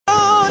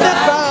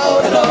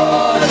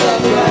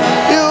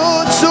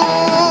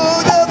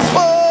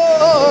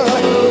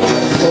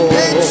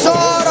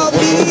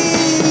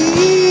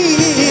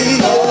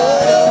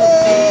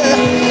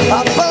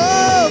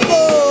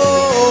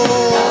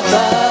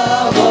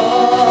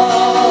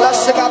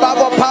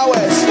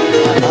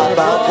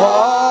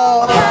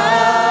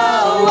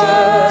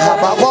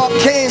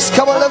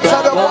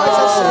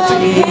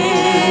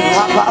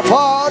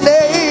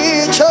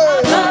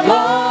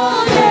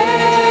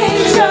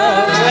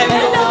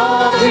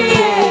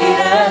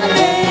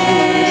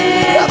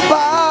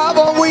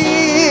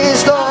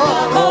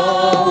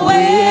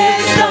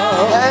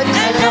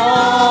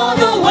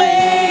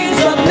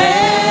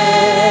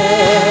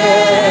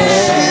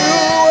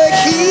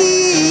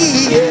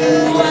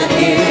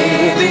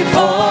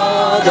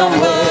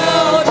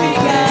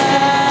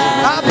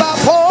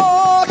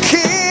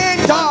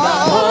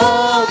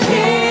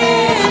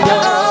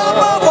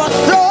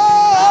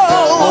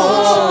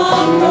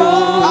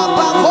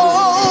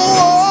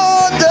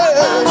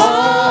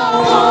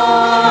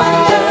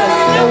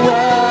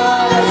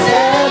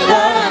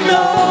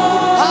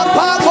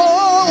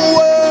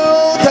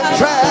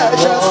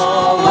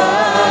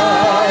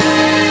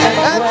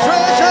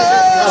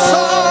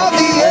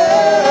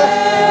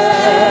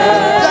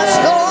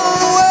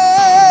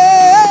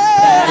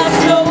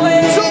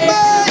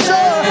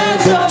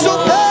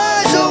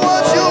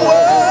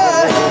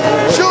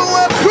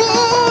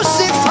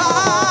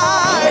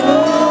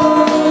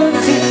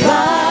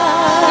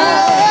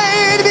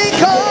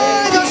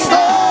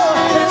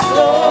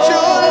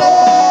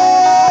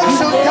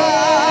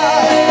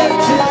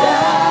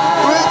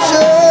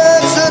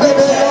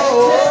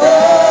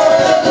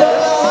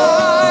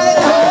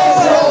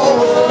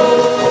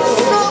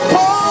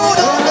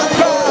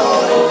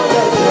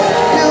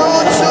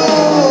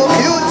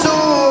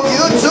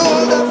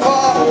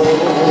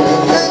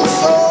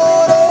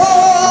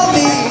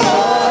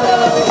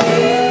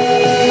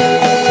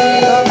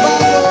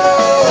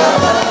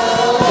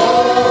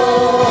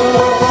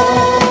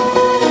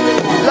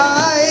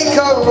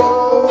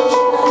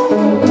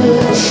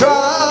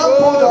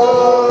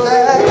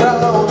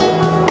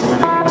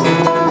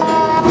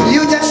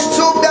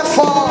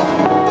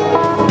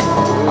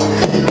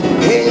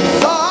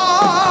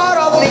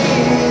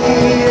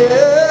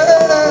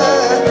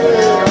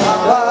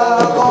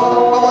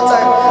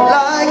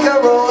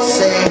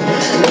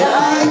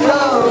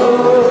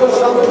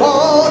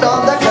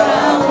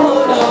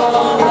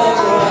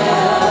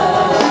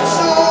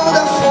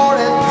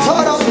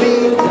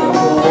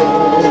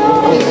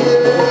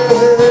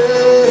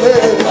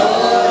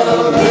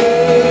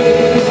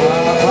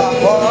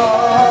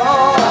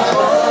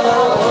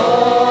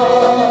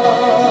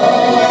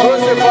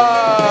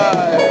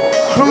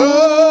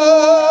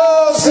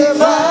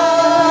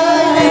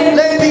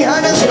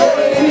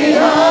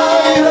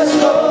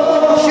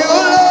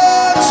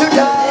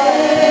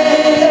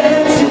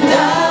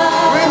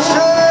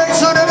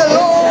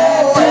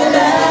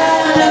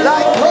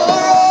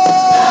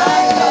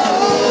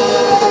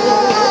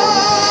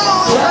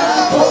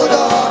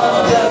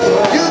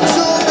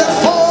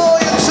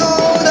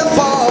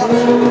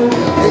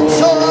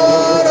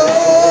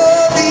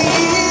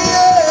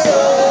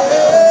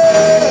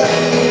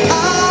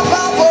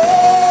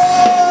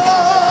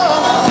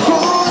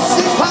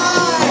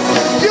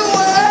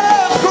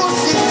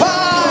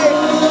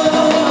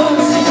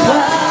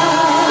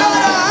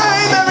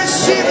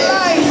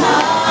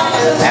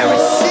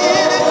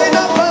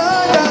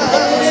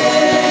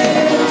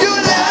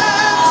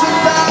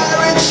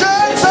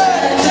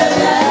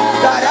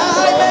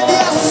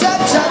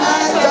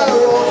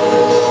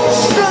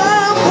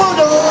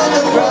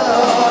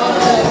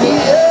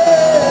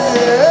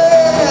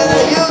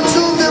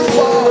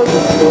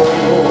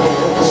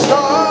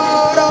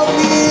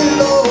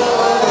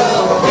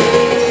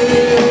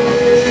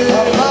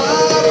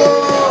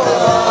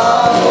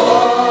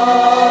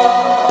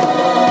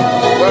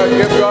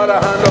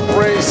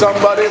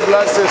Somebody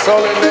bless his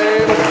holy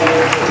name.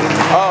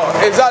 Oh,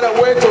 is that a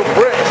way to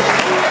pray?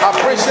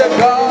 Appreciate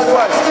God who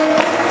has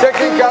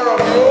taken care of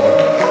you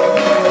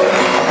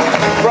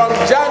from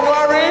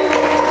January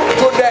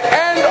to the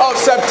end of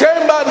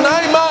September, 9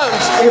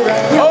 months.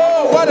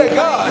 Oh, what a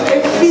God.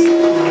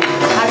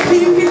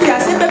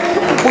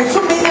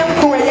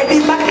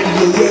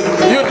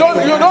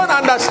 You don't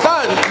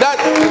understand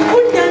that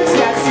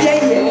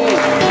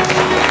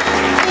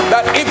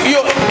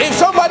if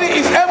somebody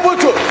is able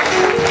to,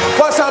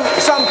 for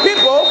some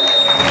people,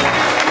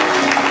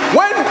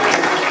 when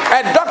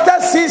a doctor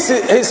sees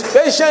his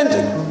patient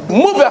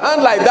move a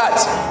hand like that,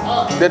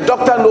 the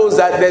doctor knows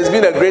that there's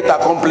been a great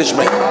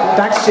accomplishment.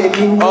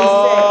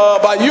 Oh,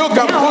 but you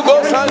can put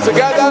those hands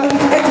together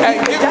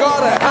and give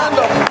God a hand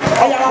of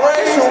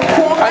praise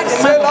and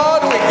say,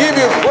 Lord, we give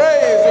you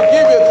praise, we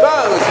give you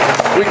thanks,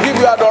 we give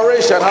you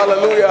adoration.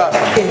 Hallelujah.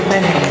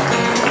 Amen.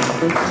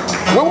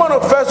 We want to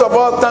first of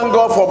all thank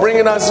God for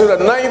bringing us to the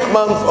 9th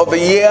month of the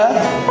year,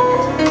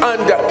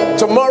 and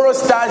tomorrow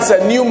starts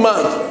a new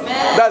month.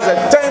 That's the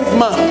 10th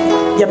month.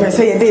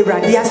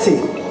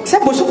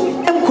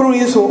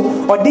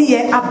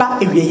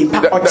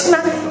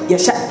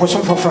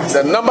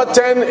 The number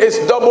 10 is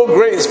double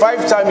grace,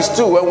 5 times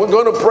 2. And we're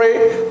going to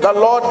pray the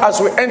Lord as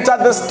we enter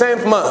this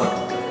 10th month.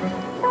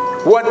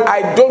 What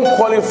I don't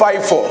qualify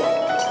for,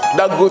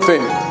 that good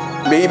thing,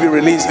 may it be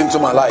released into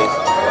my life.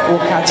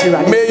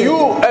 May you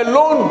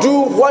alone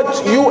do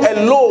what you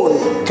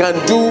alone can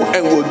do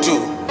and will do.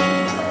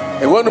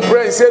 And we want to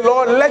pray and say,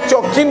 Lord, let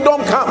your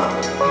kingdom come.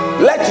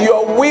 Let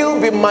your will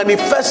be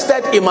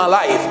manifested in my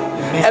life.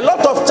 A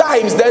lot of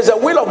times there's a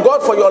will of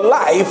God for your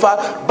life,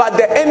 but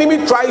the enemy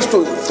tries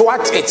to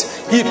thwart it.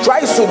 He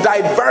tries to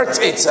divert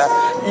it.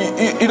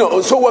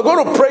 So we're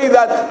going to pray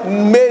that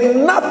may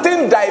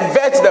nothing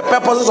divert the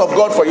purposes of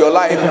God for your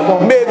life.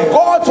 May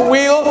God's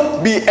will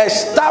be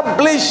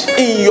established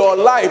in your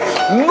life.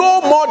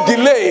 No more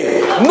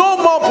delay. No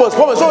more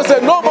postponement. Someone say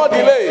no more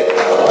delay.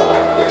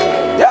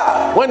 Yeah.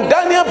 When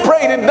Daniel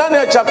prayed in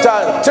Daniel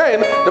chapter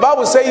 10, the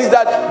Bible says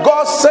that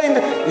God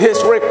sent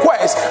his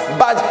request,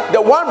 but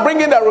the one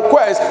bringing the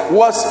request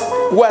was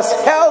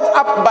held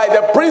up by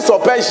the prince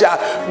of Persia.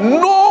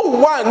 No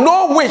one,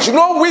 no witch,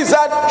 no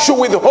wizard should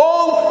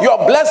withhold your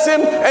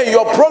blessing and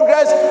your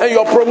progress and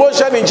your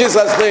promotion in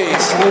Jesus' name.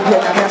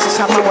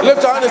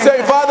 Lift your hand and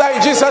say, Father,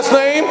 in Jesus'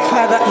 name,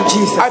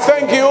 I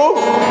thank you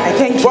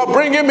for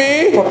bringing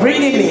me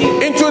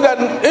into the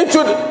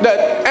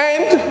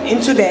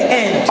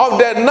end of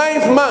the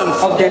 9th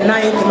month.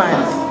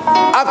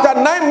 After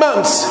 9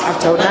 months,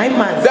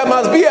 there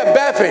must be a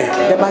birthing.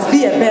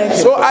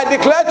 So I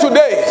declare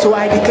today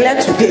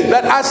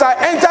that as I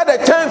enter the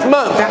 10th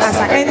month,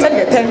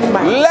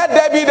 let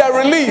there be the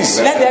release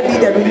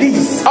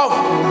of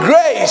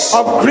grace.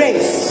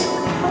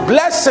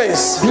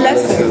 Blessings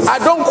I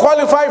don't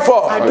qualify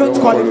for,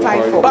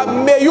 but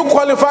may you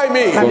qualify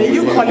me.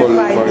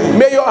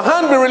 May your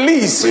hand be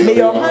released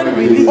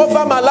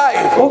over my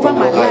life.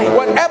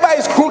 Whatever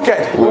is crooked,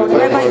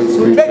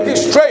 make it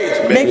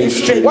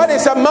straight. What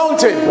is a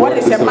mountain?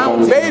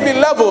 May it be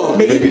level.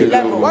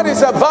 What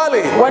is a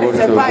valley?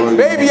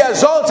 May it be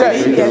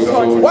exalted.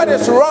 What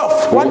is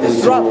rough?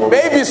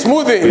 May it be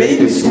smoothing.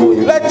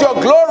 Let your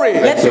glory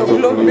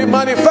be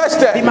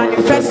manifested.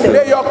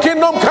 May your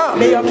kingdom come.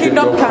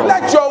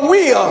 Let your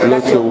will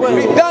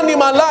be done in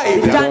my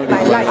life.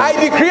 I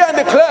decree and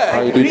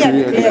declare,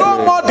 no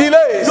more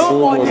delays.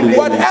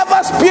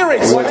 Whatever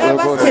spirit,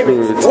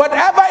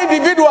 whatever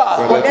individual,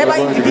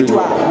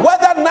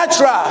 whether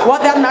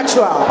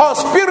natural or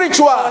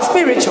spiritual,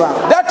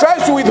 that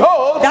tries to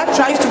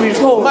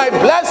withhold my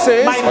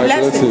blessings,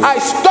 I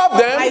stop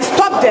them,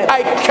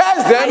 I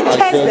curse them,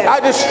 I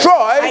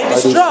destroy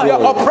their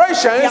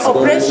operations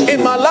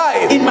in my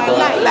life.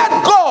 Let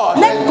God,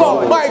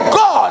 my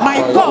God,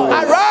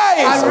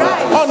 arise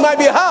on my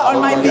behalf,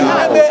 and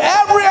may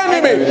every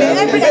enemy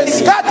be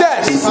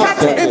scattered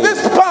in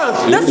this month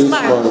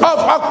of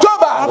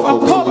October.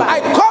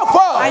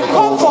 I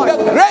call for the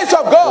grace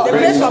of God, the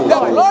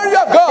glory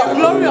of God,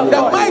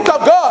 the might of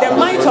God,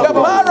 the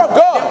power of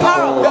God,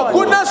 the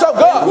goodness of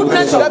God, the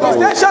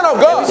visitation of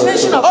God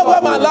over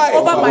my life.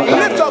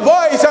 Lift your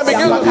voice and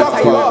begin to talk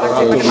to God.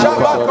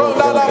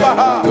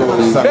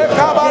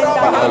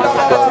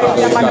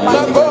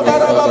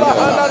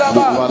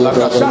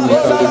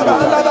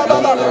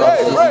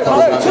 Pray.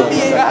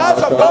 The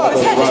house of God is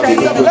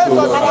a place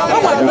of divine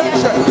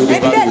intervention. May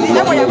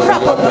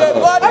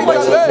God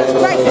intervene.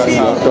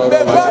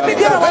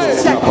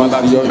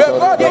 May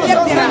God do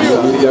something new.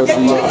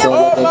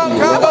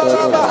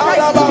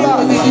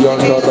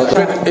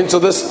 Into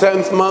this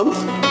 10th month,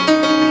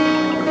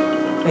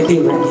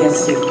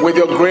 with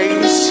your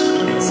grace,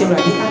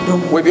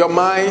 with your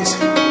might,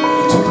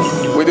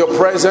 with your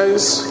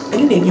presence,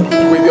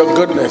 with your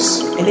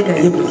goodness.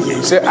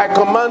 Say, I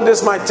command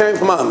this my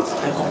 10th month.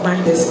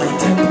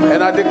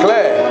 And I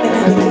declare,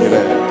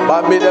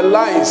 but may the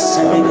lines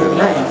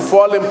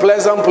fall in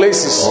pleasant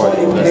places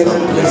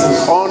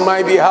on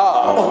my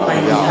behalf.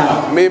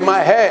 May my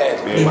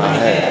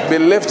head be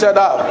lifted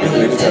up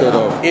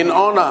in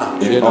honor,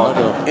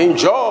 in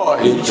joy,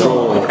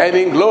 and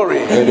in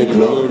glory.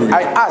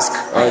 I ask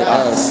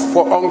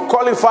for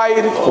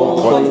unqualified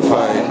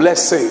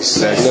blessings,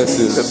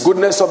 the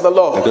goodness of the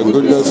Lord, and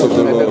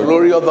the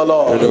glory of the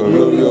Lord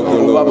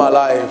over my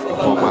life.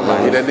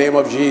 In the name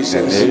of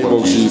Jesus.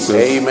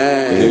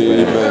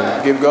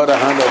 Amen. Give God a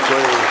hand of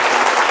praise.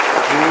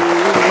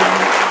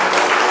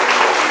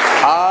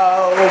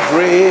 How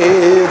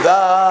great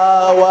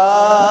thou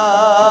art.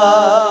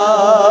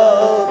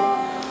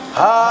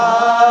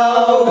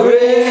 How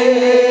great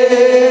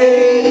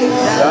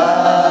thou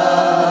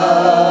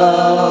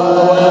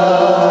art.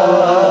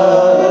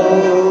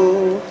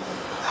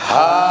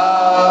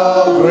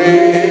 How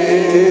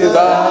great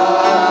thou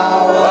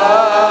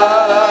art.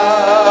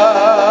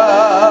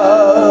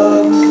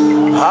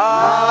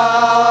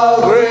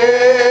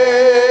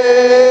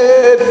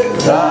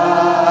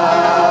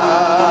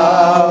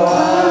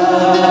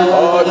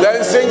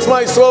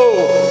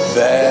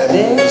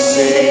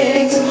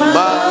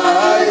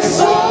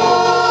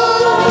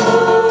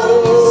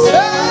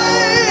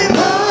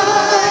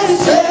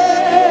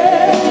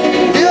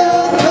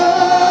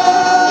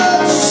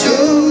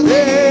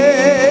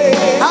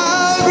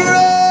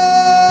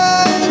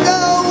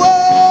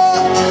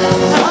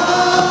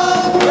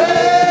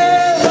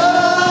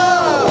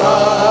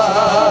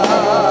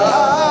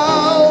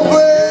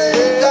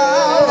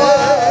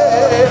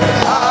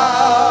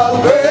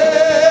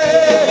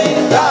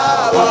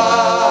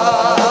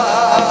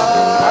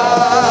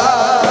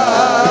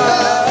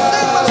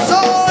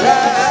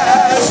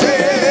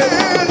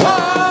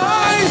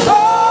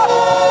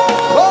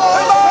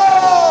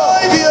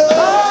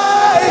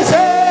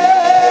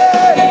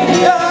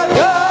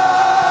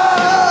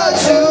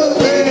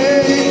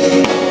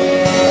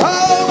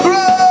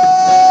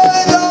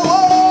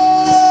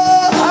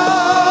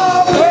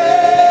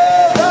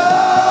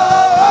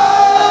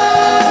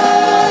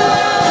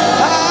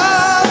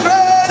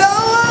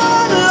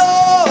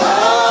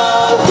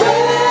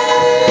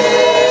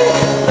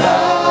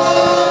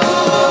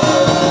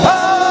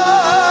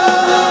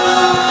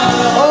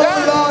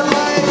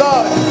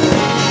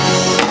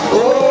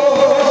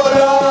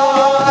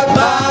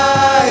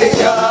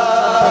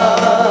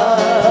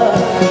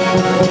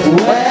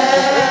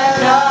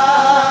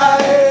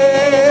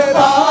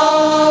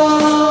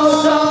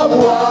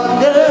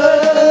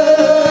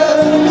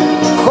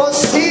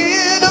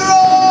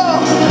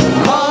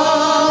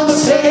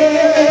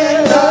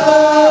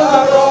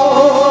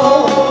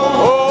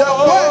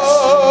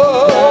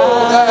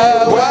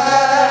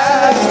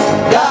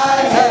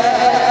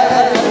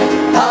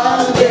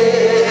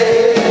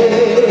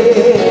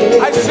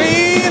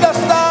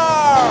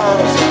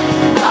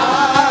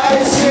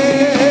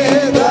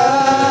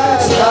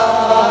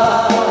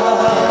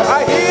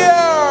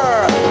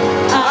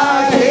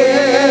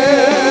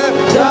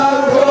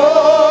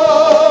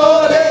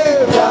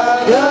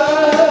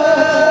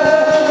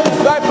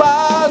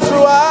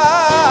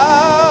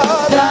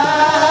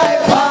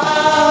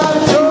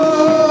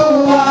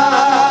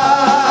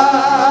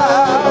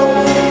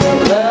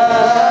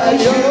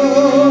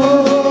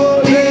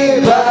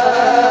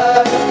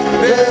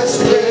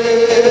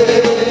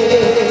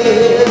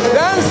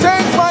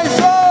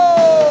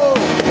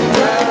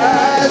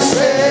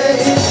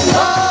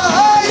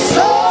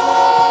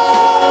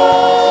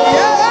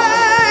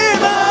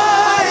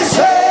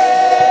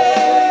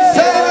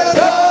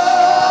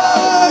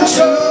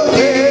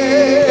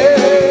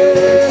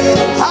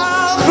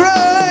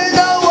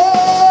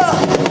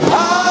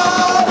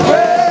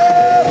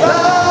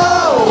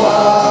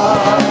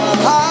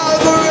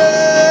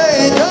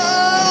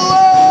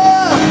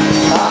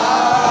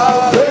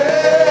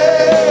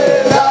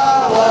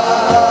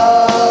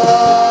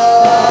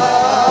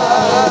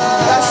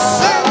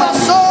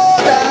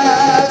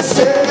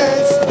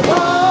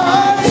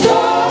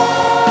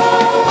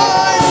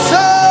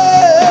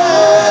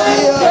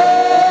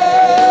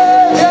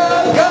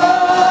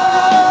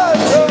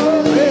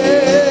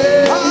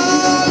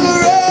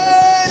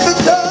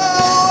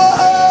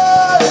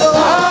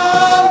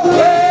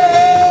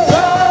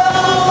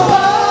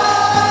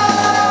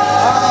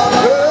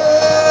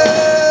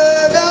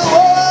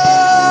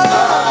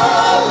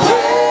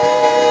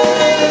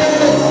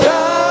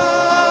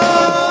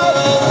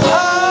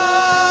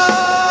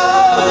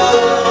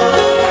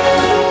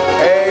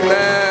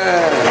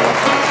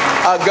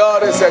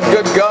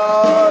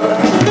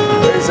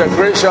 a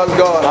gracious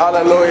God.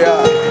 Hallelujah.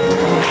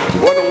 I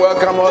want to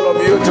welcome all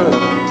of you to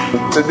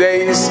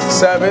today's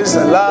service,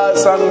 the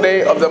last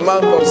Sunday of the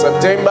month of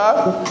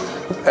September.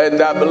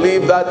 And I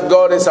believe that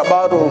God is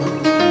about to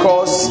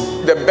cause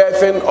the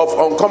birthing of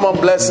uncommon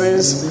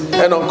blessings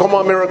and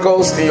uncommon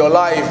miracles in your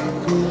life.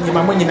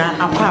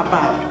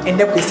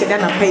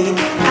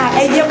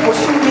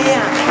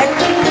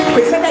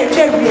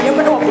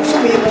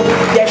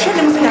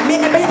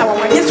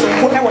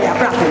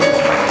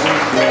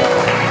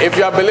 If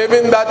you are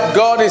believing that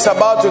God is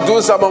about to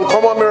do some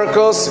uncommon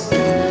miracles,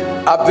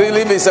 I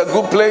believe it's a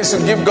good place to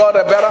give God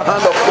a better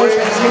hand of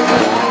praise.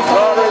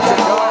 Glory to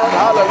God.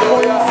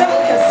 Hallelujah.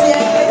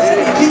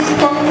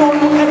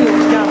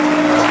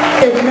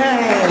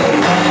 Amen.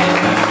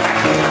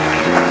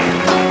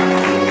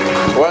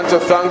 I want to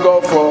thank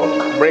God for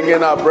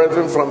bringing our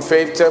brethren from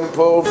Faith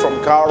Temple,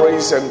 from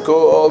Calvary's and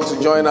Co. all to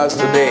join us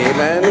today.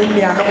 Amen.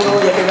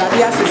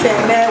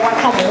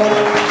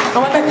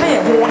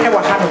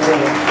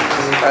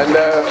 And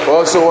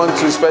also want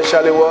to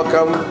especially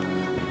welcome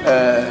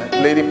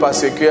Lady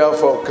Pasequia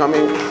for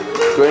coming,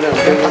 going and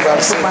bringing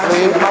us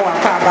safely.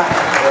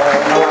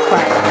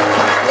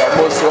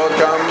 Most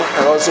welcome. I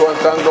also want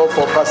to thank God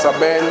for Pastor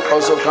Ben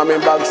also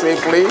coming back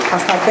safely.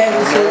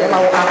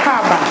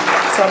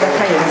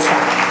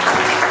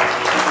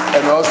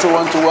 And I also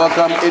want to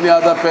welcome any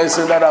other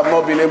person that I've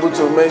not been able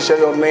to mention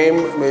your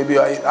name. Maybe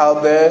you are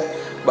out there,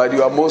 but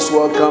you are most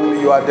welcome.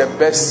 You are the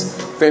best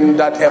thing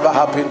that ever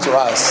happened to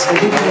us.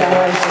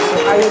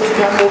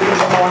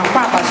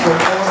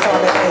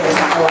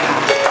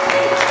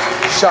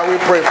 Shall we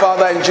pray?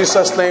 Father, in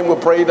Jesus' name we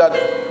pray that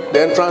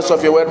the entrance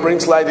of your word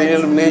brings light and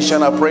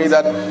illumination. I pray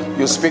that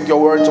you speak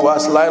your word to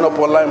us line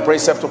upon line,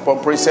 precept upon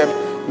precept.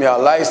 May our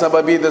lives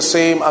never be the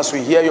same as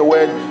we hear your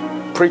word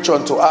preach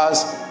unto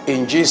us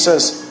in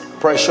Jesus'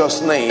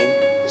 precious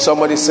name.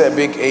 Somebody say a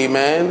big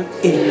amen.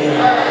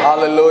 Amen.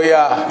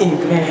 Hallelujah.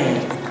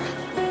 Amen.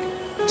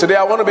 Today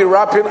I want to be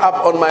wrapping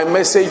up on my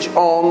message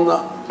on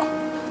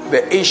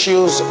the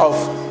issues of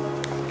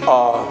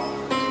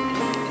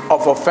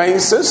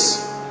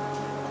offenses.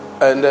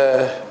 And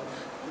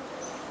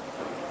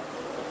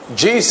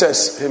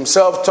Jesus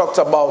himself talked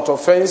about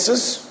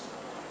offenses.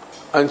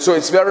 And so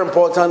it's very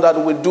important that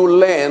we do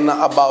learn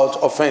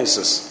about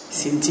offenses.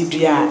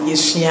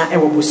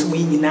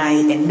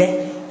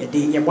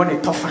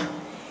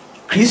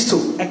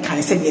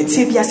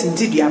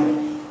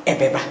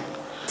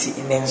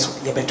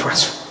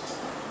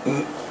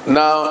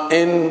 Now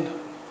in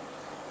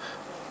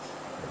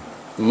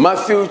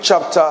Luke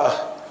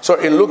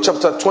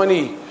chapter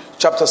 20,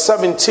 chapter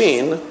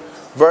 17,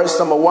 verse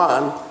number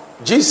 1,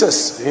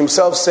 Jesus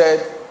himself said,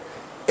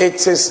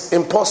 it is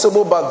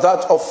impossible but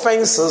that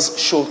offenses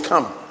should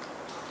come.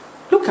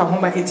 So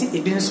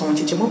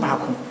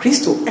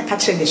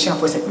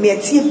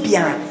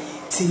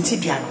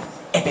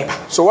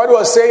what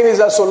we're saying is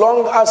that so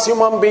long as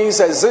human beings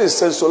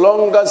exist and so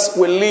long as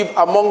we live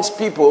amongst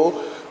people,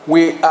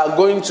 we are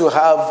going to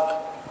have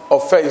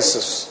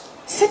offenses.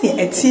 And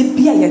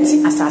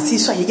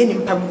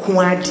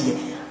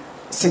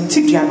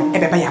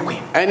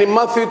in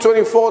Matthew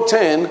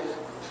 24:10,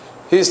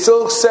 he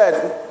still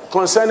said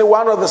concerning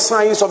one of the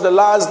signs of the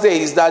last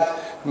days that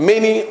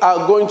many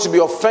are going to be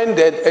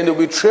offended and will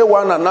betray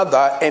one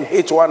another and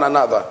hate one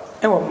another.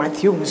 And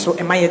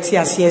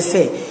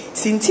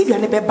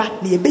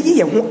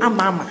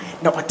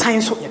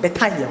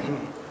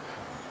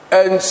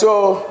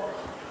so,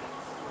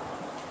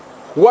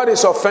 what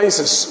is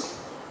offenses?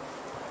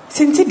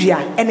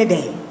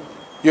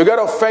 You get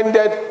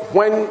offended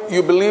when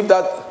you believe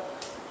that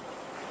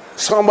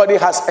somebody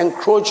has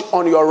encroached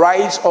on your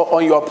rights or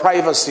on your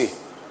privacy.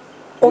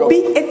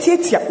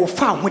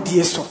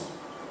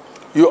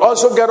 You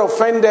also get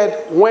offended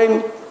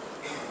when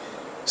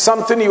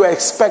something you are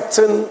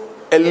expecting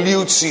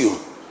eludes you.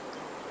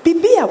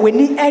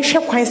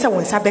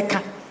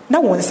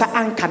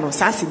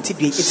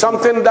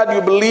 Something that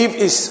you believe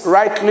is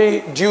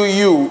rightly due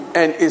you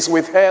and is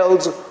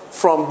withheld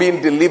from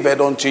being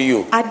delivered unto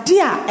you.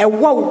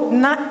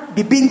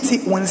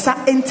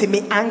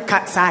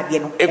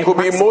 It could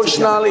be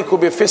emotional, it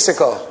could be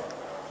physical.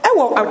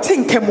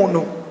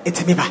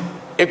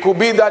 It could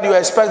be that you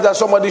expect that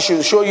somebody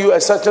should show you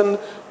a certain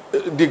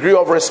degree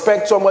of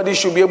respect. Somebody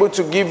should be able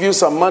to give you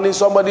some money.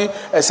 Somebody,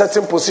 a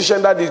certain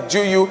position that is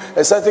due you,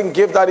 a certain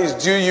gift that is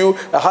due you,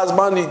 a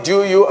husband is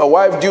due you, a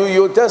wife due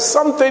you. There's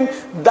something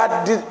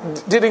that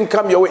didn't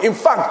come your way. In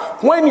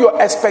fact, when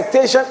your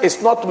expectation is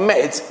not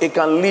met, it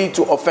can lead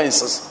to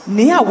offenses.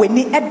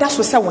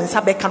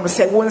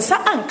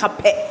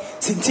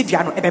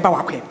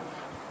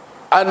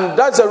 And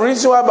that's the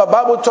reason why the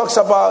Bible talks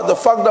about the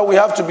fact that we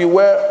have to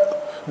beware.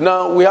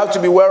 Now we have to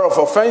beware of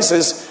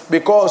offenses,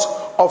 because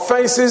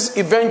offenses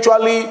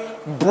eventually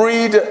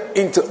breed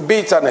into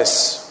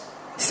bitterness.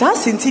 In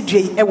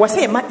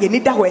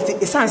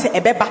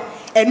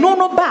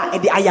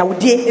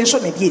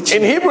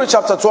Hebrews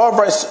chapter 12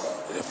 verse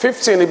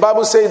 15, the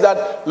Bible says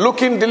that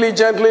looking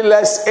diligently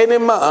lest any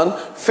man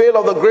fail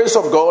of the grace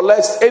of God,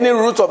 lest any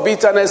root of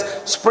bitterness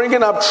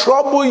springing up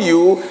trouble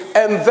you,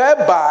 and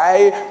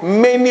thereby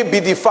many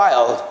be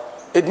defiled.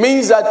 It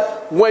means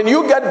that when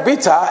you get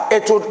bitter,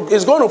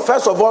 it's going to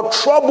first of all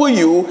trouble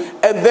you,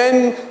 and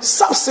then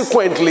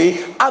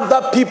subsequently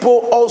other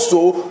people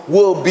also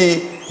will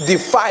be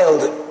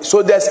defiled.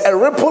 So there's a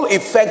ripple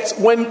effect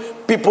when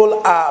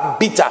people are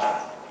bitter.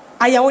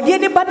 So a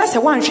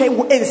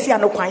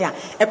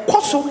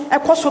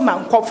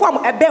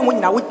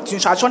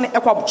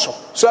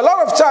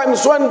lot of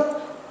times when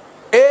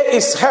A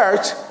is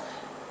hurt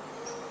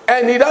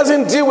and he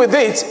doesn't deal with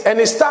it and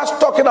he starts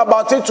talking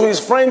about it to his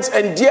friends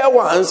and dear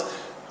ones,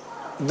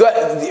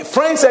 the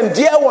friends and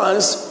dear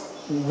ones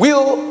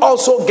will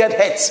also get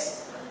hurt.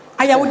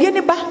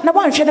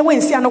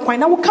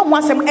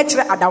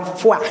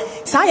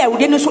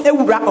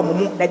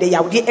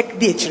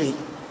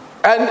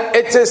 And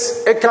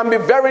it can be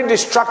very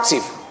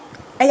destructive.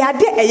 I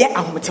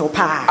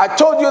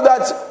told you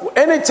that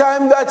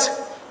anytime that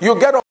you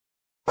get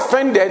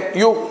offended,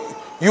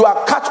 you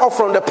are cut off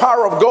from the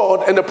power of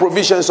God and the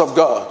provisions of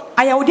God.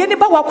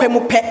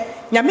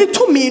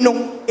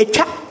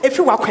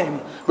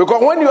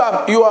 Because when you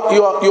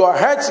are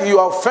hurt, you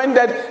are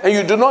offended, and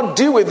you do not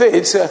deal with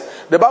it,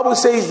 the Bible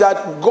says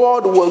that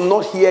God will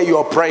not hear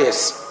your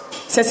prayers.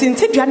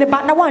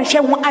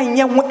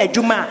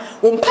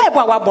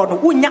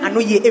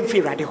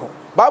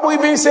 Bible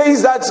even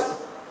says that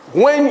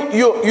when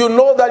you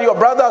know that your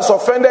brother has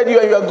offended you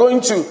and you are going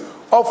to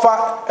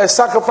offer a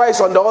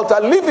sacrifice on the altar,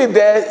 leave it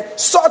there,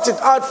 sort it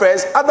out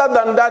first. Other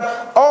than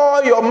that,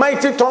 all your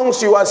mighty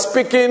tongues you are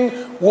speaking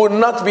will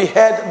not be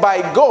heard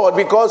by God,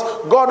 because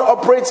God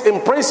operates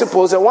in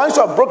principles, and once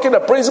you have broken the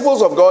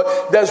principles of God,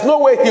 there's no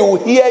way He will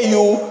hear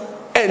you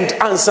and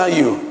answer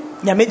you.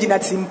 So a lot of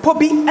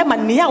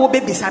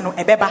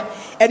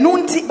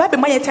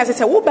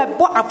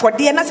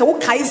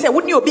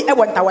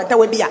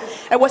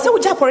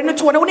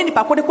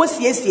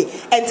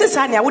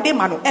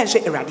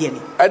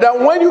and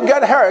then when you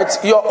get hurt,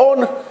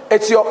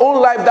 it's your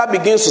own life that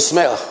begins to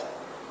smell.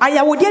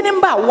 There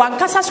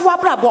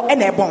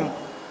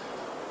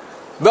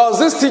was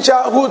this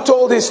teacher who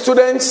told his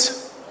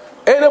students,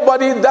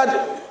 anybody that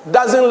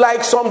doesn't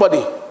like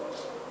somebody,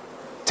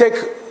 take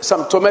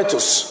some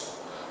tomatoes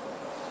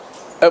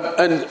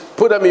and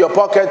put them in your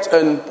pocket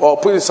or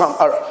put some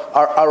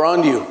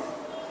around you.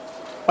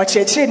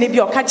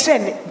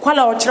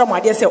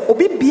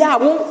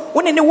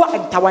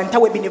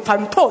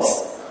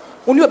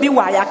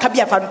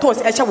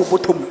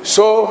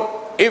 So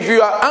if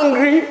you are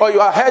angry or you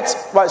are hurt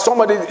by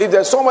somebody, if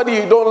there's somebody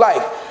you don't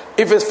like,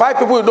 if it's 5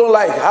 people you don't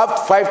like, have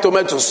 5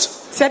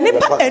 tomatoes.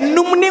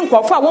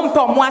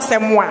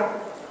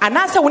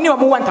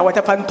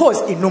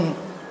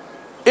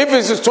 If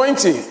it's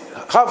 20,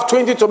 have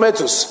 20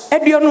 tomatoes.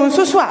 And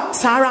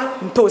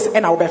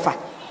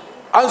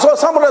so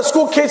some of the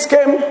school kids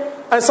came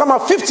and some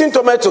have 15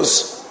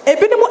 tomatoes.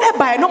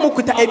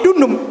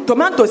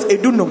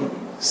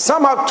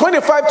 Some have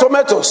 25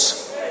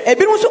 tomatoes. And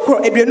they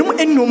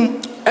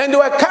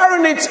were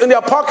carrying it in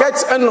their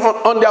pockets and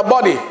on their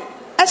body.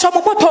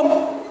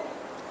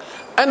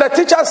 And the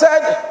teacher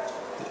said,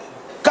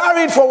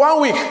 carry it for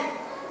 1 week.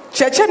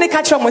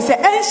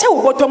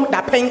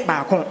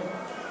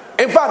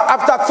 In fact,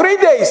 after 3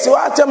 days, you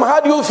asked them, how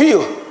do you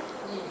feel?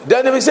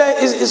 Then they say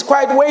it's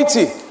quite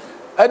weighty.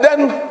 And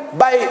then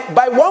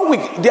by 1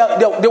 week,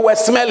 they were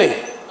smelling.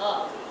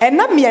 And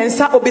then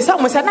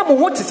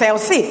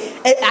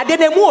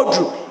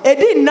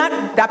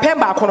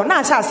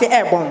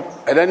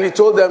he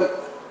told them,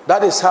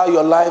 that is how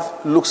your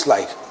life looks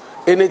like.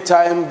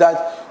 Anytime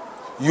that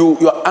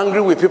you are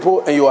angry with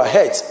people and you are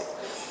hurt,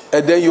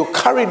 and then you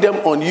carry them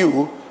on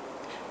you,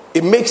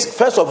 it makes,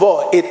 first of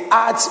all, it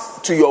adds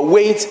to your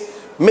weight,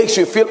 makes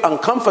you feel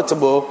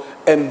uncomfortable,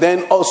 and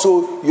then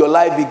also your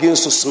life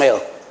begins to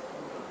smell.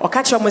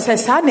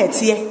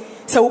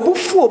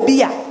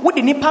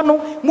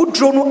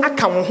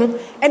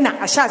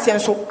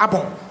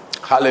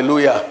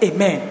 Hallelujah.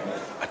 Amen.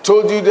 I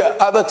told you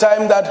the other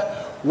time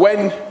that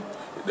when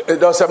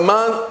there's a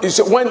man, you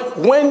see,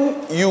 when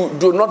you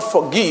do not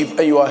forgive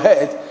and you are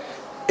hurt,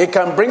 it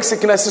can bring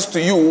sicknesses to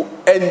you,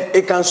 and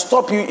it can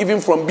stop you even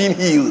from being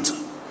healed.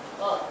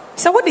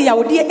 So what the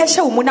Yaudi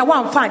Esha Muna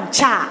one fan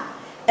cha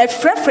a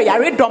frefre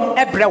yaredom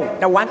ebrel,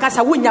 the one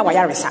casa winya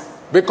wayarisa.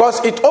 Because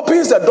it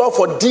opens the door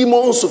for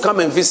demons to come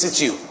and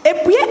visit you.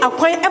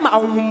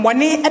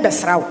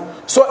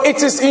 So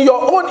it is in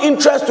your own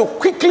interest to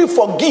quickly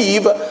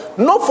forgive,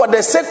 not for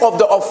the sake of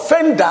the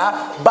offender,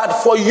 but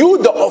for you,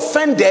 the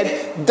offended,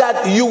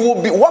 that you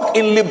will walk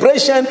in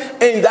liberation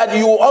and that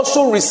you will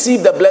also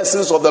receive the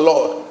blessings of the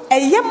Lord.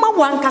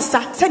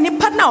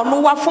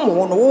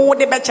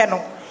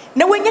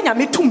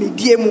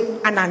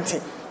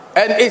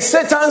 And it's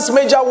Satan's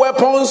major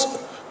weapons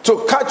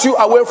to cut you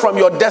away from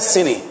your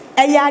destiny.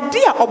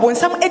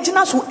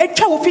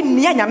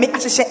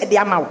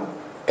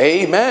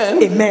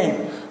 Amen.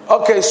 Amen.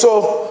 Okay,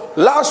 so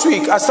last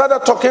week I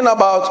started talking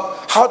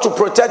about how to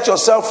protect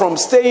yourself from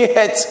staying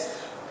hurt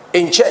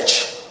in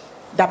church.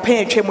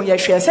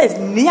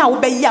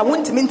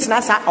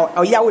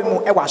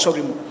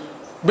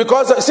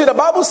 Because see, the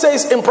Bible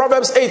says in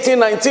Proverbs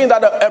 18:19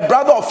 that a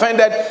brother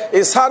offended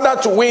is harder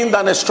to win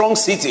than a strong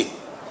city.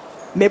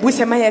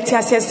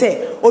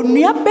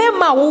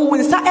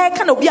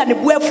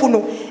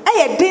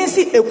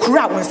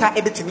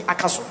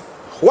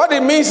 What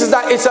it means is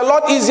that it's a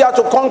lot easier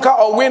to conquer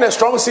or win a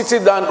strong city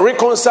than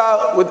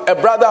reconcile with a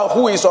brother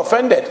who is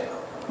offended.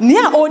 And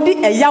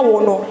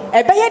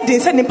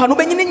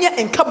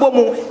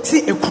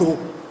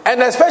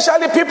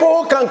especially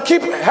people who can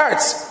keep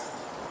hurts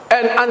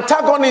and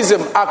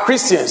antagonism are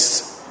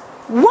Christians.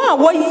 And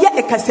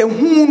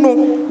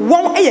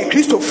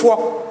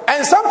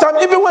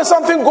sometimes even when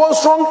something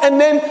goes wrong and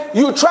then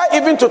you try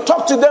even to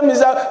talk to them, is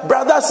that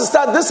brother,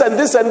 sister, this and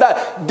this and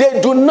that, they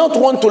do not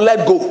want to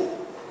let go.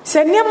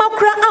 And you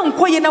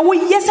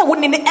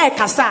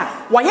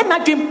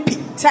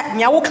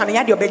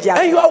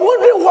are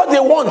wondering what they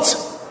want.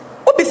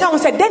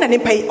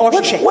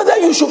 Whether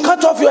you should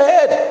cut off your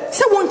head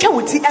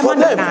for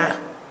them.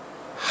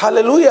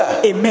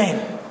 Hallelujah.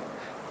 Amen.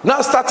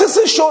 Now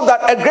statistics show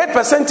that a great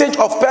percentage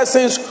of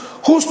persons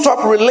who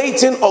stop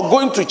relating or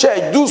going to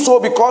church do so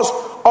because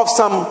of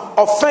some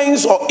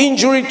offense or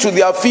injury to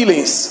their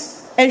feelings.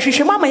 What you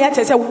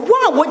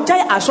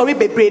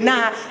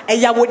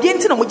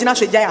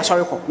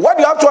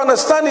have to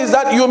understand is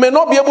that you may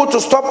not be able to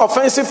stop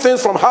offensive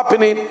things from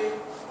happening,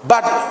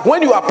 but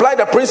when you apply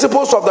the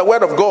principles of the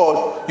word of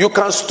God, you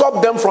can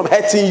stop them from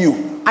hurting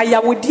you. The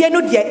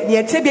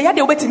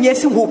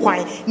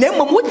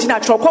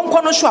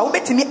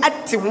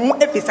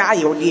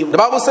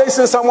Bible says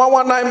in Psalm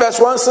 119 verse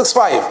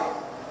 165.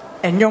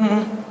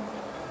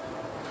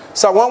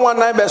 Psalm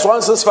 119 verse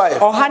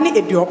 165.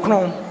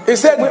 It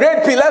said,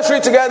 great peace, let's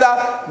read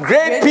together.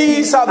 Great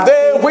peace have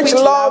they which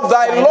love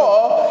thy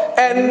law,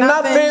 and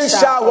nothing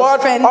shall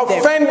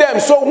offend them.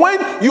 So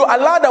when you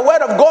allow the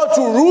word of God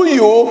to rule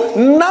you,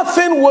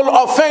 nothing will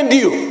offend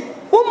you.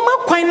 But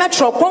when you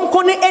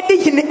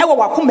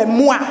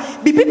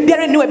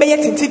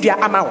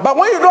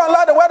don't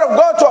allow the word of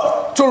God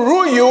to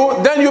rule you,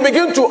 then you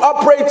begin to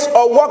operate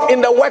or walk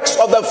in the works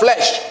of the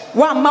flesh.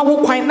 In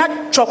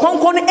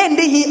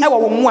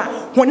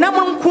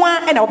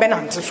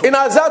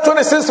Isaiah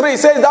 26:3 it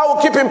says, thou will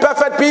keep in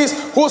perfect peace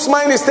whose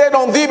mind is stayed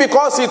on thee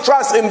because he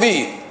trusts in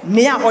thee.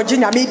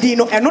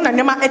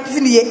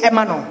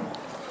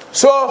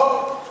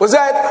 So was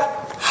that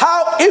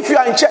how, if you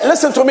are in church,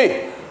 listen to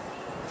me.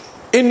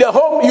 In the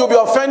home, you'll be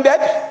offended.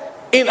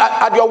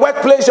 At your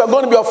workplace, you're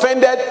going to be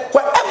offended.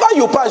 Wherever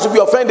you pass, you'll be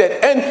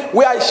offended. And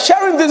we are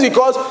sharing this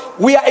because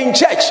we are in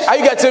church. Are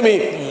you getting me?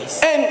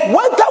 Yes. And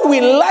whether we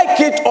like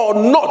it or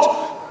not,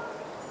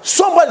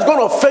 somebody's going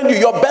to offend you.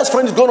 Your best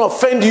friend is going to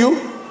offend you.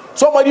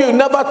 Somebody you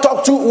never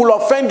talk to will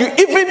offend you.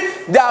 Even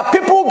there are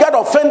people who get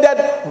offended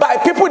by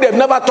people they've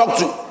never talked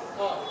to.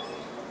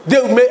 They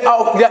may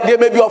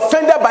be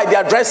offended by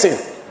their dressing.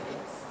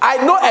 I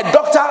know a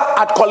doctor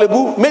at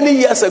Kolebu many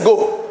years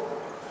ago.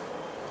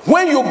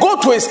 When you go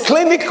to his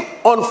clinic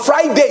on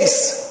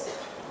Fridays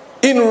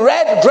in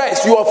red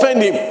dress, you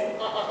offend him.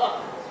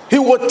 He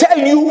will tell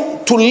you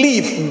to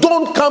leave.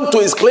 Don't come to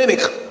his clinic.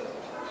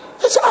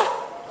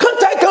 Can't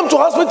I come to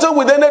hospital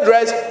with any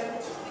dress?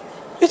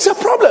 It's a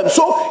problem.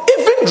 So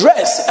even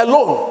dress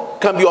alone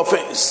can be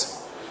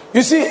offense.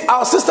 You see,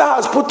 our sister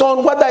has put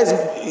on, whether it's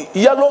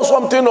yellow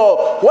something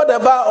or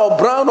whatever, or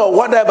brown or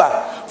whatever.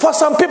 For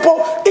some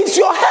people, is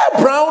your hair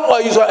brown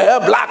or is your hair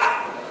black?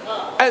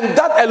 And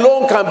that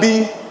alone can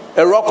be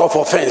a rock of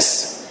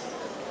offense.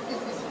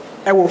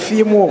 I will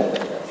feel more.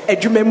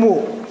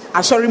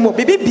 Sorry, more.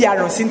 Baby,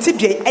 Biano, since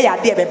today, I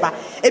did beba.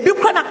 A big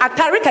corner at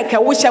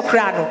Tarika, wish a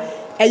crano,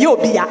 a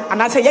yobia,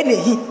 and I say,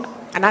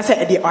 and I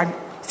said, on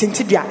since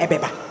today, a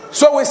beba.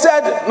 So we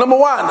said, number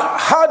one,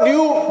 how do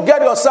you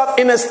get yourself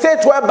in a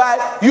state whereby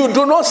you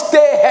do not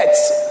stay hurt?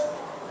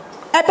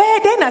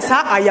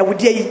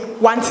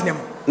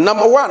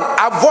 Number one,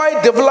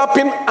 avoid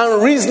developing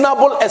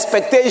unreasonable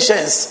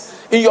expectations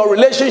in your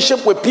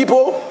relationship with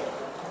people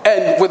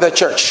and with the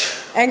church.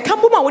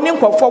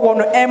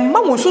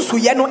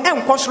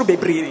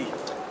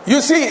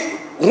 You see,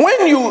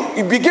 when you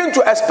begin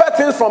to expect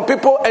things from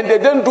people and they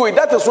don't do it,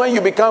 that is when you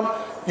become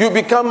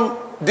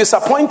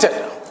disappointed.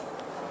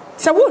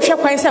 The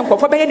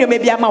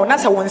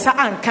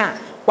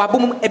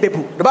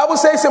Bible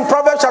says in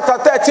Proverbs chapter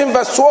 13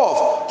 verse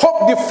 12,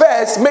 hope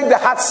defers make the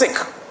heart sick.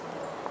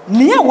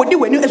 But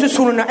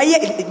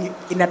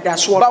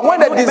when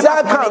the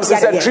desire comes,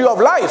 it's a tree of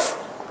life.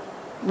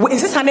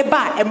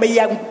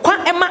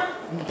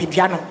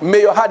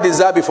 May your heart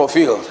desire be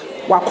fulfilled.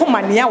 I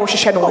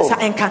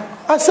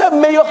said,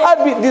 may your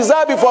heart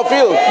desire be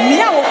fulfilled.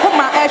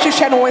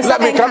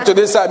 Let me come to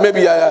this side.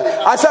 Maybe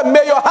I said,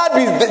 may your heart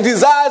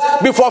desires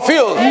be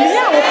fulfilled.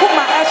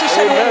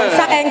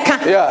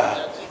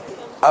 Yeah.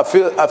 I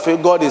feel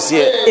God is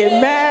here.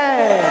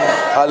 Amen.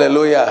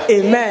 Hallelujah.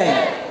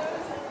 Amen.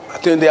 I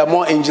think there are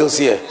more angels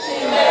here.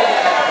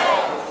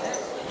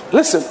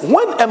 Listen,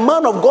 when a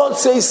man of God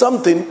says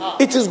something,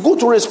 it is good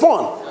to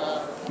respond.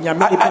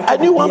 I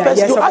knew one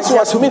person,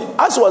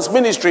 as was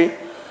ministry,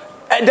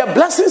 and the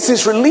blessings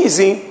is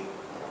releasing.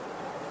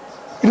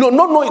 No,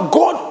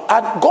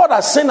 God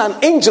has sent an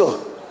angel.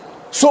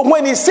 So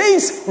when he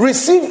says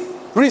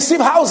receive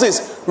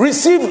houses,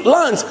 receive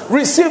lands,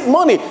 receive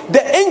money,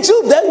 the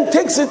angel then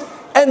takes it,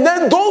 and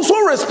then those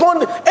who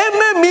respond,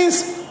 amen,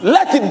 means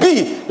let it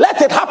be,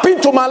 let it happen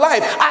to my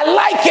life. I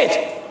like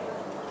it.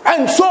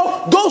 And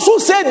so those who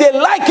say they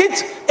like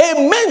it,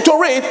 amen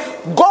to it,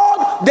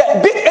 God, the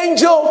big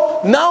angel,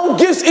 now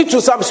gives it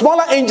to some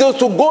smaller angels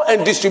to go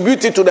and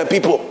distribute it to the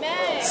people.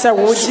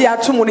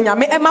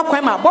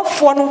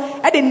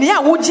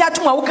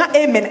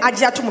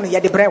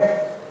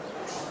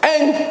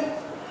 And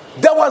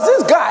there was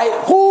this guy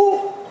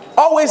who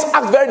always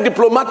act very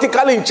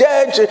diplomatically in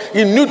church.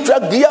 In neutral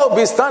gear, will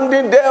be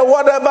standing there,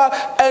 whatever.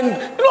 And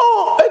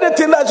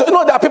anything that there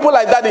are people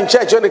like that in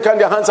church. When they can,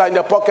 their hands are in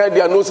their pocket,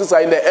 their noses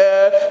are in the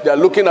air, they are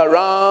looking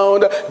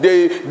around.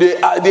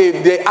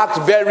 They act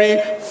very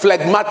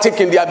phlegmatic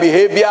in their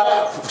behavior,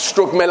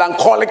 stroke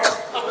melancholic,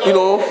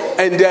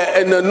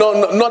 and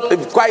not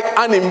quite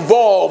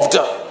uninvolved,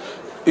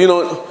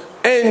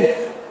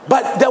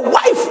 But the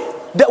wife,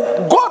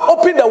 God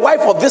opened the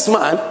wife of this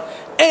man.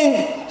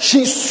 And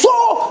she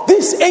saw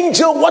this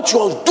angel, what she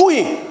was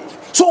doing.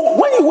 So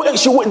when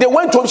they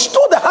went to him, she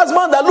told the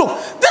husband that, look,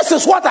 this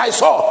is what I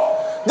saw.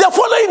 The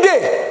following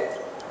day,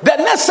 the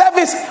next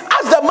service,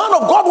 as the man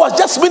of God was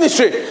just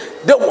ministering,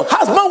 the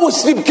husband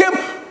became,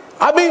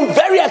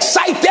 very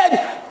excited.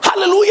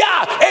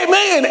 Hallelujah,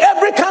 amen,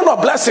 every kind of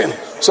blessing.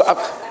 So,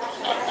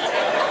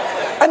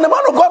 and the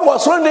man of God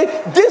was wondering,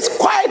 this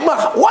quiet man,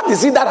 what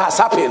is it that has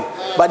happened?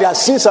 But they have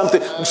seen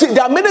something. See,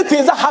 there are many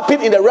things that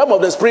happen in the realm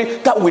of the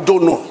spirit that we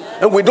don't know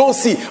and we don't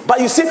see. But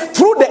you see,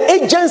 through the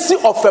agency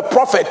of a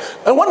prophet,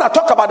 and when I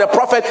talk about the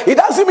prophet, it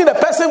doesn't mean the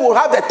person will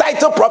have the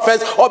title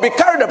prophet or be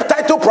carrying the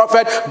title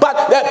prophet,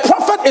 but the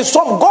prophet is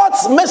from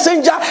God's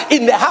messenger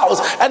in the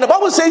house. And the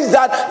Bible says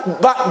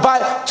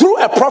that through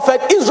a prophet,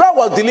 Israel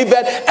was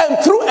delivered, and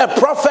through a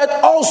prophet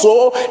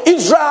also,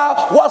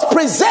 Israel was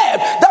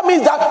preserved. That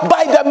means that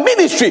by the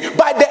ministry,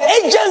 by the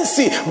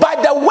agency, by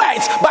the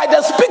words, by the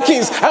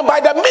speakings, and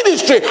by the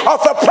ministry of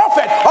a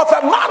prophet, of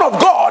a man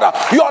of God,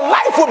 your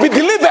life will be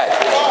delivered.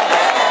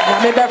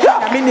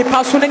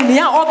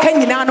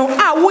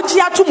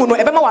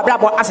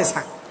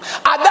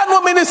 Are there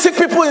not many sick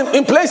people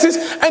in places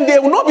and they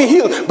will not be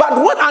healed? But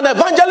when an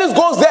evangelist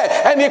goes there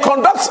and he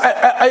conducts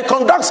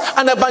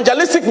an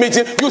evangelistic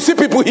meeting, you see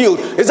people healed.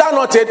 Is that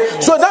not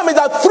it? So that means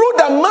that through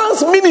the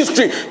man's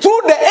ministry,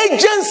 through the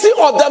agency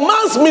of the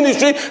man's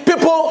ministry,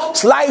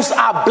 people's lives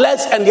are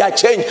blessed and they are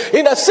changed.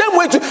 In the same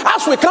way,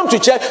 as we come to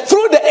church,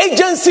 through the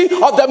agency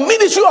of the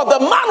ministry of the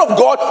man of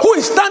God who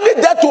is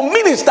standing there to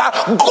minister,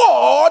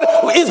 God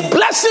is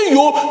blessing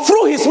you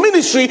through his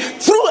ministry,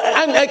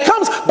 and it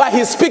comes by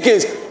his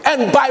speakings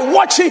and by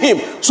watching him.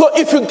 So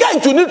if you get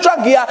into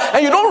neutral gear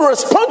and you don't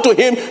respond to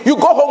him, you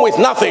go home with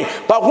nothing.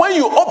 But when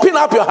you open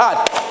up your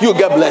heart, you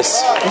get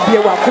blessed.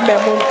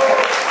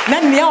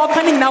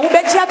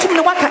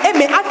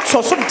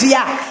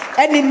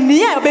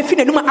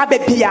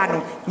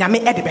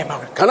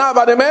 Can I have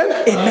an amen?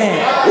 Amen.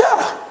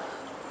 Yeah.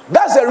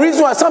 That's the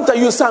reason why sometimes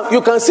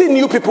you can see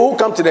new people who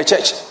come to the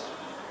church.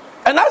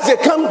 And as they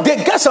come, they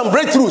get some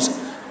breakthroughs.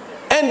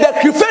 And the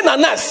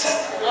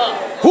Kufenanas,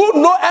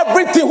 who know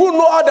everything, who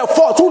know all the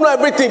faults, who know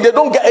everything, they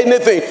don't get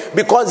anything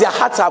because their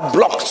hearts are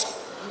blocked.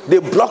 They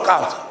block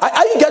out.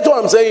 Are you get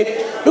what I'm saying?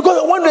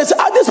 Because one day say,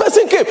 this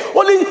person came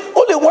only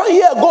 1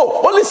 year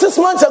ago, only 6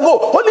 months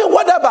ago, only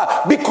whatever.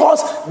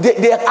 Because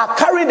they are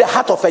carrying the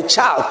heart of a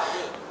child.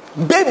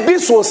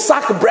 Babies will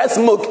suck breast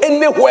milk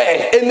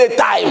anywhere,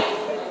 anytime.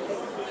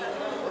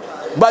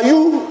 But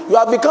you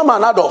have become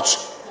an adult.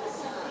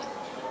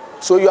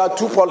 So you are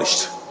too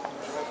polished.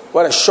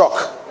 What a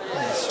shock.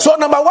 So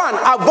number one,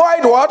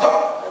 avoid what?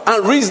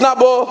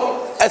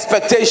 Unreasonable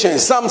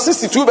expectations. Psalm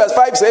 62 verse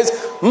 5 says,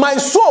 my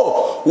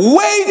soul,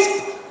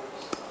 wait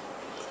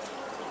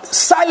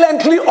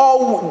silently,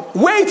 or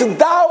wait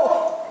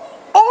thou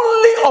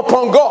only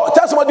upon God.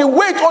 Tell somebody,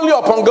 wait only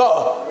upon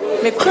God.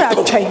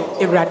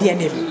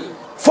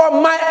 For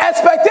my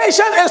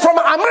expectation is from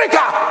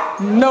America.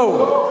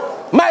 No.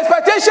 My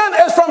expectation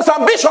is from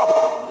some bishop.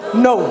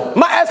 No.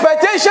 My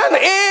expectation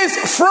is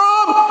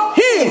from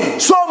him.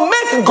 So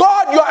make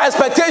God your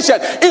expectation.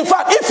 In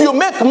fact, if you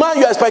make man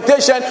your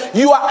expectation,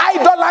 you are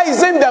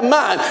idolizing the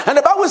man. And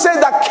the Bible says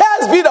that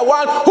cares be the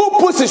one who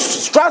puts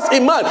his trust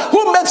in man,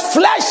 who makes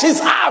flesh his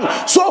arm.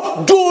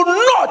 So do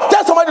not,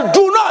 tell somebody,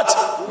 do not.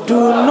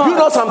 You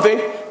know something?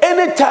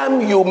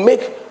 Anytime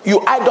you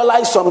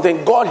idolize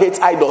something, God hates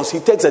idols. He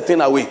takes the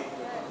thing away.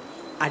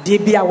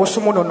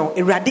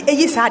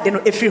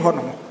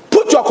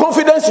 Put your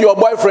confidence in your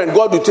boyfriend.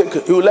 God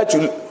he will let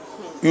you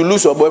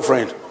lose your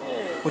boyfriend.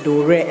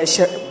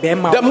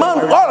 The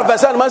man, all of a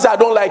sudden, man says, I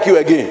don't like you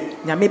again.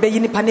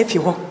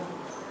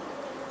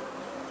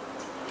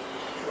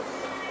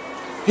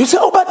 You say,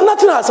 oh, but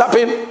nothing has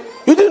happened.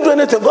 You didn't do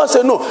anything. God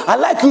said, no, I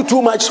like you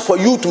too much for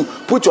you to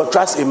put your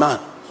trust in man.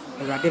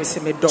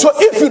 So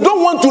if you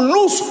don't want to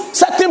lose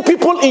certain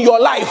people in your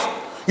life,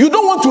 you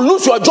don't want to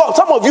lose your job.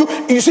 Some of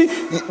you see,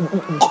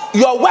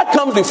 your work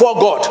comes before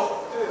God.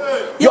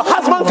 Your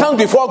husband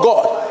comes before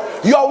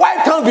God. Your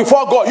wife comes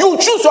before God. You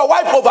choose your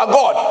wife over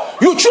God.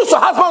 You choose your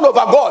husband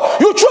over God.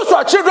 You choose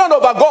your children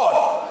over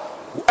God.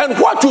 And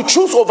what you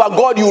choose over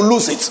God, you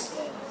lose it.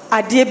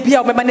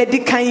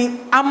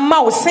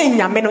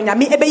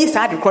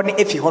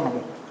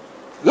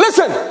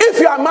 Listen, if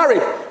you are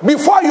married,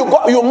 before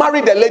you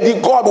married the lady,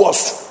 God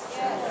was.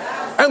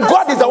 And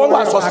God is the one who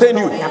has sustained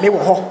you.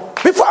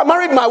 Before I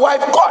married my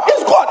wife, God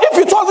is God. If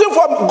it wasn't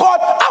from God,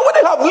 I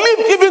wouldn't have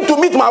lived even to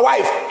meet my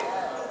wife.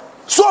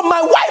 So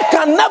my wife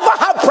can never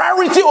have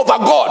priority over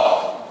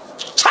God.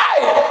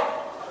 Child.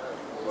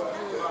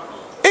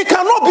 It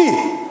cannot be.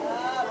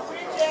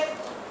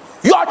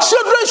 Your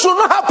children should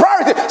not have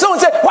priority. Someone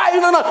say, why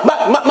you not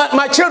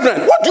my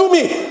children? What do you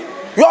mean?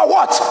 Your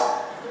what?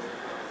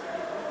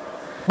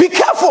 Be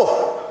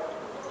careful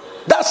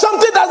that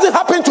something doesn't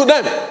happen to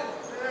them.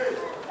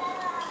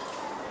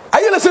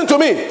 Are you listening to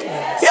me?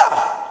 Yes.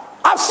 Yeah.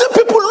 I've seen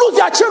people lose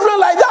their children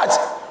like that.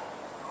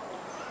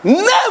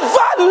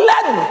 Never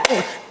let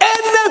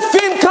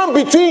anything come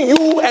between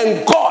you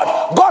and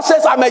God. God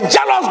says, I'm a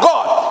jealous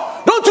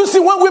God. Don't you see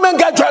when women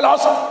get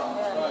jealous,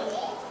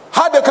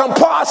 how they can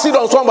pour acid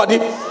on somebody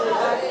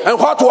and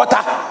hot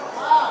water?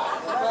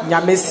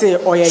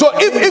 So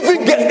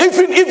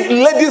if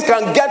ladies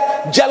can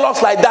get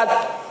jealous like that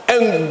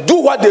and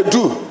do what they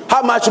do,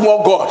 how much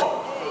more God?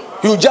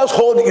 You just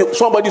hold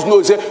somebody's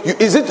nose and say,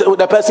 is it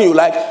the person you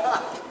like?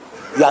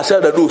 You are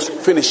said the rules.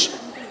 Finish.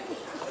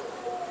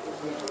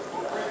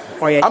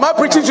 Am I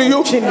preaching to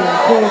you?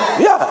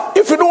 Yeah.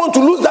 If you don't want to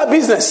lose that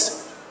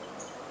business,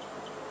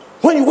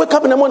 when you wake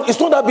up in the morning, it's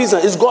not that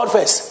business, it's God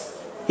first.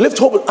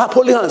 Lift up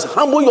holy hands,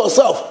 humble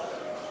yourself,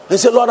 and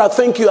say, Lord, I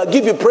thank you, I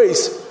give you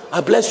praise,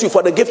 I bless you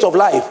for the gift of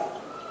life.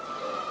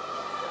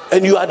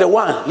 And you are the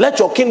one. Let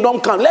your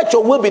kingdom come. Let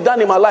your will be done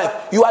in my life.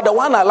 You are the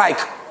one I like.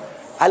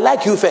 I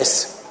like you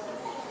first.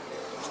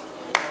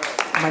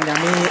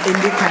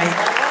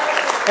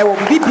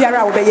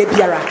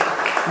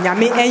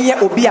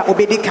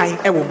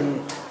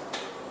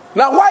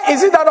 Now, why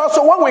is it that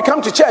also when we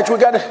come to church, we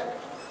get,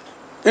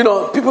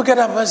 people get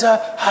up and say,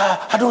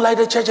 I don't like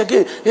the church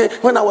again.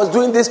 When I was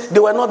doing this, they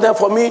were not there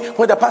for me.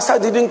 When the pastor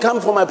didn't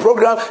come for my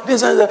program,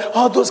 this and that,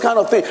 all those kind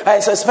of things. I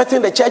was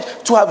expecting the church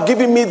to have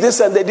given me this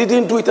and they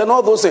didn't do it and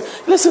all those things.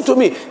 Listen to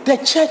me. The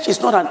church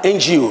is not an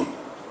NGO.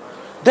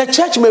 The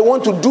church may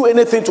want to do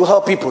anything to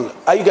help people.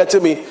 Are you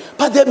getting me?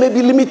 But there may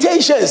be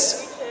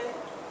limitations.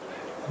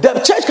 The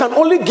church can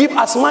only give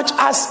as much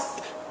as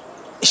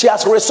she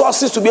has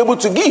resources to be able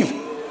to give.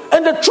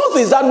 And the truth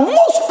is that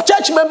most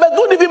church members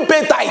don't even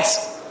pay tithes.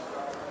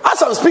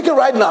 As I'm speaking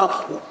right now,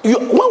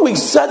 when we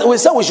said we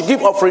should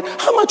give offering,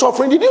 how much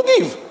offering did you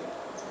give?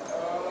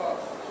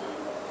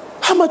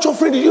 How much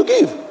offering did you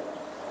give?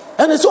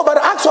 And it's so by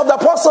the Acts of the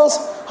Apostles,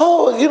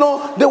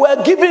 they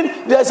were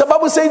giving, there's a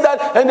Bible saying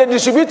that, and they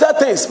distributed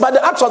things. By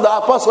the Acts of the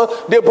Apostles,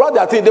 they brought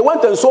their thing. They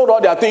went and sold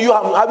all their thing.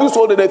 Have you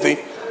sold anything?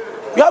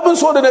 You haven't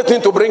sold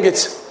anything to bring it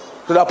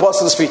to the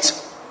apostles' feet.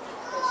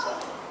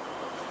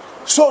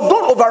 So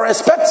don't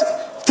over-respect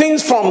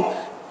things from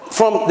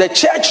the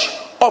church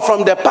or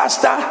from the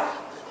pastor,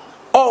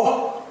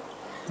 or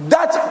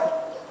that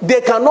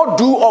they cannot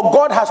do or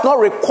God has not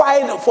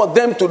required for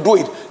them to do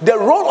it. The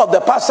role of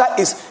the pastor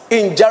is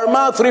in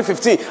Jeremiah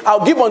 3:15.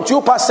 I'll give unto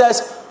you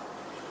pastors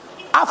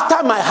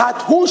after my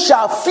heart, who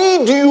shall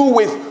feed you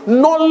with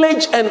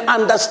knowledge and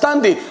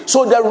understanding.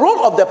 So the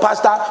role of the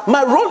pastor,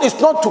 my role is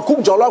not to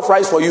cook jollof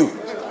rice for you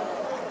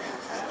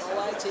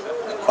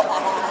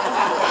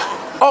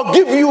or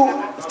give you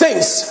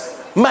things.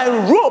 My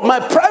role, my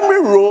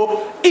primary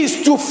role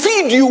is to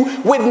feed you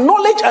with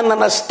knowledge and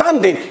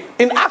understanding.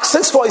 In Acts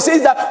 6:4, it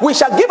says that we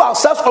shall give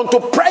ourselves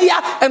unto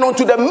prayer and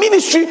unto the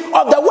ministry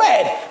of the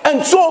word.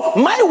 And so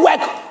my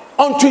work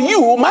unto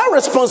you, my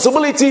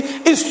responsibility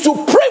is to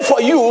pray for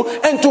you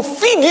and to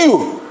feed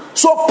you.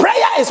 So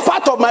prayer is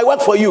part of my work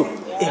for you.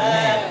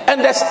 Amen.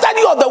 And the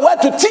study of the word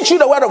to teach you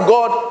the word of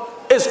God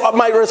is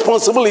my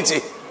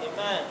responsibility.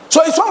 Amen.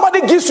 So if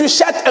somebody gives you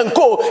shirt and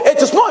coat, it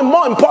is not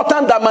more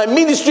important than my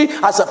ministry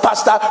as a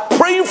pastor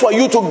praying for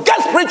you to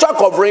get spiritual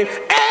covering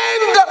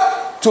and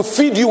to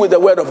feed you with the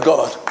word of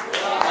God.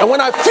 And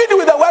when I feed you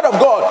with the word of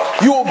God,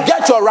 you will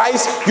get your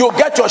rice, you'll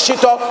get your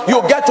shitter,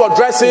 you'll get your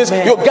dresses,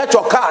 you'll get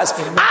your cars.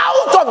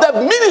 Out of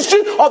the ministry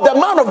of the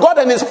man of God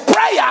and his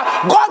prayer,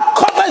 God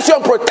covers you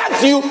and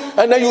protects you,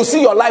 and then you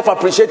see your life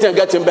appreciating and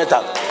getting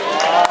better.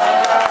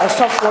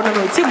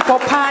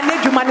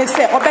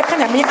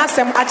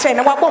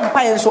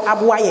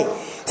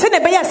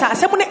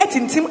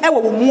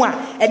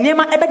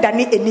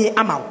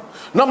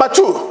 Number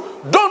 2,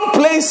 don't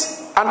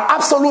place an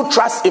absolute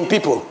trust in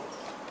people.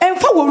 The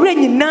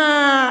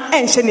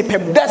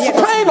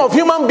spine of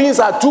human beings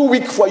are too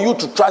weak for you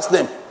to trust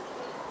them.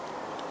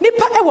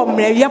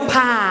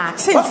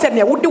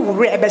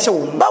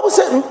 Bible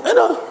says,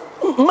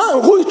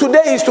 Man who is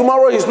today is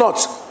tomorrow is not.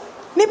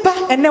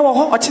 Haven't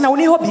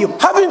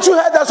you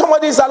heard that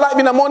somebody is alive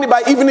in the morning,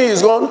 by evening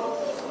is gone?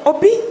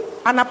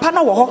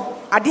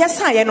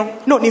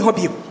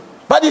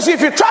 But you see,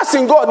 if you trust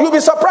in God, you'll be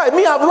surprised.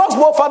 Me, I've lost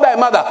both father and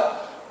mother.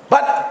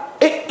 But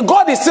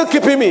God is still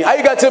keeping me. Are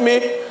you getting me?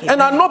 Yeah.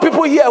 And I know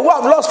people here who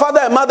have lost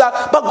father and mother,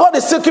 but God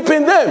is still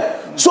keeping them.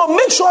 So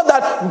make sure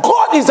that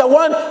God is the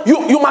one.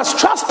 You must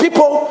trust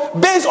people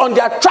based on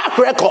their track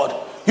record.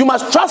 You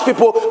must trust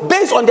people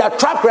based on their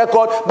track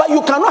record, but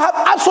you cannot have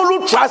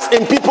absolute trust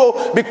in people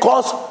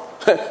because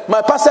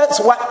my pastor's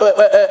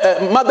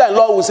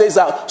mother-in-law will say,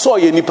 so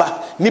ye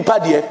nipa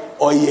dear,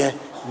 or ye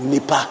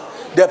nipa.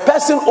 The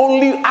person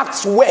only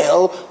acts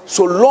well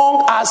so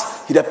long as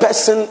the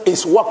person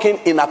is walking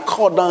in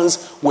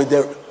accordance with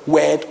the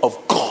word of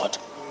God.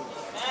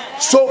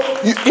 So,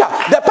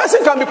 the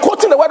person can be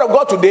quoting the word of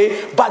God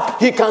today, but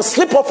he can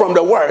slip off from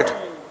the word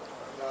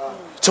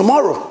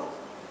tomorrow.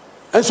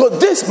 And so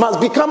this must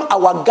become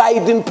our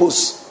guiding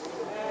post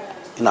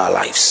in our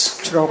lives.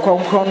 Can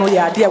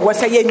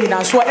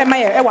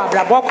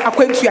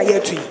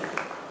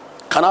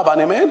I have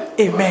an amen?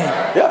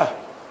 Amen. Yeah.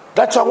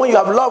 That's why when you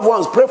have loved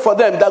ones, pray for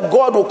them that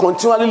God will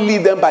continually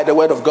lead them by the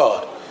word of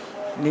God.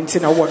 Jeremiah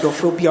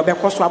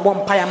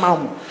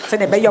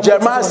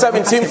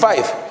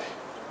 17:5.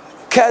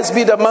 Cursed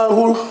be the man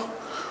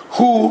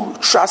who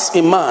trusts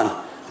in man,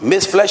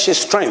 makes flesh his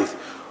strength,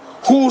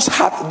 whose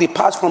heart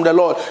departs from the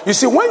Lord. You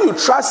see, when you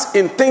trust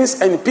in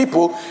things and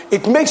people,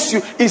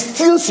 it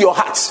steals your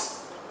heart.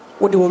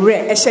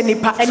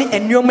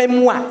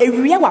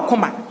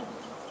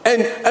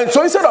 And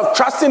so instead of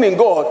trusting in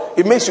God,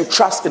 it makes you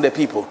trust in the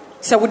people.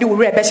 Can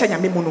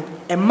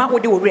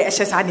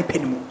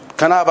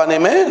I have an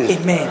amen?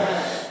 Amen.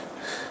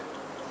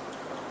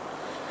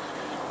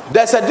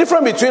 There's a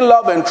difference between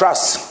love and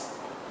trust.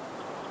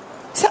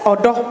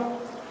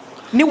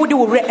 In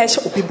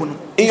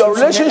your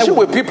relationship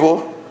with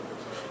people,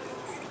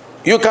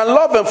 you can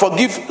love and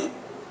forgive.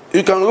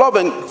 You can love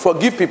and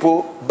forgive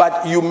people,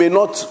 but you may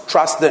not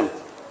trust them.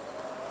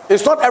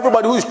 It's not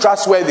everybody who is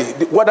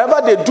trustworthy.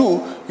 Whatever they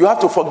do, you have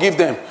to forgive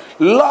them.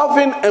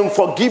 Loving and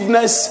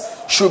forgiveness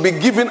should be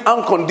given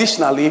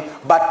unconditionally,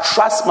 but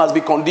trust must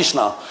be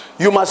conditional.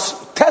 You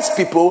must test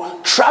people,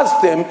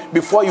 trust them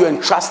before you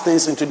entrust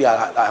things into their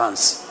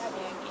hands.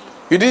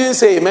 You didn't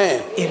say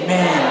amen.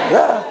 Amen.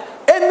 Yeah.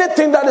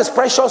 Anything that is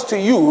precious to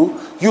you,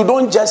 you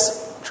don't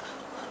just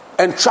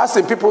entrust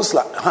in people's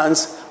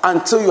hands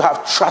until you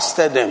have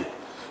trusted them.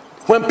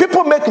 When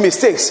people make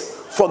mistakes,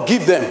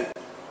 forgive them.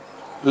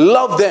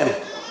 Love them,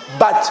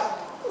 but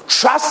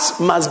trust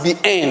must be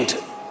earned.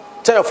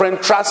 Tell your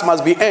friend, trust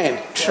must be earned.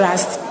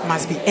 Trust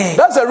must be earned.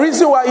 That's the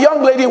reason why,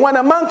 young lady, when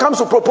a man comes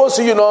to propose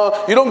to you,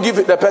 you don't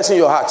give the person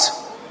your heart.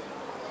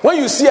 When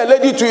you see a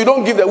lady too, you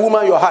don't give the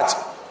woman your heart.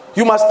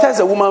 You must test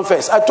the woman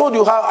first. I told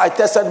you how I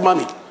tested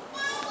mommy.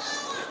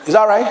 Is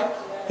that right?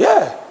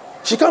 Yeah.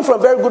 She comes from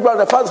a very good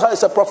background. The father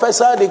is a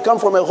professor. They come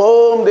from a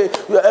home.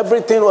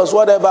 Everything was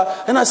whatever.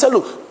 And I said,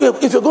 look,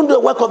 if you're going to do the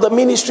work of the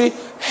ministry,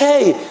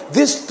 hey,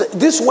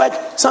 this work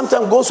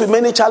sometimes goes with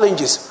many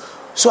challenges.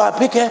 So I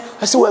pick her.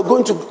 I said, we're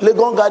going to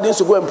Legon Gardens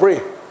to go and pray.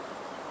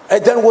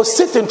 And then we'll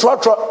sit in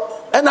trot.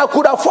 And I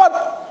could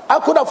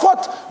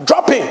afford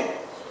dropping.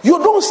 You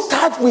don't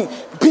start with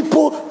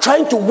people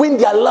trying to win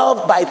their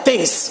love by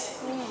things.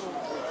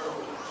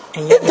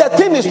 If the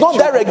thing is not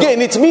there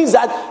again, it means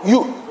that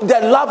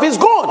the love is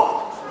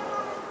gone.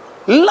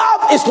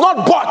 Love is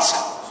not bought.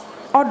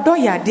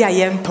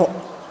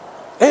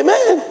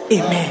 Amen.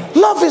 Amen.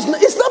 Love is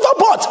never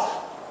bought.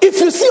 If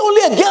you see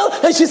only a girl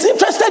and she's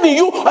interested in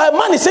you, or a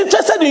man is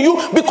interested in you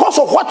because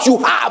of what you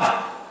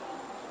have,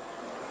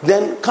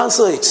 then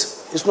cancel it.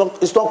 It's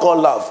not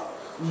called love.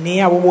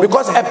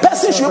 Because a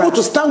person should be able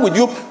to stand with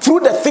you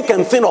through the thick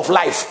and thin of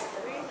life.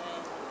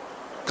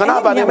 Can I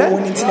have an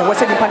amen?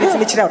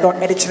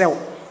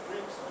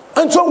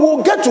 And so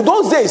we'll get to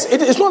those days.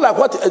 It's not like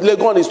what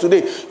Legon is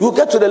today. You'll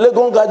get to the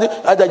Legon Garden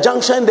at the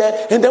junction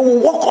there, and then we'll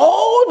walk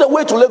all the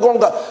way to Legon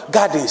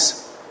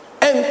Gardens.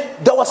 And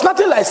there was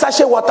nothing like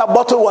sachet water,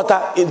 bottled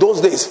water in those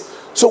days.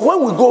 So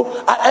when we go,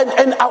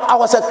 and I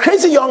was a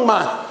crazy young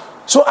man.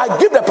 So I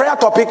give the prayer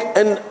topic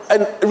and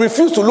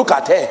refuse to look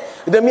at her.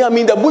 Then I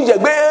mean the bush,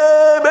 and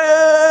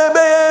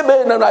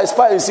then I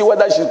spy and see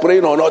whether she's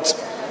praying or not.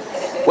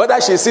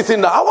 Whether she's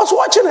sitting down. I was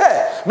watching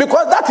her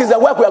because that is the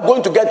work we are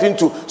going to get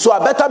into. So I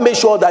better make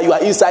sure that you are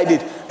inside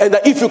it. And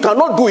that if you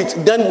cannot do it,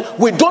 then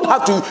we don't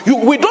have to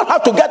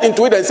get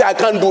into it and say I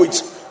can't do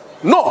it.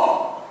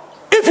 No.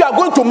 If you are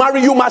going to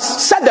marry, you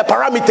must set the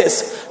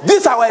parameters.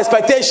 These are our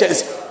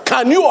expectations.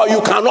 Can you or you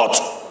cannot?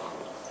 No.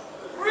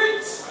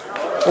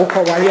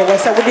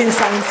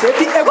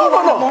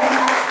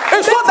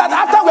 It's not that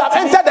after we have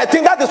entered the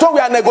thing, that is what we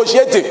are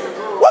negotiating.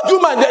 What do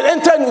you mean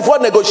entering before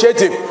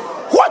negotiating?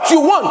 What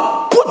you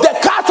want, put the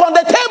cards on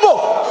the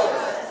table.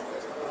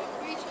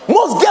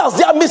 Most girls,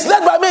 they are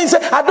misled by me and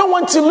say, I don't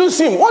want to lose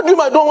him. What do you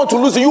mean I don't want to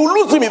lose him? You will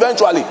lose him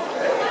eventually.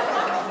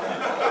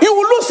 You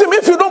will lose him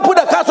if you don't put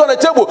the cards on the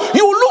table.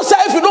 You will lose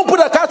her if you don't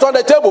put the cards on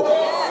the table.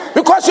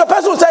 Because your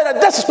person will say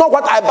that this is not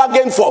what I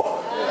bargained for.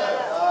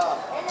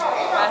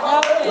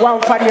 It's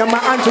not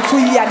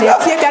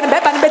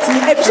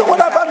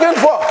what I bargained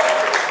for.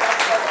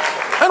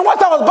 And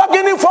what I was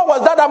bargaining for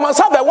was that I must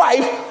have a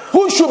wife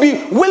who should be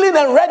willing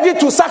and ready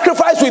to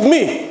sacrifice with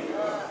me.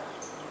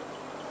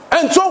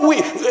 And so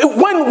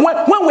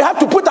when we have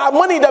to put our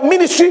money in the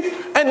ministry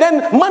and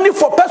then money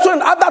for personal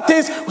and other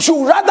things, we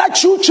should rather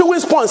chew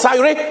chewing sponge,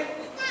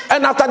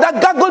 and after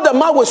that gargle the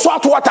mouth with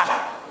salt water.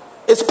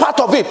 It's part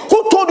of it.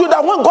 Who told you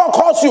that when God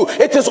calls you,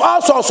 it is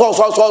all so?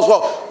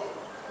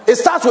 It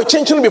starts with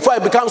changing before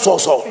it becomes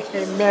so.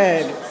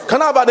 Amen.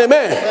 Can I have an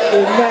amen?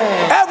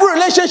 Amen. Every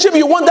relationship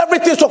you want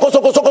everything so.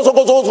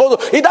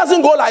 It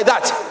doesn't go like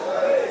that.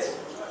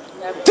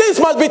 Things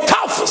must be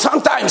tough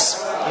sometimes.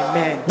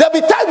 Amen. There'll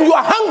be times you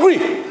are hungry.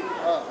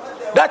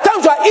 There are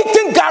times you are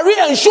eating gari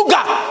and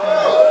sugar.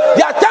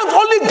 There are times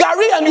only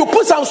gari and you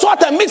put some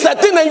salt and mix the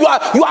thing and you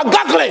are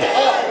gargling.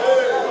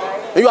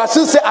 And you are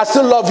still saying, I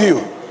still love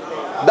you.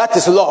 That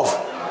is love.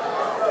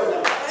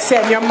 You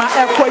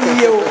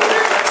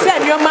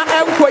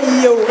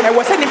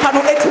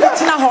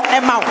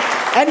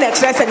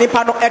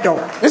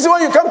see,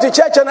 when you come to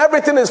church and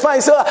everything is fine,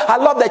 you say, I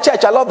love the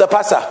church, I love the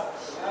pastor.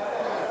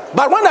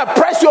 But when I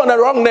press you on the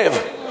wrong nerve,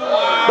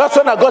 that's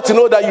when I got to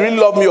know that you really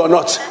love me or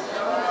not.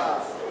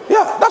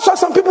 Yeah, that's why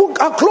some people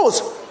are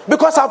close,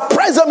 because I've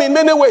pressed them in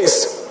many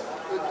ways.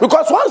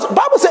 Because once the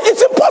Bible says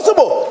it's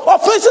impossible,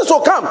 offenses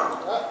will come.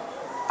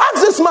 Ask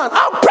this man,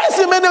 I've pressed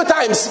him many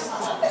times.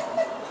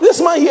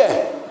 This man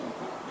here,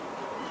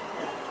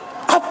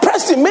 I've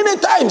pressed him many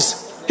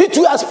times. He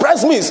too has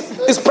pressed me.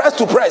 It's pressed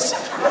to press.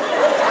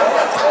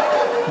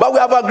 But we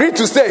have agreed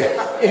to stay.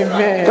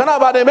 Amen. Can I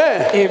have an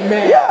amen?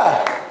 Amen.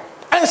 Yeah.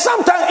 And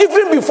sometimes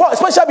even before,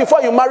 especially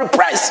before you marry,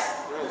 press.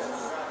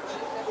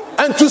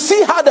 And to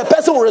see how the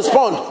person will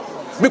respond.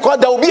 Because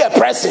there will be a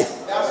pressing.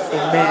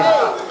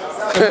 Amen.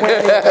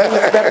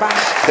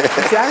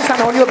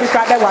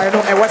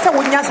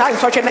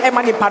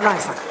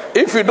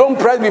 If you don't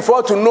press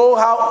before to know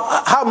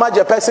how much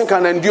a person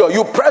can endure,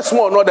 you press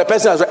more, not the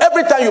person has.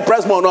 Every time you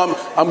press more, no,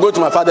 I'm going to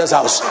my father's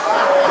house.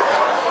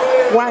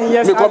 1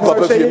 year. Me come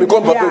papa fie.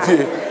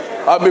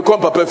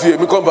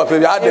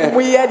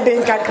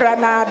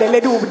 The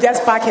lady will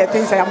just pack her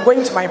things and I'm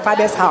going to my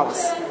father's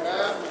house.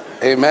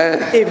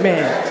 Amen.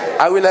 Amen.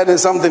 Are we learning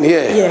something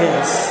here?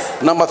 Yes.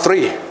 Number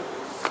 3.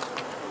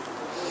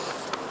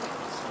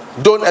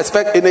 Don't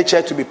expect any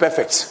church to be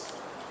perfect.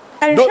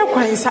 Don't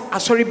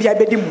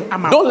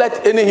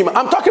let any human.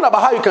 I'm talking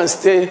about how you can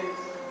stay,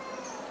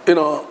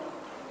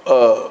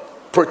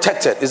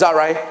 protected. Is that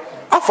right?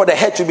 Not for the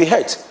head to be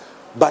hurt,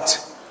 but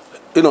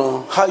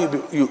how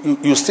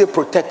you stay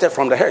protected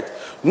from the hurt.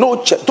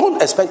 No church.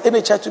 Don't expect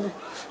any church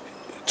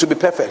to be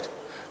perfect.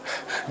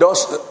 There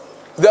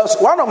was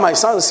one of my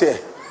sons here,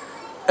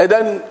 and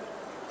then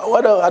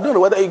I don't know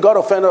whether he got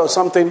offended or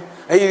something,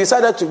 and he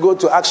decided to go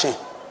to Action.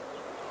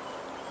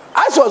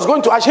 As he was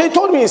going to Action, he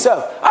told me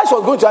himself, as he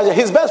was going to Action,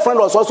 his best friend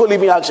was also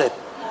leaving Action.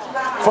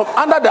 From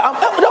under the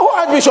whole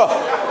Archbishop.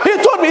 He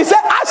told me, he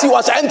said, as he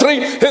was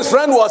entering, his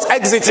friend was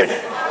exiting.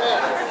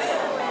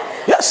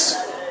 Yes.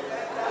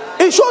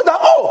 It showed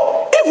that,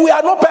 if we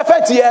are not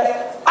perfect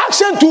here,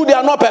 Action too, they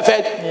are not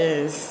perfect.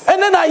 Yes.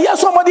 And then I hear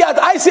somebody at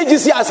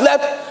ICGC has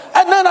left,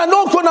 and then I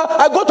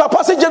go to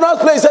Apostle General's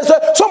place, and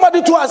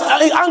somebody too has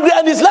angry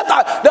and he's left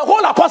the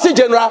whole Apostle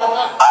General.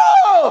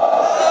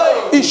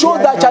 It shows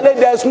that challenge.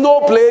 There's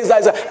no place.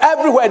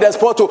 Everywhere there's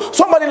portal.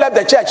 Somebody left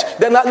the church.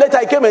 Then later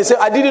I came and said,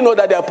 I didn't know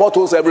that there are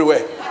portals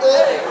everywhere.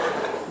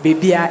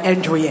 Baby, I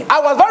enjoy it.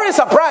 I was very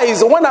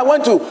surprised when I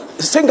went to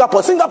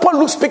Singapore. Singapore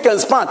looks spick and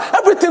span.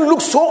 Everything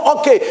looks so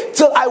okay.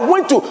 Till I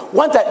went to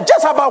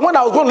just about when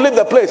I was going to leave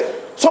the place,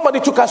 somebody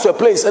took us to a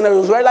place and I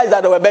realized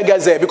that there were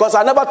beggars there, because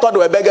I never thought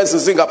there were beggars in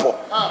Singapore.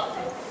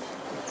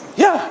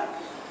 Yeah.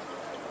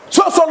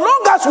 So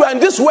long as we are in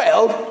this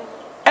world,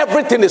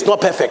 everything is not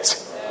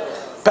perfect.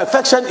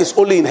 Perfection is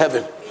only in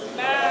heaven.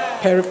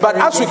 But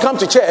as we come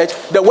to church,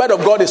 the word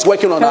of God is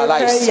working on our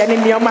lives. And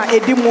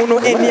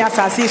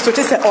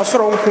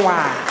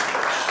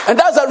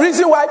that's the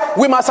reason why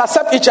we must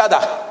accept each other.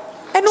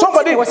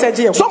 Somebody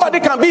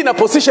can be in a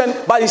position,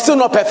 but he's still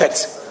not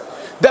perfect.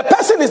 The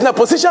person is in a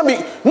position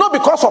not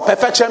because of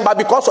perfection, but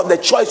because of the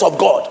choice of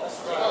God.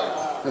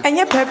 Yeah.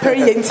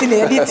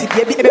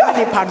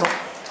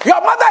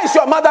 Your mother is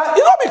your mother.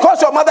 It's not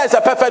because your mother is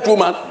a perfect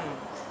woman.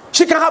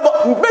 She can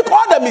make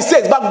all the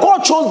mistakes, but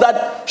God chose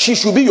that she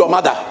should be your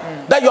mother.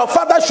 That your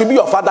father should be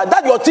your father.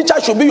 That your teacher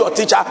should be your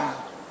teacher.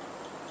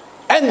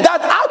 And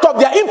that out of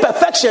their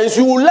imperfections,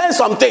 you will learn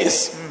some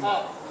things.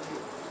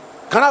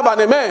 Can I have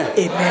an amen?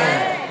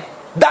 Amen.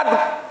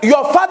 That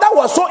your father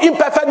was so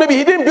imperfect, maybe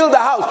he didn't build the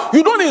house.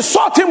 You don't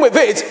insult him with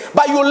it,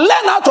 but you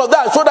learn out of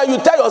that so that you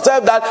tell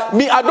yourself that,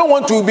 I don't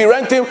want to be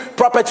renting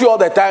property all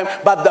the time,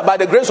 but by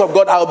the grace of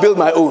God, I'll build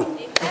my own.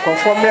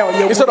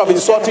 Instead of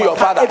insulting your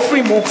father.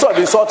 Instead of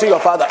insulting your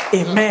father.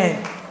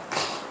 Amen.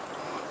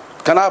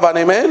 Can I have an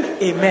amen?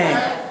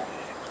 Amen.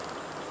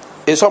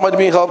 Is somebody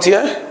being helped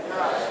here?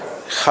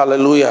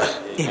 Hallelujah.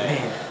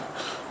 Amen.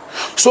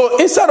 So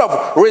instead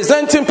of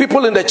resenting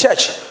people in the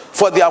church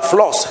for their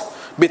flaws,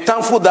 be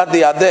thankful that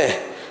they are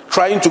there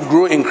trying to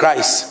grow in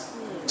Christ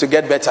to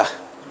get better.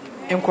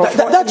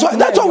 That's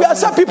why we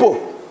accept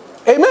people.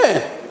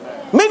 Amen.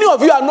 Many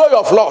of you know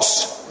your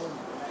flaws.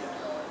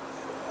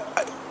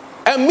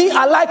 And me,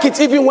 I like it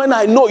even when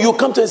I know you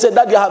come to and say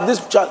that you have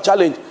this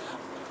challenge.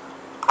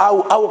 I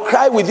will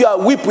cry with you,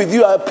 I'll weep with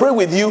you, I'll pray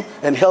with you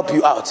and help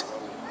you out.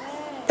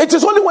 It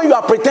is only when you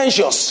are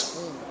pretentious.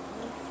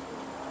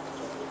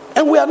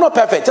 And we are not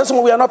perfect. That's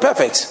why we are not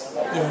perfect.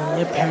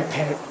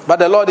 But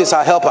the Lord is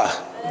our helper.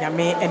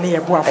 Amen.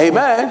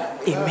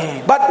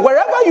 Amen. But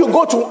wherever you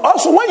go to,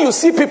 also when you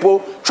see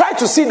people, try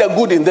to see the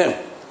good in them.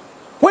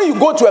 When you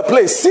go to a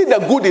place, see the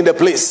good in the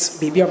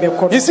place.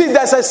 You see,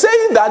 there's a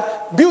saying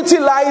that beauty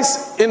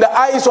lies in the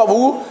eyes of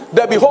who?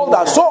 The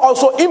beholder. So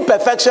also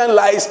imperfection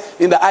lies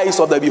in the eyes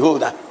of the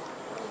beholder.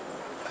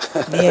 A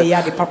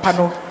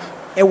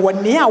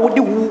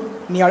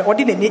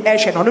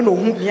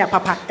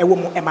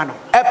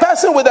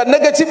person with a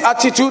negative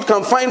attitude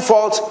can find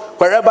fault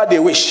wherever they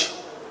wish.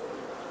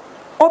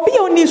 On the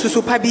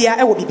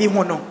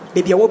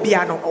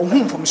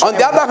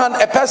other hand,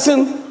 a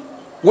person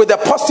with a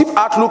positive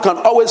outlook can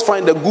always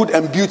find the good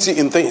and beauty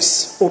in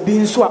things.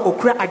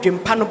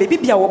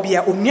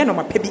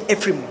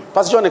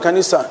 Pastor John, can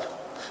you stand?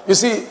 You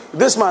see,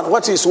 this man,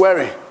 what he's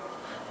wearing,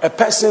 a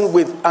person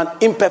with an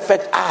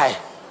imperfect eye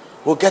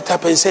will get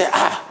up and say,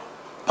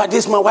 but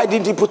this man, why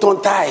didn't he put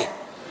on tie?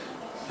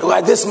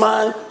 Why this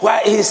man,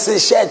 why is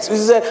his shirt?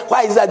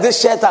 Why is that this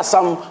shirt has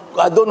some,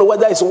 I don't know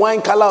whether it's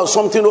wine color or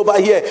something over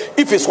here.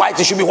 If it's white,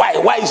 it should be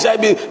white. Why should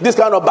it be this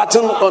kind of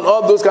button on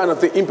all those kind of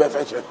things?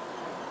 Imperfection.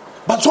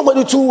 But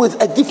somebody too with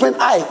a different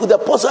eye, with a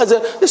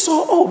positive, they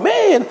saw, oh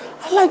man,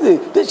 I like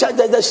this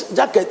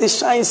jacket, it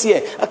shines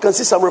here. I can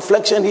see some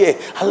reflection here.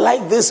 I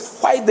like this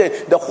white,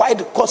 the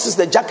white causes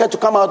the jacket to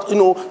come out,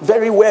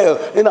 very well.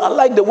 I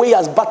like the way he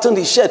has buttoned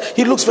his shirt.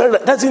 He looks very,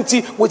 doesn't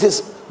he, with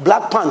his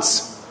black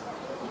pants?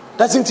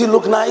 Doesn't he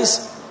look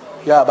nice?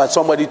 Yeah, but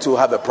somebody to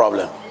have a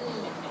problem.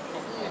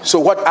 So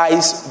what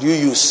eyes do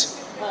you use?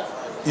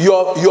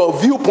 Your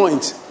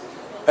viewpoint,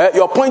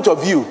 your point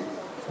of view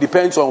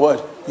depends on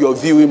what? Your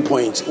viewing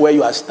point, where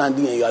you are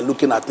standing and you are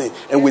looking at things,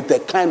 and with the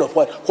kind of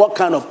what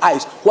kind of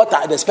eyes, what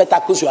are the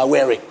spectacles you are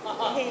wearing?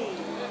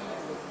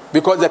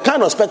 Because the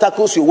kind of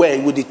spectacles you wear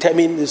will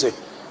determine. You say,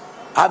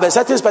 I have a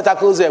certain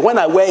spectacles there. When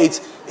I wear it,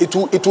 it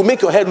will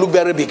make your head look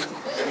very big.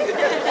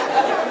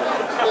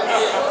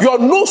 Your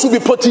nose will be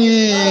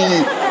putty.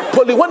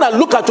 When I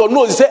look at your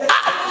nose, you say,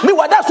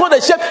 meanwhile, that's not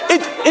the shape.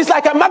 It's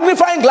like a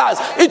magnifying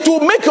glass. It will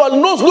make your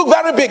nose look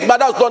very big,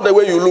 but that's not the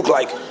way you look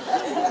like.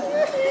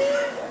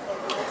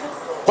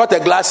 What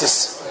are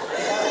glasses?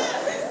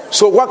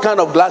 So what kind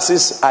of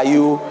glasses are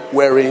you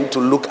wearing to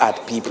look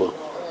at people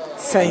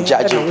and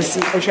judging?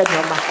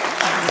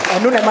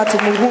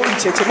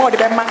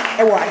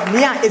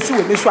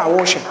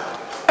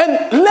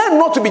 And learn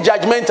not to be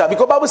judgmental, because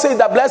the Bible says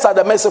that blessed are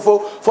the merciful,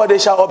 for they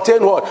shall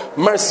obtain what?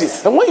 Mercy.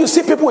 And when you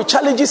see people with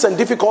challenges and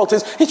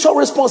difficulties, it's your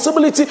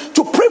responsibility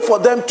to pray for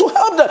them, to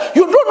help them.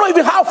 You don't know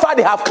even how far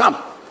they have come.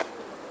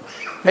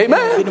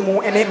 Amen. You have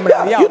no idea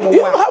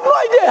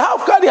how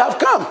far they have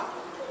come.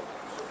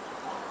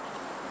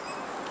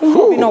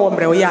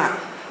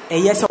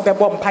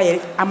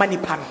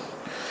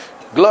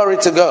 Glory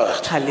to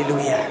God.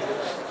 Hallelujah.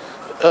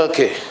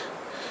 Okay.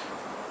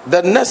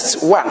 The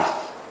next one.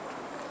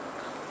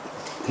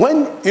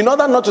 In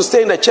order not to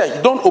stay in the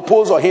church, don't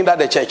oppose or hinder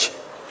the church.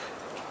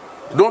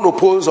 Don't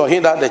oppose or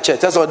hinder the church.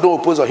 That's why don't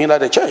oppose or hinder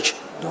the church.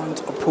 Don't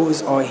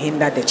oppose or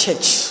hinder the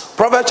church.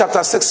 Proverbs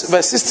chapter 6,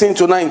 verse 16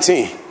 to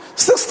 19.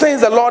 6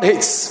 things the Lord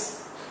hates.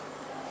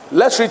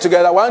 Let's read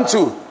together. 1,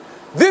 2.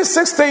 These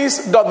 6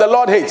 things does the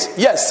Lord hate.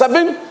 Yes,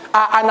 7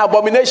 are an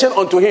abomination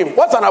unto him.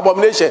 What's an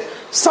abomination?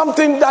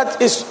 Something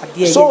that is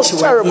so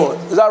terrible.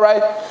 Is that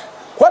right?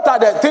 What are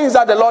the things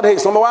that the Lord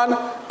hates? Number 1,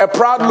 a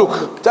proud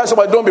look. Tell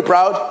somebody, don't be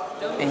proud.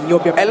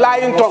 A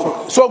lying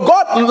tongue. So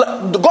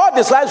God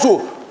dislikes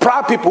who?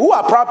 Proud people. Who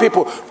are proud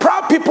people?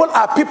 Proud people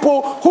are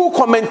people who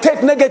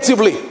commentate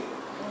negatively.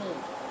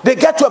 They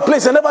get to a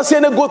place and never say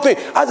any good thing.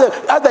 As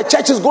the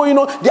church is going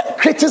on, they are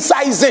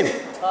criticizing.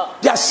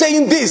 They are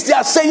saying this, they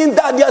are saying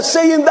that, they are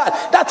saying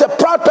that. That's a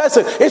proud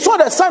person. It's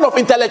not a sign of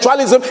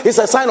intellectualism, it's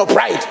a sign of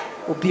pride.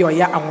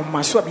 Amen.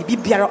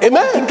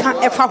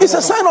 It's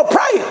a sign of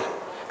pride.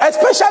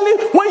 Especially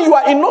when you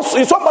are in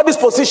somebody's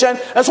position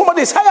and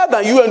somebody is higher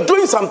than you and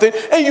doing something,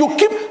 and you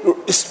keep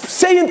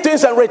saying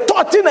things and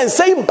retorting and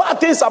saying bad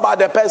things about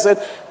the person.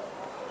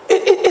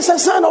 It's a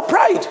sign of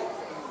pride.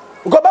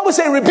 Because the Bible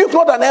says, rebuke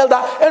not an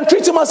elder and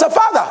treat him as a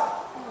father.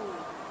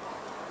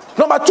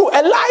 Number 2,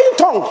 a lying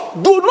tongue.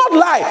 Do not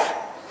lie.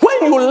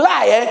 When you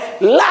lie,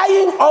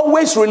 lying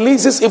always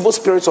releases evil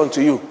spirits unto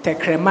you. Yes.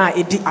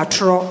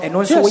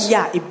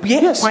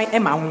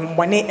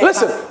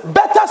 Listen,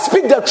 better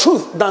speak the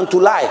truth than to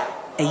lie.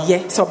 Number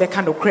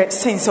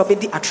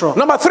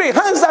 3,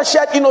 hands that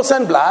shed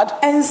innocent blood.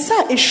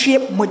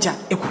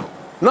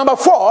 Number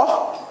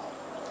 4,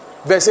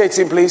 verse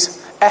 18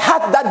 please. A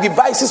heart that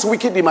devises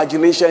wicked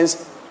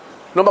imaginations.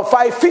 Number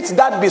 5, feet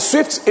that be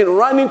swift in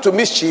running to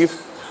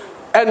mischief.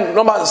 And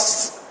number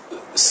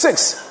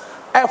 6,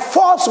 a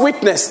false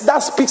witness that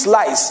speaks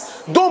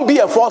lies. Don't be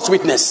a false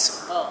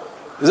witness.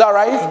 Is that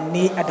right?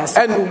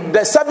 And the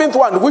 7th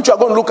one, which we are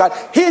going to look at,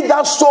 he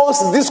that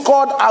sows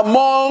discord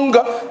among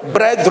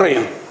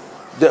brethren.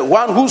 The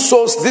one who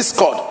sows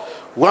discord,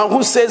 one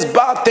who says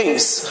bad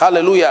things.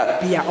 Hallelujah.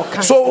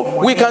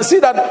 So we can see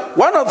that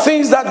one of the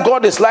things that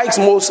God dislikes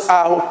most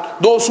are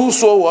those who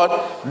sow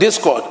what?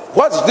 Discord.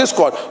 What's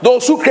discord?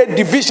 Those who create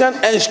division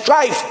and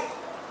strife.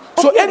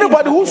 So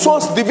anybody who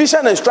sows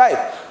division and strife,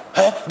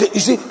 you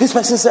see, this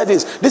person said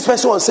this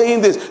person was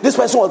saying this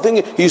person was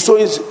thinking, he's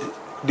sowing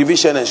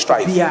division and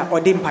strife. Yeah.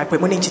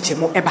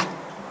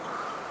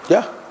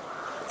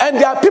 And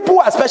there are people who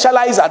are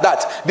specialized at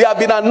that. They have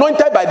been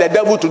anointed by the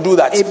devil to do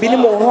that.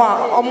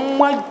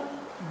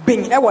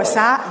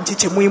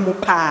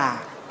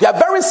 They are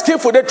very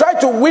skillful. They try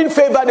to win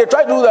favor. They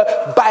try to do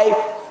that by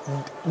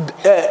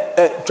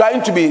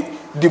trying to be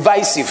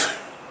divisive.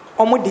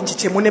 So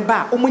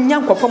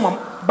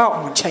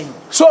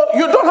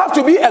you don't have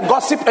to be a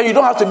gossip and you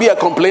don't have to be a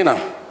complainer.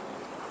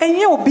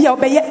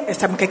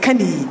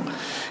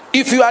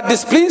 If you are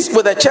displeased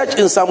with the church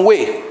in some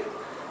way,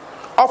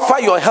 offer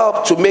your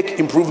help to make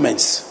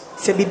improvements.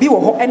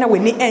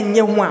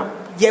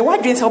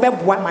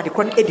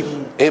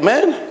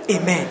 Amen.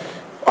 Amen.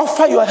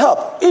 Offer your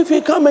help. If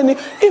you come and you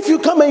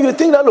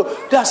think that,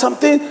 look, there's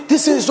something,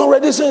 this is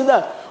already saying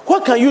that.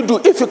 What can you do?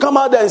 If you come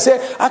out there and say,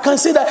 I can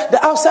see that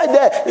the outside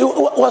there it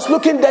was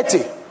looking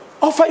dirty.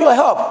 Offer your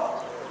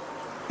help.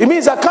 It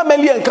means that come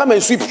early and come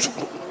and sweep.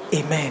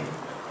 Amen.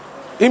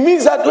 It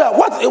means that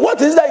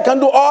what is that you can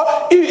do? Or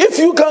if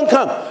you can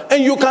come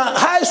and you can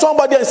hire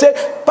somebody and say,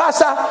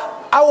 Pastor,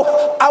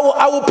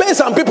 I will pay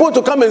some people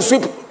to come and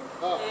sweep.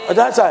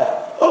 That's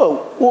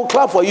we'll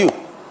clap for you.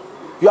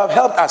 You have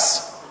helped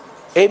us.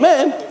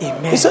 Amen.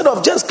 Amen. Instead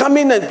of just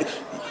coming and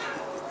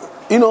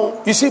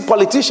you see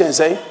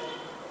politicians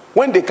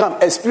when they come,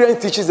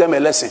 experience teaches them a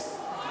lesson.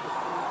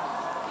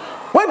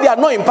 When they are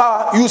not in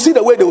power, you see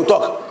the way they will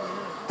talk.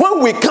 When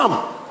we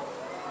come,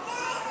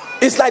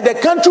 it's like the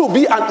country will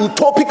be an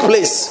utopic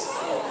place.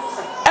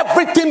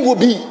 Everything will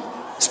be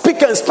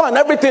speak and span,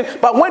 everything.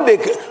 But when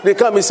they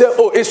come and say,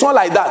 it's not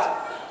like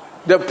that.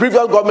 The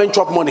previous government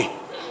chopped money.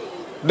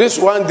 This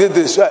one did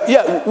this.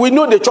 Yeah, we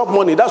know they chop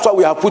money. That's why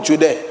we have put you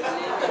there.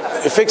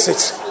 Fix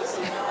it.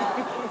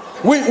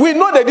 We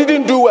know they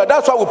didn't do well.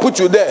 That's why we put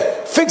you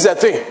there. Fix the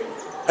thing.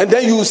 And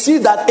then you see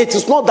that it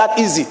is not that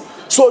easy.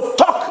 So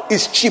talk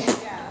is cheap.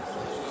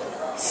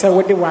 So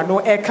what they want no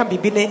air can be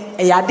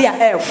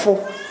air for.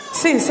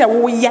 Since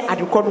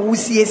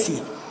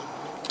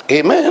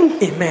Amen.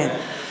 Amen.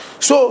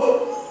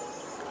 So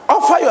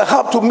offer your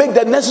help to make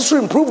the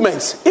necessary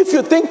improvements. If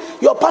you think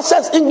your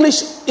pastor's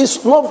English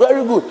is not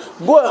very good,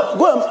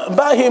 go and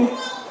buy him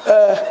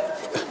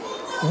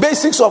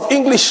basics of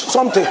English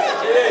something.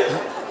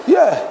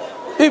 Yeah.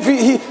 If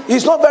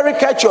he's not very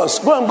courteous,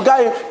 go and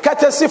buy him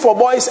courtesy for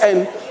boys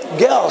and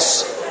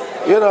girls.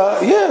 Yeah.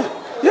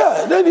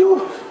 Then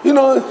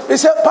he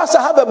said, Pastor,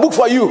 I have a book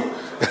for you.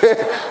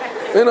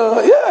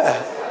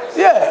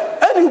 Yeah.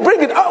 And you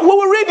bring it. We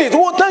will read it.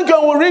 We'll thank you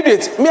and we'll read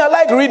it. Me, I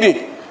like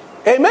reading.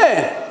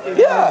 Amen.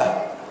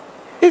 Yeah.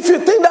 If you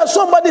think that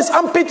somebody's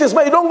armpit is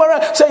bad, you don't go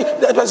around say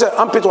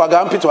armpit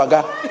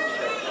waga.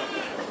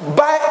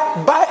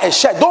 Buy a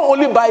shirt. Don't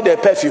only buy the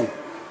perfume.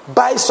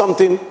 Buy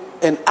something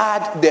and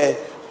add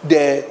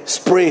the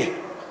spray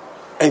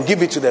and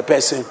give it to the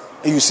person.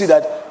 And you see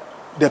that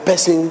the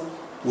person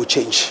will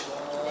change.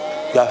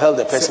 You have helped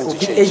the person to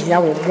change.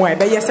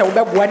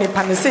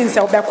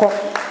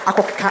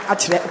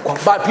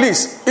 But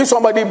please, if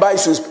somebody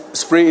buys you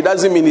spray, it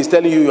doesn't mean he's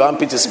telling you your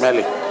armpit is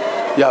smelling.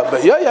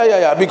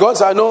 Yeah.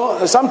 Because I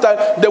know sometimes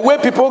the way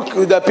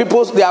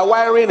their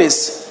wiring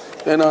is,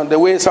 the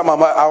way some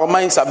of our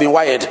minds have been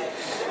wired.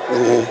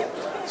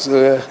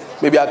 So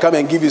maybe I'll come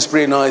and give you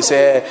spray now and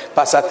say,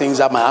 Pastor thinks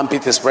that my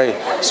armpit is spray.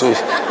 So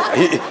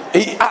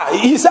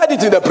he said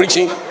it in the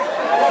preaching.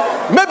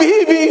 Maybe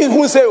he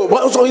even say,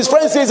 so his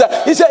friend says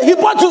that he said he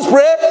bought you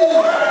spray.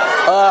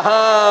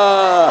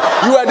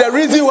 You are the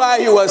reason why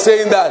he was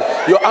saying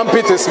that your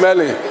armpit is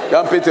smelling. Your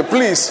armpit,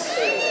 please.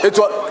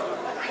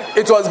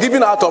 It was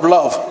given out of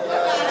love.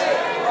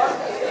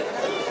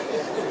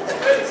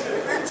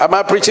 Am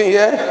I preaching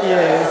here?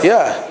 Yes.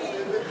 Yeah.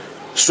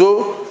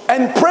 So,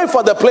 and pray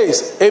for the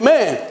place.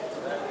 Amen.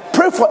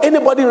 Pray for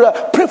anybody.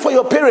 Pray for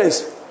your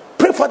parents.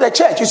 Pray for the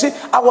church. You see,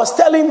 I was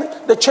telling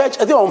the church,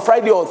 I think on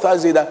Friday or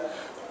Thursday, that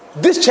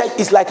this church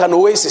is like an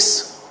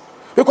oasis.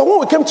 Because when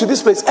we came to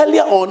this place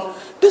earlier on,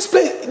 this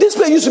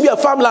place used to be a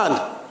farmland.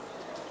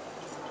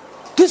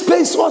 This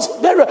place was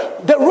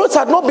the roads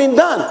had not been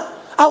done.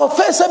 Our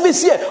first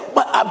service here,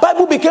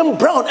 Bible became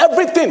brown,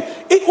 everything.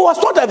 It was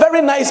not a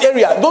very nice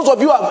area. Those of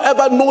you who have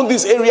ever known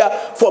this area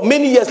for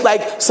many years,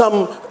 like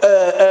some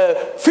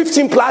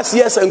 15 plus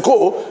years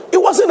ago,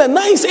 it wasn't a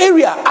nice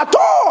area at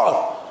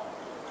all.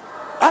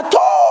 At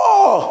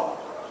all.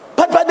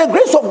 But by the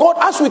grace of God,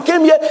 as we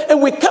came here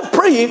and we kept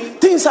praying,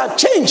 things have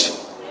changed.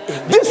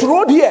 This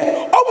road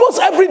here,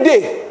 almost every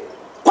day,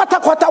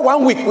 quarter,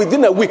 1 week,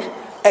 within a week,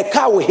 a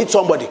car will hit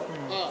somebody.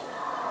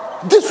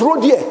 This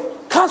road here,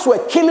 cars were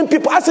killing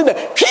people. Accident,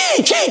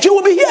 chi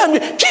will be here, and chi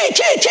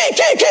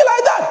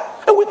like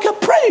that. And we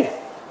kept praying.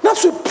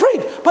 That's we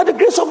prayed. By the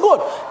grace of God,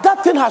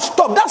 that thing has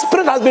stopped. That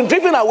spirit has been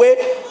driven away.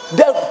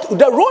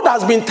 The road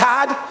has been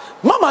tarred.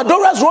 Mama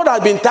Dora's road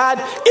has been tarred,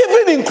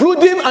 even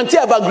including Auntie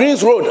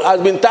Evergreen's road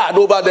has been tarred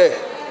over there.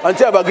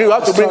 Auntie Evergreen, you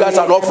have to bring us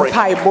an offering.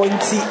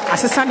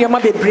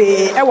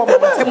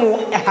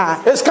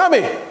 It's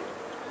coming.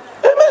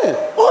 Amen.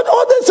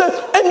 All this,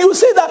 and you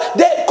see that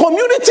the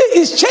community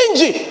is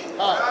changing.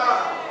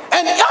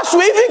 And as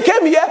we even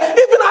came here,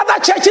 even other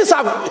churches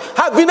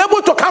have been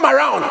able to come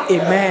around.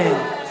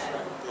 Amen.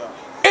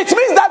 It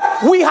means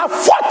that we have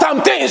fought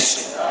some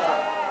things.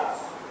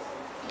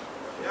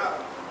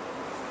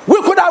 We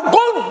could have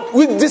gone,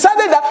 we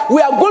decided that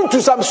we are going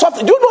to some soft.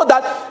 Do you know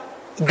that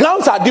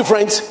grounds are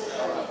different?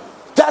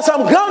 There are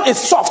some ground is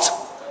soft.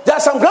 There are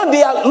some ground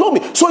they are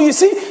loamy. So you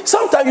see,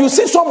 sometimes you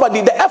see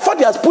somebody, the effort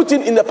he has put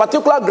in a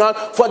particular ground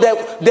for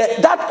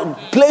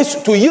that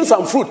place to yield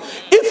some fruit.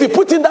 If he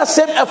put in that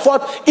same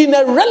effort in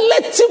a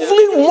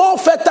relatively more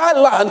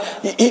fertile land,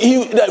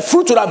 the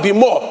fruit would have been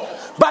more.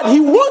 But he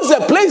wants the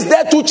place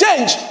there to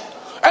change.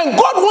 And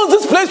God wants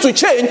this place to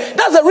change.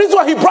 That's the reason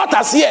why he brought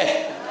us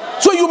here.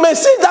 So you may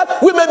see that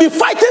we may be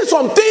fighting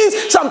some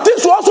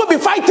things will also be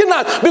fighting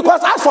us.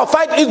 Because as for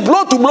fight, it's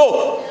blow to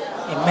blow.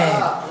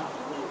 Amen.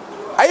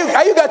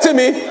 Are you getting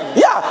me?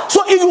 Yeah.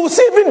 So if you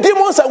see even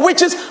demons and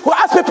witches who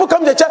ask people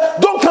come to the church,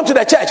 don't come to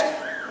the church.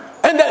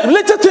 And the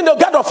little thing they'll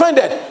get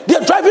offended.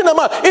 They're driving them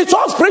out. It's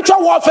all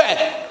spiritual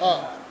warfare.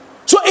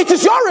 So it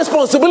is your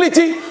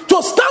responsibility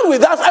to stand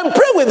with us and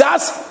pray with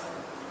us.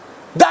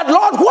 That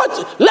Lord,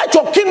 let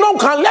your kingdom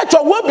come, let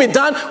your will be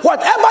done.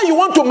 Whatever you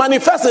want to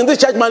manifest in this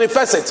church,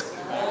 manifest it.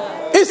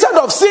 Instead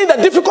of seeing the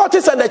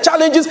difficulties and the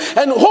challenges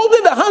and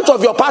holding the hands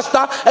of your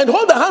pastor and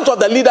hold the hands of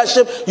the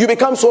leadership, you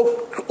become so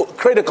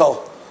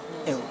critical.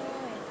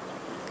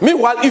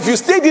 Meanwhile, if you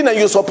stayed in and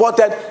you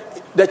supported,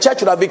 the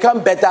church would have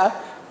become better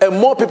and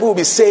more people will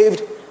be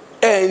saved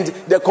and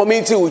the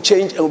community will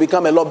change and will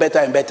become a lot better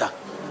and better.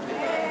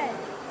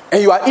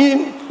 And you are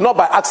in, not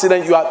by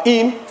accident, you are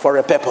in for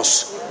a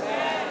purpose.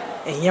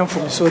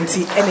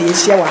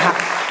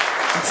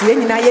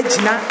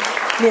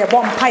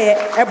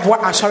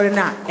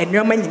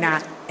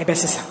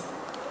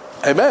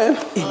 Amen.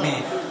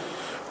 Amen.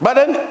 But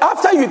then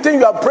after you think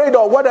you have prayed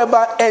or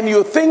whatever and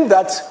you think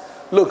that,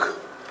 look,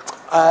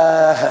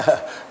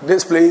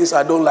 this place,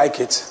 I don't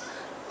like it.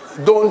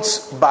 Don't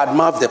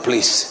badmouth the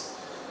place.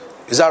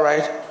 Is that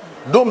right?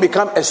 Don't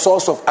become a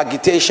source of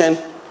agitation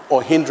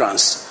or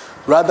hindrance.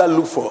 Rather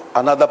look for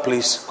another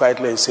place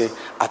quietly and say,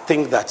 I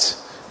think that,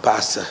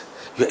 Pastor,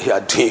 you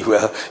are doing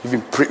well.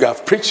 You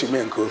have preached to me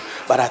and go,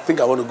 but I think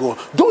I want to go on.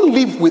 Don't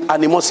live with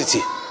animosity.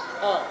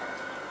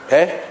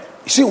 You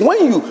see,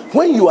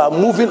 when you are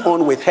moving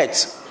on with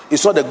hate,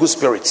 it's not a good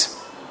spirit.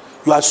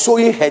 You are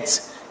sowing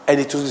hate and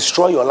it will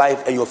destroy your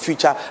life and your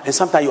future and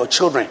sometimes your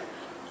children.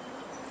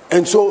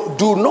 And so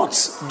do not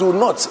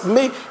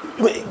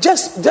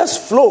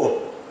just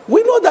flow.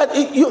 We know that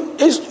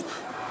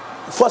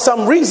for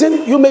some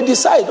reason you may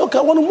decide, okay,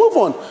 I want to move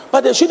on,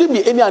 but there shouldn't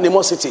be any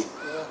animosity.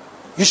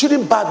 You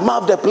shouldn't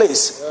badmouth the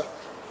place.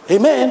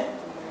 Amen.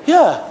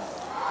 Yeah.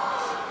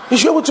 You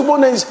should be able to go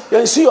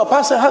and see your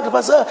pastor, hug your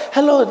pastor,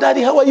 hello,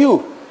 daddy, how are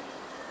you?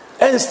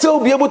 And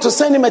still be able to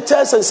send him a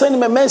text and send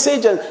him a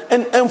message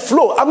and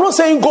flow. I'm not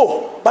saying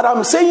go, but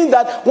I'm saying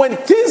that when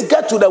things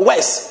get to the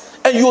worst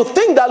and you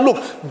think that,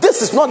 look,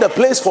 this is not the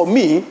place for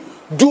me,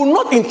 do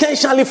not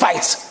intentionally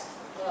fight.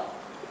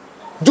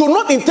 Do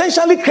not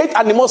intentionally create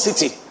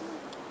animosity,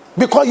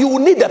 because you will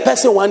need the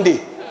person one day.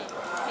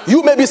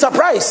 You may be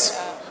surprised.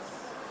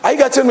 Are you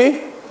getting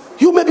me?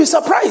 You may be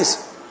surprised.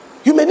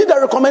 You may need a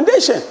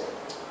recommendation.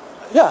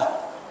 Yeah.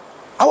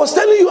 I was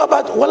telling you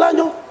about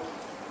Walanyo.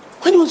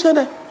 When he was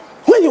there,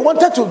 when he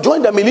wanted to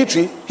join the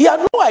military, he had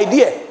no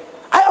idea.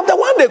 I am the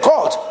one they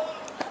called.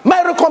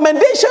 My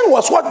recommendation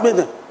was what made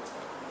them.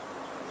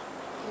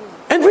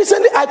 And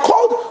recently I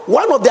called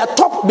one of their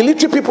top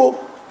military people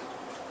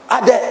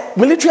at the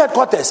military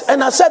headquarters.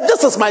 And I said,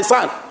 this is my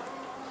son.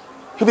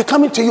 He'll be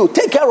coming to you.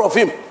 Take care of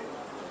him.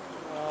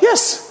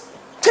 Yes.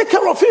 Take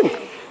care of him.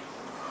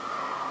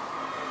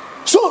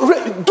 So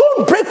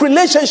don't break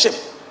relationship.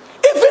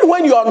 Even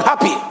when you're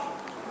unhappy.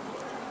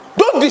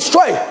 Don't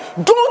destroy.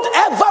 Don't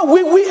ever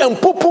wee and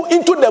poo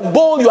into the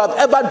bowl you have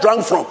ever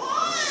drunk from.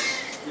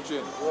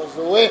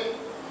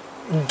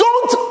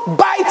 Don't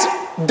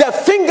bite the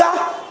finger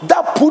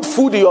that put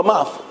food in your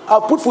mouth.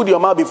 I've put food in your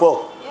mouth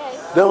before.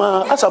 Then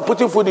as I'm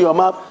putting food in your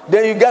mouth,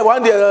 then you get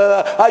one day,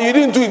 you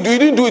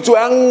didn't do it to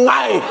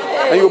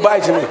and you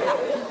bite me.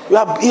 You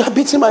are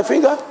beating my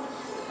finger.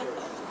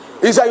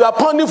 It's like you are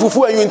pounding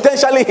fufu and you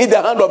intentionally hit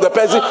the hand of the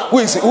person who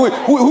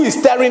is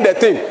stirring the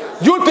thing.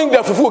 You think the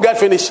fufu will get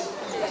finished?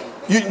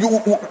 You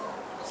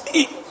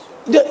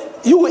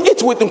will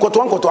eat with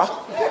nkotwa.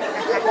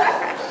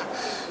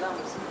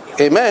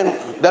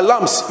 Amen. The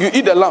lumps, you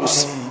eat the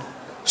lumps.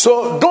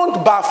 So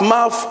don't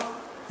badmouth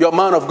your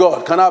man of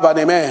God. Can I have an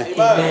amen?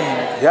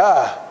 Amen.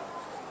 Yeah.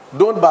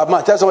 Don't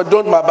badmouth. Tell someone,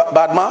 don't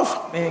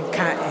badmouth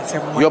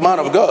your man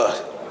of God.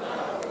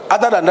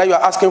 Other than that, you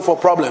are asking for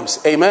problems.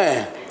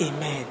 Amen.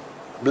 Amen.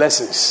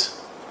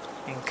 Blessings.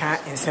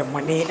 That's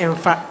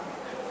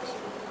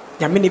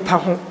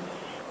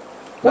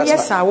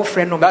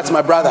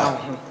my brother.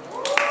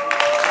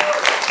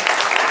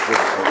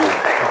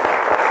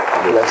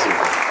 Blessings.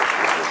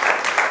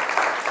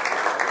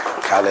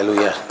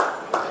 Hallelujah.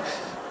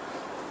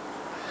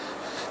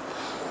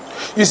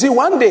 You see,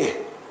 one day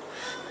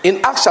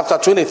in Acts chapter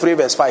 23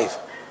 verse 5,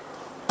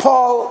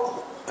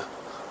 Paul,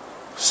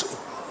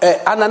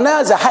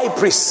 Ananias the high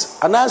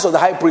priest, Ananias was the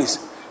high priest,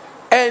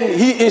 and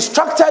he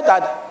instructed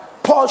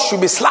that Paul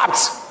should be slapped.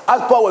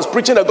 As Paul was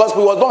preaching the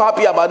gospel, he was not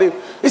happy about it.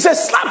 He said,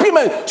 slap him,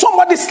 and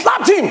somebody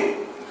slapped him.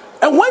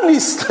 And when they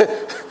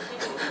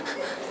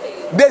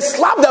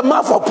slapped the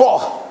mouth of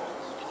Paul,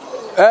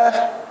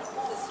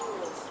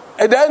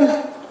 and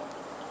then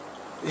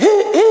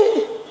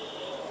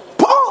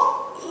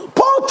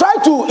Paul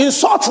tried to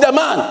insult the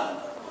man.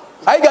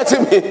 Are you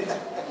getting me?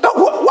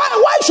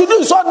 Why should you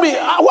insult me?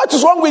 What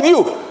is wrong with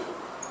you?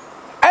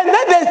 And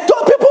then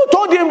people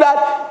told him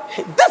that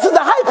this is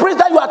the high priest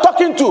that you are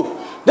talking to.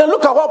 Then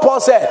look at what Paul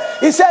said.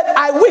 He said,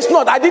 I wish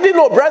not, I didn't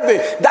know,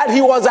 brethren, that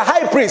he was a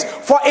high priest.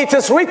 For it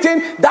is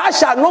written, thou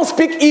shalt not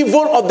speak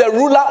evil of the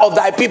ruler of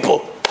thy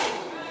people.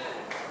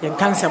 Maybe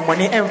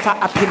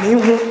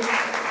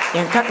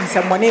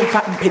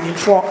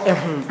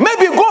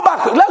go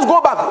back. Let's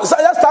go back. So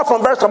let's start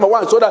from verse number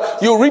 1 so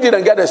that you read it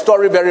and get the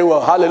story very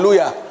well.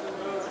 Hallelujah.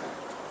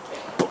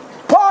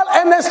 Paul,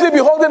 earnestly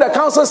beholding the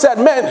council, said,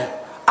 men,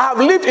 I have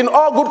lived in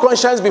all good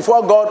conscience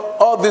before God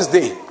all this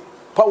day.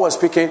 Paul was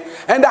speaking.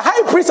 And the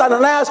high priest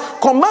Ananias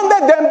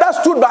commanded them that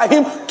stood by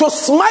him to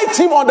smite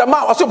him on the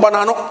mouth. I said,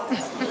 banana.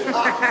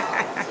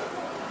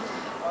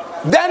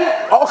 Then,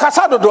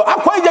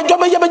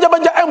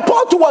 and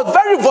Paul too was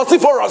very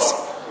vociferous.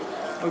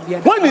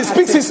 When he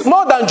speaks, it's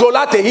more than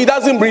Jolate. He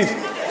doesn't breathe.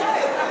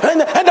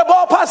 And the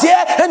ball pass here,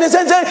 and he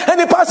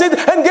passed it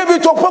and gave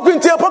it to Poking.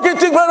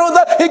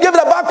 He gave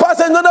the back pass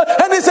and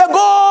he said,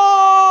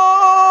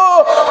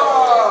 go!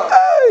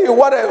 Hey,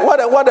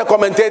 what a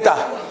commentator,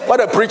 what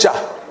a preacher.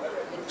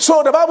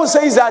 So the Bible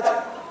says that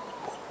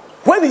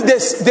when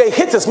they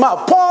hit his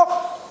mouth,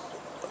 Paul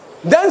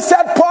then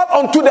said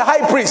Paul unto the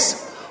high priest,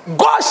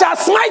 God shall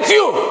smite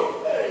you,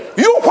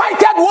 you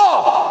whited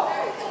wall.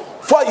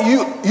 For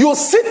you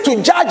sit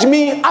to judge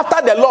me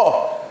after the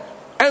law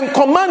and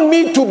command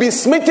me to be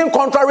smitten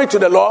contrary to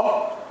the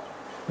law.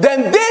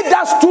 Then they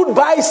that stood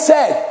by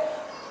said,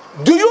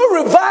 do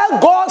you revile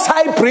God's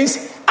high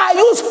priest? Are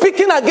you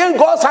speaking against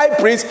God's high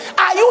priest?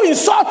 Are you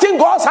insulting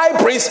God's high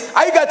priest?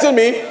 Are you getting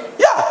me?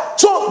 Yeah.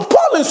 So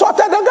Paul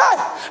insulted the guy.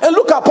 And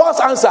look at Paul's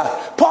answer.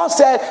 Paul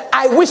said,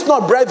 I wish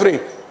not, brethren,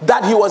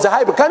 that he was a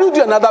high priest. Can you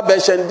do another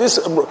version? This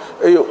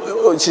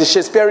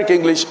Shakespearean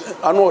English.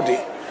 I know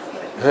it.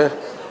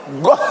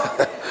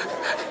 God.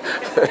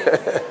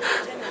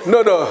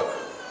 No.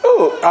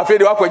 Oh, I feel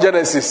the work with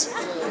Genesis.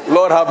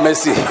 Lord have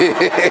mercy.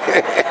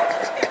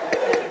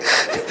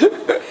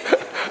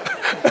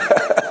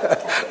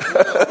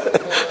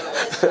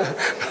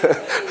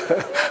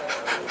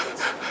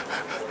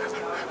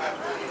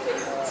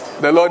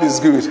 The Lord is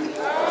good.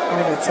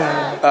 All the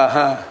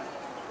time.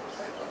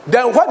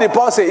 Then what did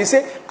Paul say? He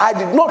said, I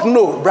did not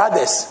know,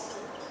 brothers.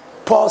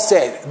 Paul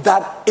said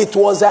that it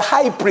was a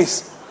high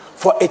priest.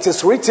 For it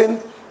is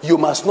written, you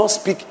must not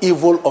speak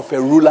evil of a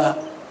ruler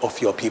of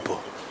your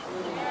people.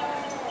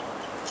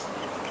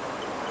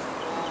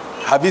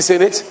 Have you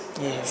seen it?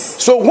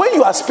 Yes. So when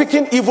you are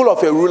speaking evil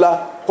of a ruler,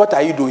 what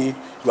are you doing?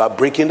 You are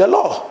breaking the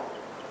law.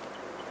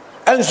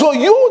 And so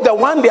you, the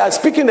one they are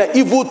speaking the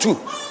evil to,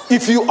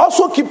 if you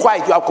also keep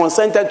quiet, you are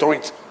consented to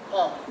it.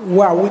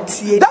 Wow.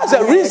 That's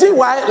the reason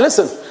why,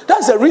 listen,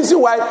 that's the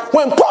reason why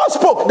when Paul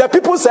spoke, the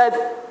people said,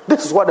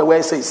 this is what the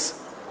word says.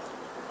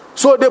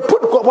 So they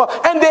put Paul,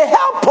 and they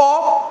helped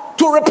Paul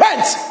to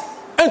repent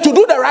and to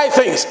do the right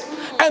things.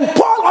 And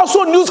Paul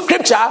also knew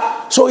scripture,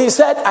 so he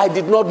said, I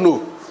did not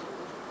know.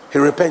 He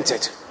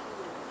repented.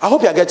 I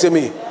hope you are getting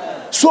me.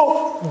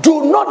 So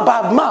do not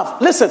badmouth.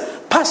 Listen,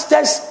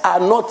 pastors are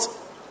not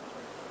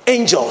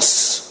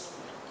angels.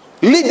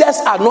 Leaders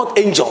are not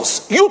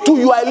angels. You too,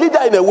 you are a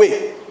leader in a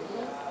way.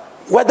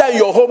 Whether in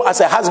your home as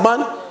a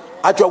husband,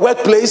 at your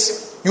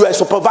workplace, you are a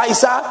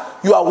supervisor,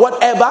 you are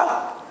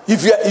whatever.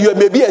 If you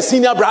may be a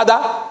senior brother,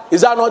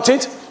 is that not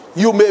it?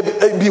 You may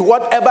be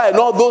whatever and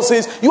all those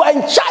things. You are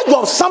in charge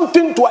of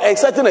something to a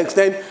certain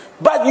extent,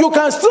 but you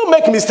can still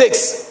make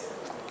mistakes.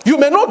 You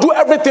may not do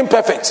everything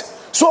perfect.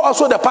 So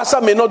also the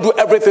pastor may not do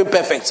everything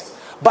perfect.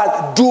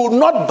 But do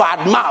not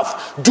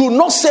badmouth. Do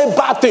not say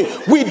bad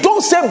things. We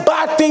don't say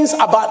bad things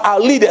about our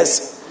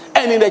leaders.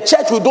 And in the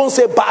church, we don't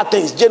say bad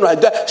things.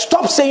 Generally,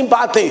 stop saying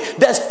bad things.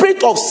 The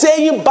spirit of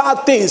saying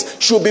bad things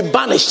should be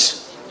banished.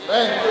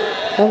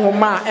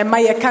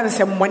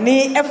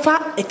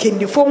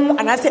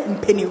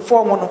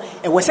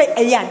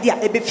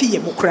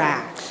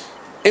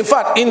 In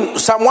fact, in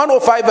Psalm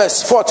 105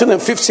 verse 14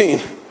 and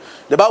 15,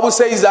 the Bible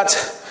says that,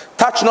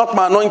 touch not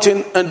my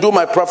anointing and do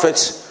my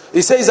prophets.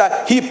 It says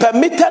that he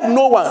permitted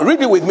no one.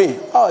 Read it with me.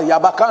 Oh,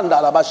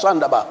 Yabakanda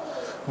Labashandaba.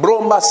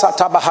 Bromba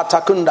Sataba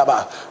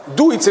Hatakundaba.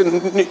 Do it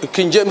in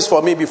King James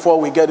for me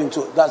before we get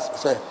into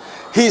that.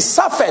 He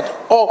suffered,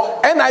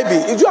 or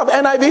NIV. Did you have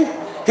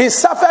NIV? He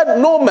suffered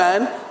no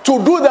man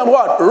to do them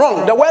what?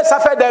 Wrong. The word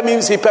suffered there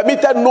means he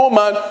permitted no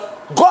man.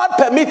 God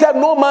permitted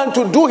no man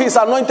to do his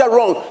anointed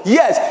wrong.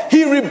 Yes,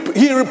 he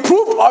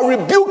reproved or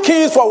rebuked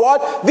kings for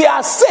what? They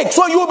are sick.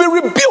 So you will be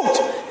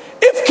rebuked.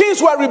 If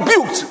kings were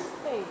rebuked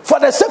for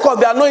the sake of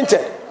the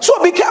anointed.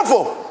 So be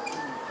careful.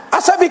 I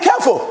said be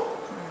careful.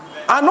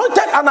 An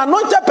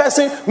anointed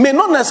person may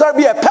not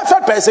necessarily be a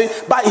perfect person,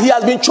 but he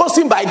has been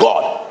chosen by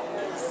God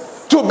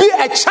to be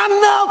a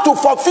channel to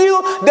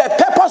fulfill the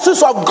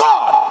purposes of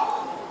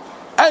God.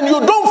 And you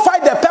don't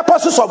fight the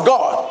purposes of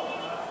God.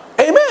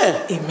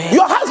 Amen. Amen.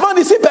 Your husband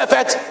is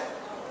imperfect,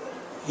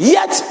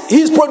 yet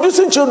he's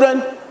producing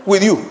children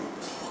with you.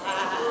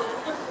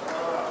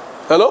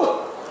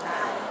 Hello?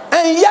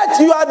 And yet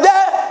you are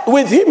there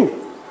with him.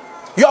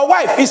 Your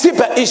wife, is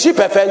she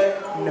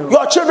perfect? No.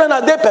 Your children,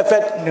 are they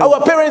perfect? No.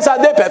 Our parents,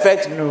 are they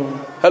perfect? No.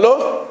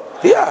 Hello?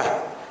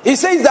 Yeah. He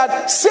says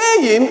that,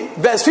 saying,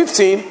 verse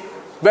 15,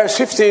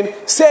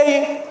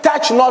 saying,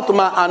 touch not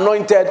my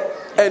anointed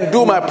and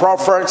do my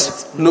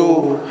prophets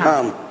no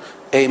harm.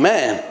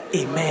 Amen.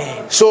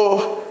 Amen.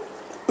 So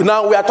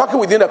now we are talking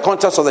within the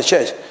context of the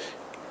church.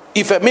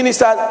 If a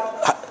minister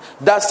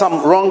does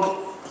some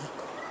wrong,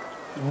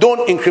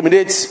 don't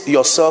incriminate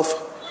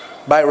yourself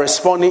by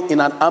responding in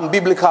an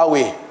unbiblical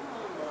way.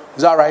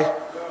 Is that right?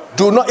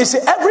 Do not. You see,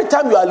 every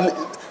time you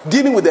are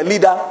dealing with a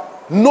leader,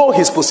 know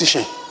his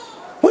position.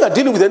 When you are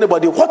dealing with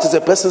anybody, what is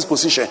the person's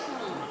position?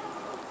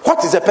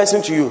 What is the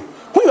person to you?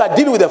 When you are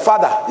dealing with a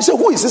father, you say,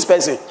 who is this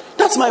person?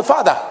 That's my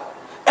father.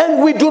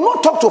 And we do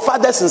not talk to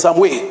fathers in some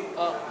way.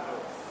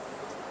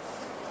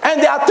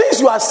 And there are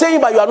things you are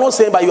saying, but you are not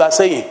saying, but you are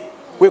saying.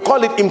 We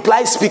call it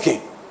implied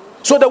speaking.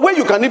 So the way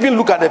you can even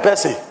look at the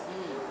person,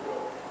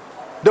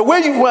 the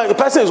way when the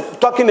person is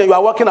talking and you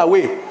are walking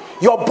away,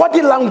 your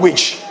body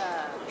language.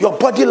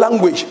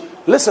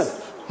 Listen,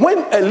 when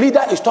a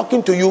leader is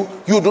talking to you,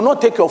 you do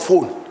not take your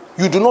phone.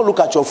 You do not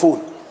look at your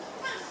phone.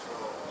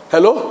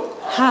 Hello?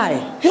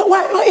 Hi. Yeah,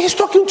 why he's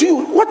talking to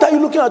you? What are you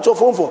looking at your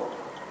phone for?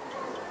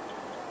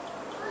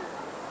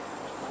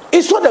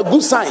 It's not a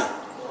good sign.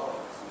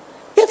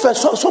 If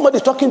somebody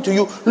is talking to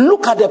you,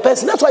 look at the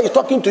person. That's why he's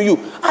talking to you.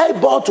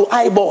 Eyeball to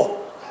eyeball.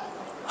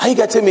 Are you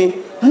getting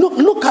me?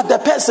 Look at the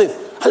person.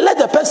 And let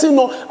the person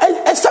know.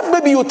 Except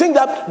maybe you think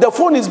that the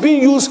phone is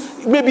being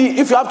used. Maybe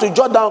if you have to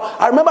jot down.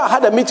 I remember I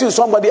had a meeting with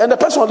somebody and the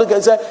person was looking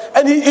and said,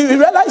 and he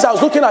realized I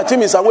was looking at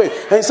him in some way.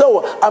 And he said,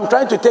 oh, I'm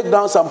trying to take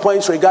down some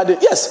points regarding.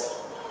 Yes,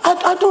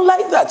 I don't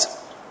like that.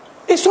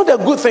 It's not a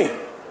good thing.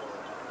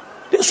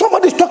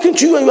 Somebody's talking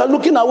to you and you are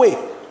looking away.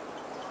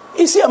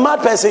 Is he a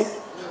mad person?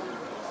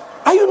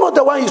 Are you not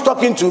the one he's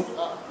talking to?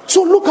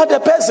 So look at the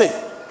person.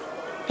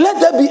 Let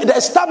there be the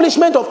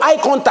establishment of eye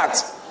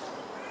contact.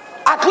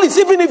 At least,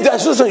 even if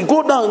there's something,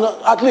 go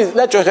down. At least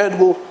let your head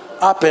go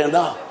up and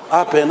down,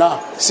 up and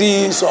down.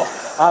 See, so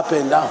up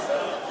and down.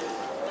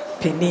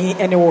 Penny,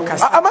 any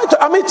workers. Am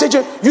I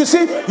teaching? You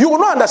see, you will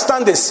not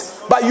understand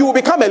this, but you will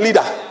become a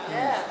leader.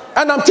 Yeah.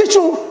 And I'm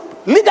teaching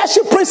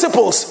leadership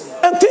principles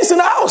and things in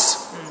the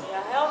house.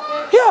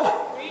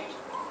 Yeah.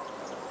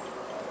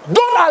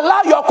 Don't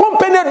allow your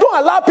company, don't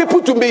allow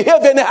people to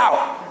behave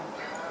anyhow.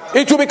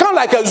 It will become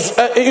like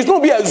it will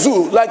be a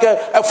zoo, like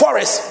a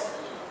forest,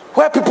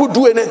 where people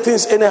do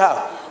things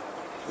anyhow.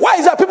 Why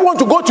is that people want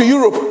to go to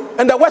Europe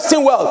and the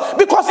Western world?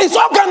 Because it's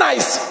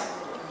organized.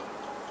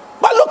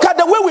 But look at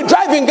the way we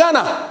drive in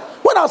Ghana.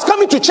 When I was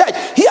coming to church,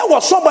 here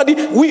was somebody,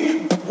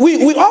 we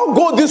all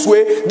go this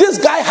way. This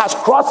guy has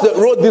crossed the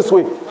road this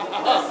way.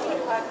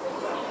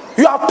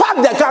 You have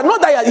parked the car,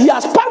 not that he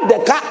has parked the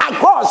car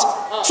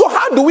across. So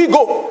how do we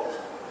go?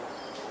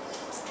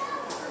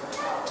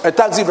 A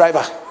taxi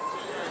driver.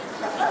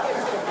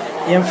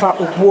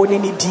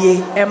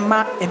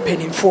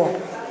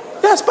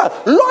 Yes,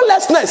 but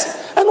lawlessness.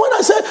 And when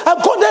I said, I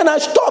got there and I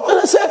stopped and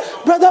I said,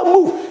 brother,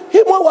 move.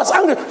 He was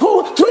angry.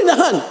 Oh, throw in the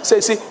hand. Say,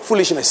 see,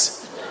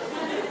 foolishness.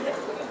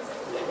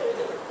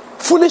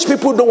 Foolish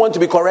people don't want to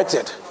be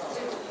corrected.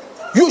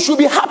 You should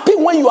be happy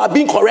when you are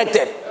being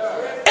corrected.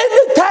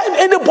 Anytime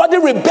anybody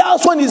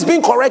rebels when he's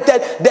being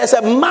corrected, there's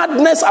a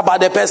madness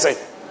about the person.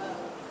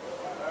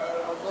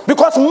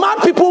 Because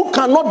mad people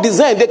cannot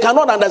discern, they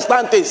cannot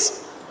understand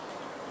things.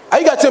 Are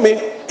you getting me?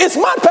 It's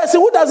mad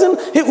person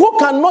who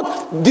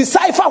cannot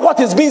decipher what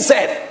is being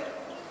said.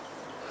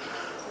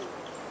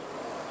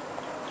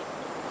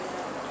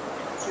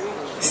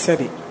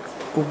 Said it.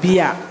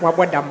 Ubia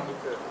wabodam.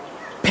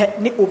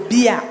 Pet ni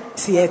ubia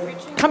see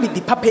can be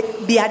the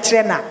puppet be a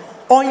trainer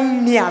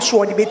on near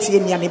sure the betty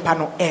and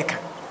pano eka.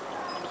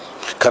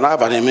 Can I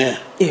have an amen?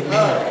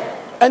 Amen.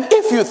 And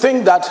if you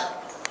think that,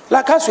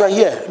 like as you are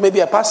here, maybe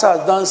a pastor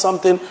has done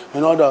something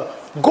in order,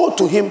 go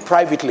to him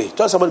privately.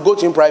 Tell somebody, go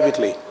to him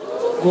privately.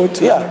 Go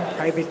to him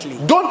privately.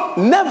 Don't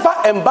never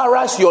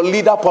embarrass your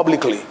leader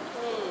publicly.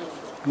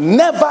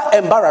 Never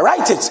embarrass.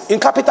 Write it in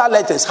capital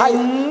letters.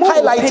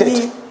 Highlight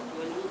it.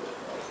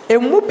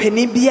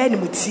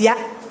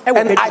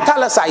 And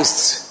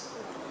italicized.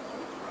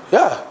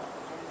 Yeah.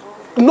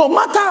 No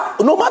matter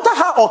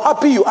how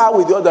unhappy you are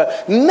with the other,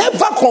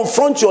 never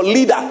confront your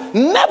leader.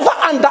 Never,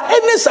 under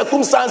any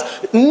circumstance,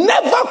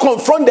 never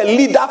confront the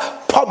leader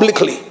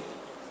publicly.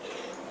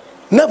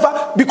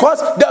 Never, because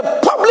the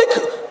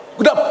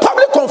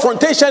public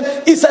confrontation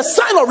is a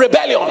sign of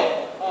rebellion.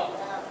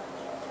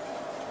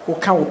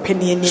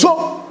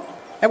 So,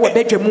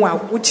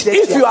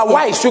 if you are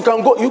wise, you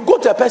can go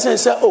to a person and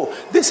say, oh,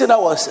 this thing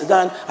that was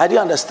done, I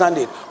didn't understand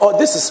it. Or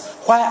this is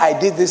why I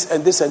did this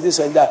and this and this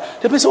and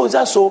that. The person will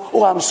just say,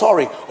 oh, I'm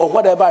sorry, or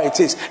whatever it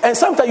is. And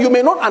sometimes you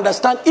may not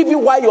understand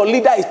even why your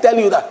leader is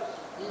telling you that.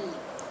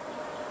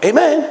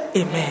 Amen?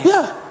 Amen.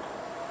 Yeah.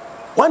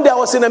 One day I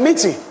was in a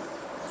meeting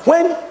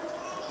when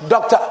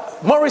Dr.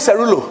 Maurice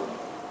Arulo,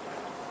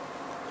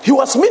 he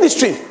was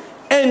ministering,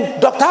 and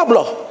Dr.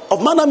 Ablo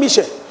of Mana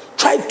Mission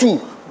tried to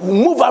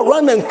move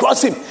around and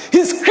cross him.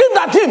 He screamed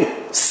at him,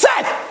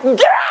 Seth,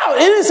 get out.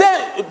 He didn't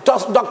say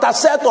Dr.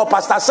 Seth or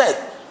Pastor Seth.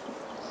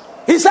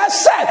 He said,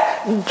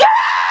 Seth, get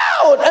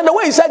out. And the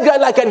way he said,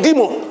 get like a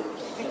demon.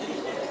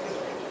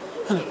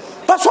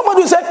 But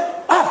somebody said,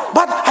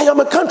 but I am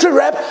a country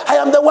rep. I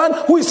am the one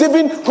who is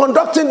even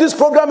conducting this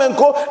program and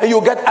go. And you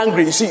get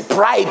angry. You see,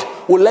 pride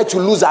will let you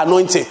lose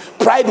anointing.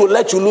 Pride will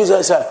let you lose.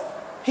 I said,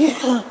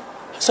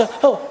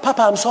 oh,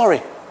 Papa, I'm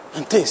sorry.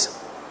 And this.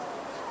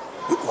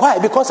 Why?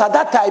 Because at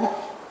that time,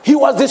 he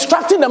was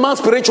distracting the man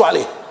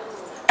spiritually.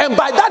 And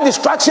by that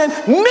distraction,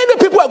 many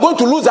people are going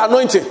to lose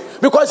anointing.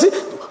 Because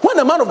when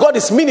a man of God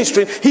is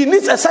ministering, he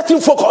needs a certain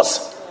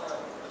focus.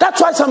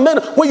 That's why some men,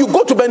 when you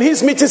go to Ben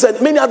Hill's meetings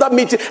and many other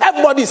meetings,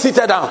 everybody is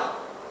seated down.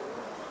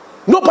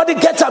 Nobody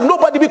gets up,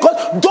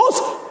 because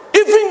those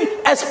even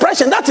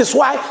expression, that is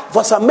why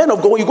for some men of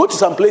God, when you go to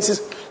some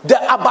places,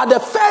 about the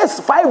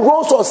first 5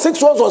 rows or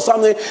 6 rows or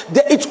something,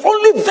 it's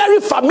only very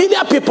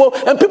familiar people,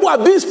 and people are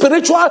being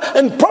spiritual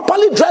and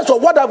properly dressed or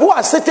whatever who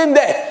are sitting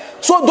there.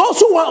 So those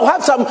who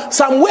have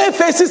some way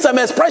faces, some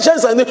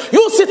expressions, and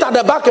you sit at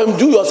the back and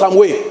do your some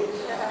way.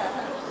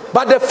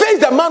 But the face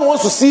the man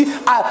wants to see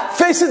are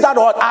faces that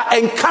are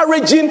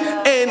encouraging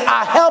and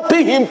are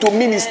helping him to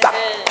minister.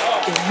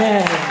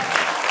 Amen.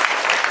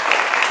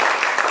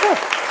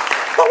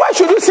 But why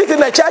should you sit in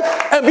the church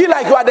and be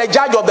like you are the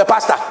judge of the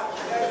pastor?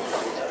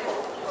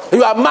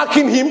 You are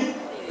marking him.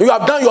 You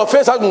have done your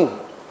face.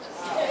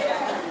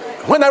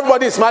 When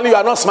everybody is smiling, you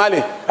are not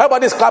smiling.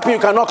 Everybody is clapping, you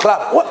cannot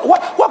clap.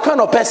 What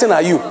kind of person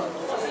are you?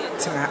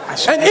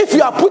 And if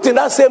you are put in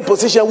that same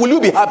position, will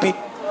you be happy?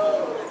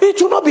 It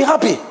will not be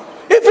happy.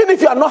 Even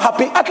if you are not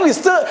happy, at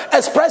least still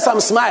express some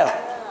smile.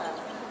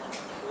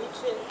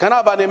 Can I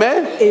have an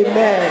amen?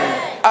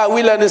 Amen. Are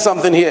we learning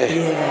something here?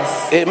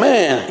 Yes.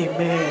 Amen.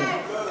 Amen.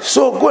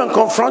 So go and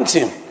confront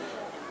him.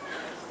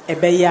 Now,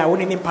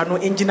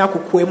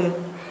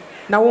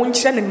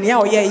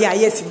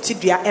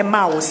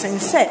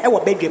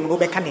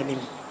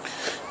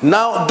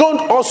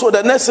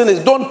 the next thing is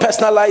don't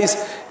personalize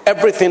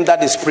everything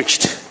that is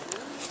preached.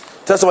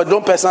 That's why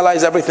don't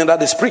personalize everything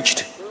that is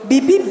preached.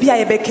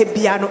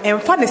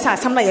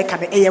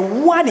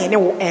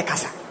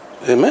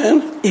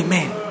 Amen.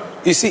 Amen.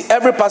 You see,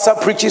 every pastor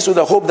preaches with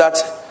the hope that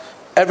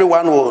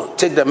everyone will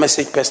take the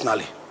message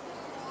personally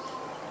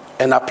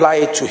and apply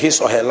it to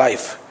his or her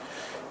life.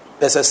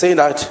 There's a saying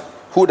that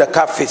who the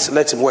cap fits,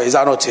 let him wear. Is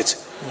that not it?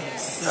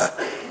 Yes.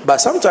 But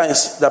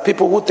sometimes the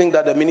people who think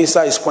that the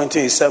minister is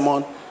pointing his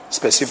sermon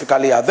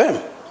specifically at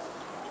them.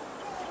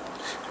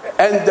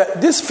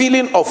 And this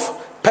feeling of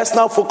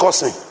personal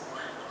focusing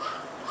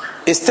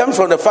is stems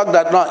from the fact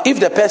that now, if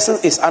the person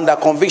is under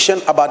conviction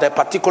about a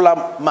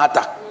particular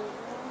matter,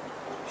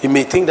 he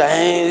may think that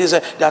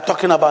they are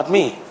talking about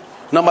me.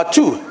 Number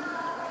 2,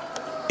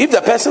 if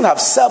the person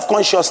has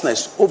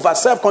self-consciousness over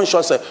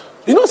self-consciousness,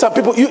 you know some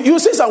people, you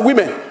see some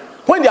women,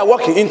 when they are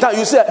walking in town,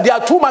 you see they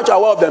are too much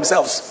aware of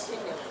themselves.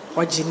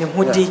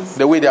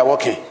 The way they are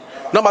walking.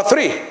 Number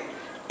 3,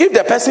 if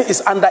the person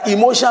is under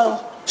emotional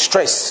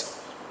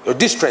stress, or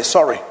distress,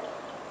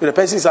 if the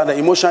person is under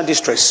emotional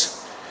distress,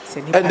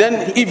 and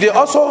then if they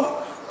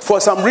also, for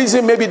some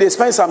reason, maybe they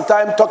spend some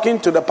time talking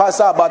to the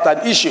pastor about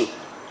an issue.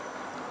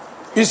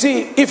 You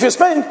see,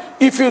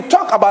 if you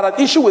talk about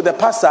an issue with the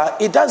pastor,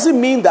 it doesn't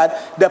mean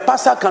that the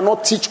pastor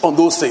cannot teach on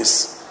those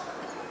things.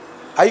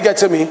 Are you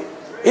getting me?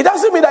 It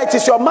doesn't mean that it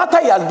is your matter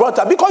he has brought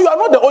up, because you are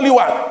not the only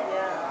one.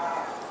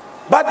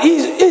 But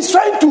he's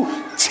trying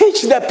to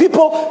teach the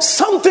people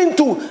something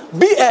to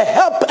be a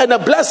help and a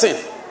blessing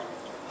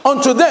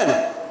unto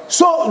them.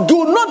 So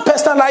do not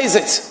personalize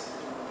it.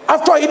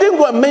 After all, he didn't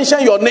go and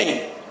mention your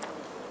name.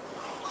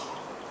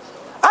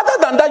 Other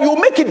than that, you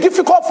make it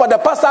difficult for the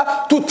pastor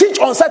to teach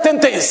on certain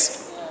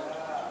things.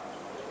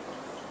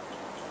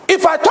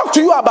 If I talk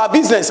to you about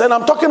business and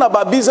I'm talking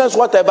about business,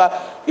 whatever,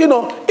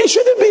 it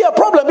shouldn't be a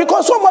problem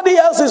because somebody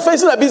else is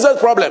facing a business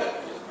problem.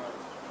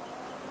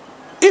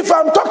 If if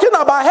I'm talking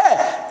about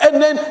hair,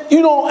 and then,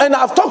 and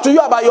I've talked to you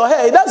about your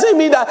hair, it doesn't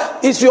mean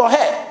that it's your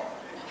hair.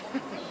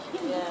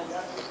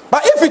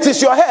 But if it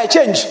is your hair,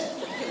 change.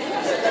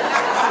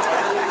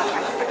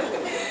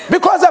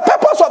 Because the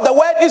purpose of the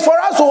word is for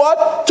us to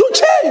what? To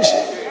change.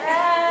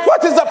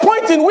 What is the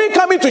point in we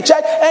coming to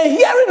church and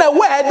hearing a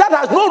word that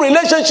has no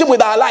relationship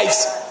with our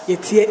lives?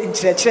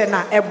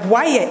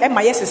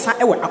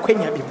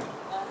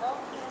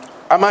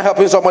 Am I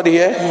helping somebody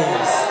here?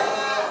 Yes.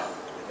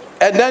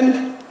 And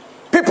then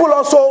people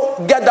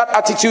also get that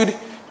attitude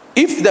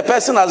if the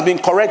person has been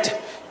correct,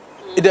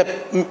 the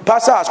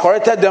pastor has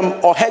corrected them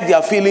or hurt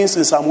their feelings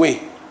in some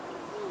way.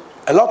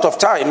 A lot of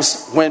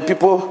times when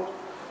people,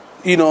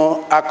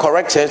 are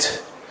corrected,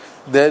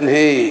 then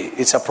hey,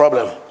 it's a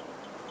problem.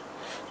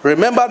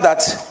 Remember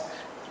that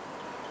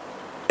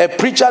a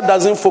preacher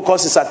doesn't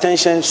focus his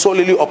attention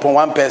solely upon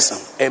one person.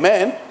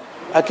 Amen.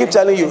 I keep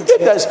telling you,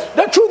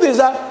 the truth is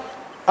that,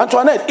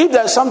 Antoinette, if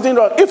there's something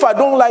wrong, if I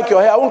don't like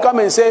your hair, I won't come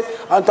and say,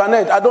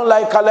 Antoinette, I don't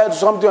like color,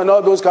 something and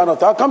all those kind of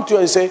things. I'll come to you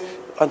and say,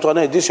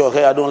 Antoinette, this your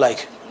hair, I don't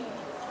like.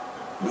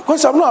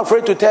 Because I'm not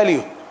afraid to tell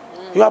you.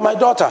 You are my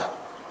daughter.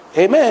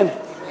 Amen.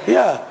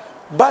 Yeah.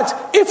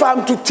 But if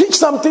I'm to teach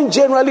something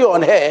generally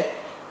on hair,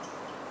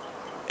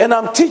 and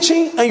I'm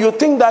teaching and you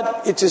think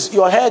that it is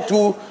your hair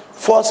to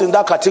falls in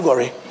that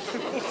category,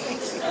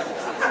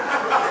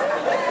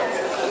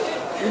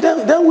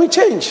 then we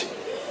change.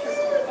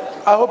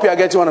 I hope you are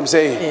getting what I'm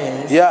saying.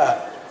 Yes.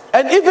 Yeah.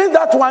 And even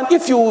that one,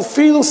 if you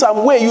feel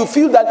some way, you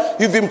feel that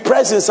you've been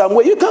pressed in some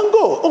way, you can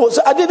go. Oh,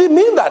 so I didn't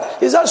mean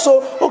that. Is that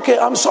so? Okay,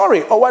 I'm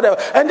sorry, or whatever.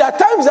 And there are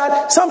times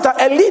that sometimes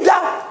a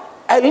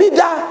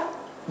leader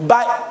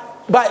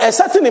by a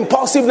certain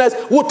impulsiveness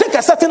will take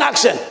a certain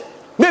action,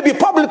 maybe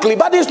publicly,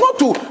 but it's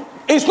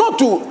not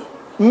to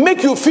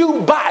make you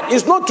feel bad.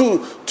 It's not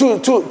to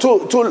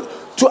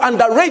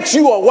underrate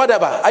you or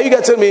whatever. Are you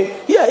getting me?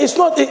 Yeah, it's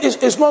not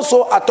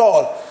so at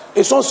all.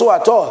 It's not so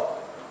at all.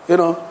 There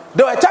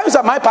were times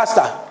that my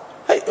pastor,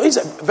 he's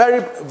a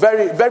very,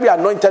 very, very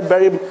anointed,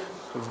 very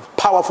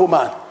powerful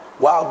man,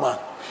 wild man.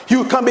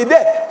 He can be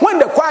there when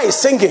the choir is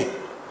singing,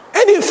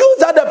 and he feels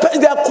that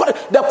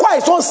the choir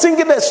is not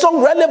singing the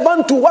song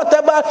relevant to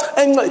whatever,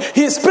 and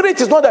his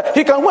spirit is not there.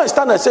 He can go and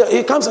stand and say,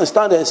 he comes and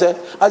stand and say,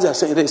 as I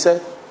say, they say,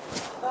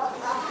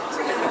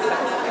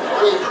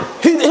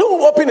 he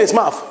will open his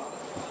mouth.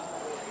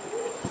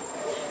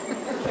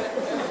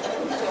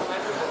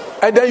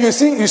 And then you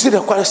see the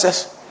choir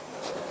says,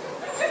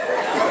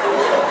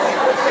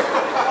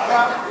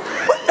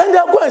 and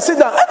they'll go and sit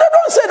down. And they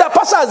don't say that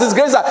pastor has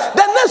disgraced that.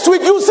 Then next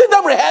week you see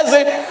them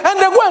rehearsing and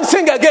they go and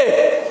sing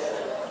again.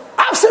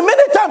 I've seen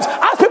many times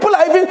as people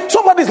are even,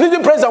 somebody's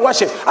leading praise and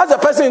worship. As the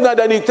person in there,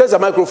 then he takes the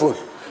microphone.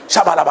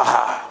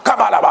 Shabalabaha,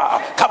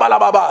 kabalaba,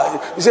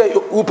 kabalababa. You say,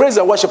 we praise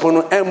and worship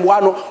on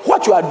M1.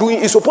 What you are doing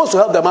is supposed to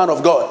help the man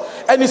of God.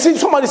 And you see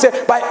somebody say,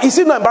 but is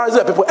it not embarrassing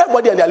the people?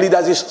 Everybody and their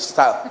leaders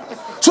style.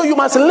 So you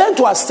must learn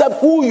to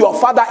accept who your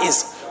father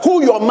is,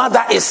 who your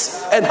mother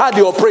is, and how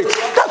they operate.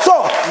 That's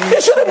all.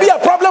 It shouldn't be a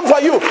problem for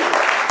you.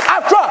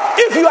 After all,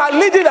 if you are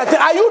leading the thing,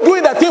 are you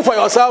doing the thing for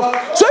yourself?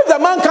 So if the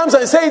man comes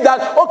and says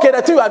that, okay,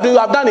 the thing you are doing, you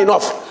have done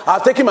enough.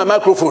 I've taken my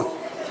microphone.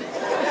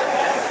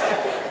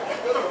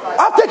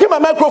 I've taken my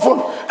microphone.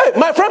 Hey,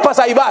 my friend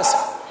Pastor Ibas,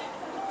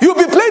 you'll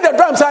be playing the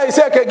drums. I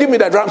say, okay, give me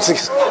the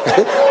drumsticks.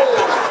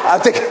 I'll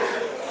take it.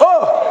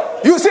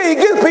 Oh, you see,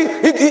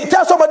 he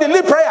tells somebody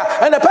lead prayer,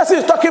 and the person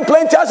is talking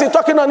plenty as he's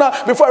talking on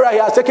before he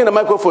has taken the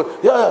microphone.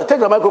 Yeah, take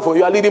the microphone.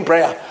 You are leading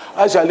prayer.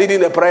 As you are leading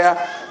the prayer,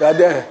 you are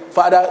there.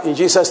 Father, in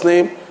Jesus'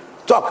 name,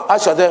 talk.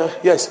 As you are there,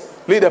 yes,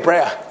 lead the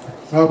prayer.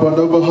 Father,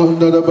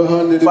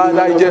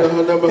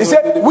 he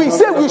said, we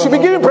should be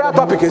giving prayer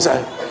topic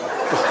inside.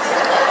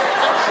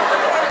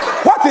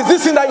 What is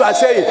this thing that you are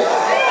saying?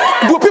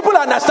 Do people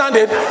understand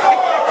it?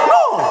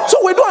 No. So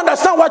we don't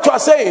understand what you are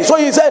saying. So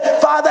he said,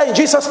 Father, in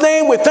Jesus'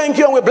 name, we thank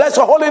you and we bless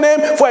your holy name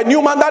for a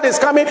new man that is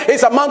coming.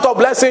 It's a month of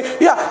blessing.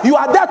 Yeah, you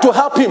are there to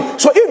help him.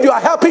 So if you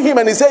are helping him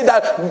and he says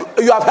that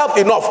you have helped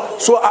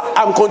enough, so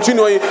I'm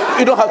continuing,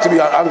 you don't have to be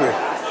angry.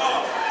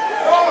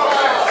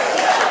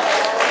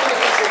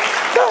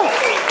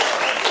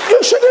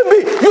 You shouldn't be.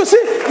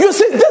 You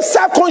see, this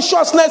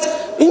self-consciousness,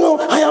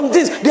 I am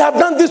this. They have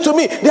done this to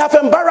me. They have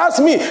embarrassed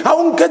me. I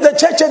won't get the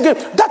church again.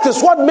 That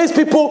is what makes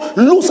people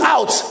lose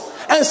out.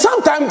 And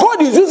sometimes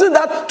God is using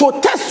that to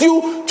test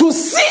you to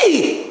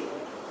see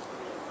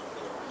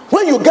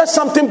when you get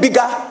something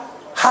bigger,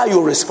 how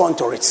you respond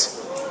to it.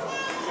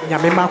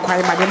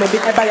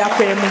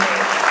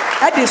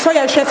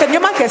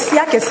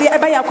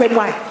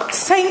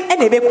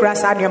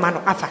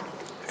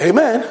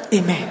 Amen.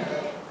 Amen.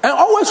 And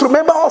always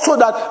remember also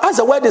that as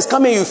the word is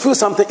coming, you feel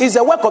something. It's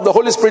the work of the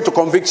Holy Spirit to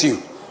convict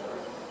you.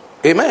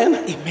 Amen.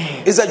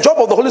 Amen. It's the job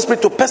of the Holy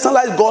Spirit to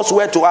personalize God's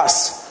word to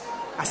us.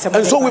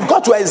 And so we've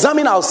got to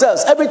examine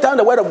ourselves. Every time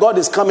the word of God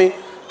is coming,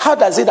 how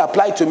does it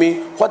apply to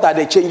me? What are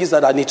the changes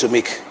that I need to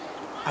make?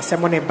 So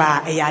when the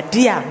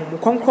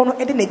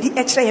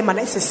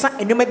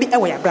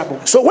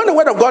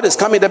word of God is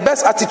coming, the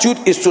best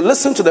attitude is to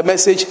listen to the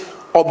message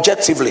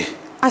objectively.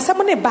 And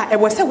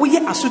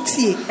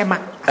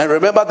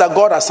remember that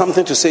God has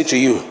something to say to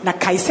you.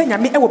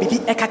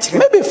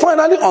 Maybe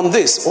finally on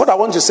this, what I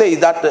want to say is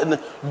that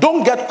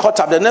don't get caught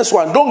up. The next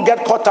one, don't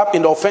get caught up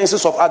in the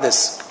offenses of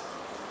others.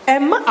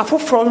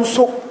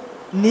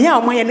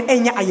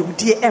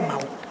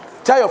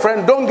 Tell your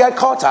friend, don't get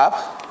caught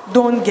up.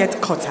 Don't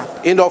get caught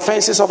up in the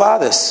offenses of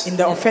others. In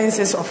the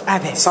offenses of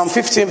others. Psalm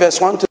 15 verse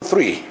 1 to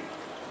 3.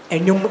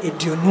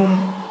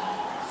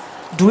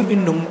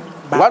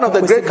 One of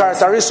the great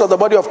characteristics of the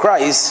body of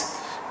Christ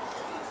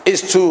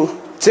is to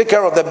take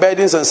care of the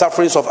burdens and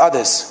sufferings of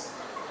others.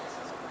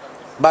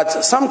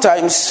 But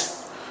sometimes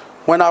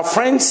when our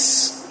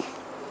friends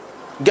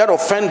get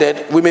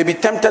offended, we may be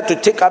tempted to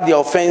take up the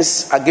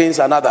offense against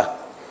another.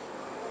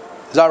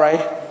 Is that right?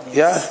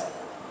 Yes. Yeah.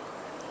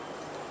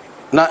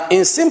 Now,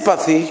 in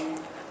sympathy,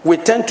 we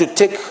tend to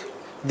take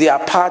their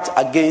part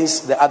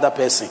against the other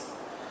person.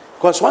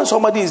 Because when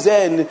somebody is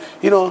there and,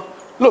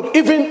 look,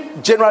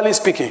 even generally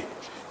speaking,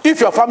 if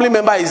your family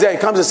member is there and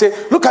comes and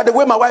say, look at the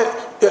way my wife,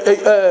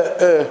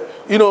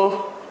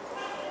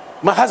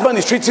 my husband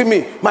is treating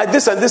me, my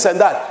this and this and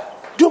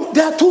that.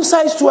 There are two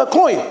sides to a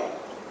coin.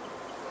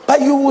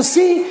 But you will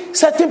see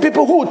certain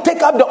people who will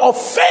take up the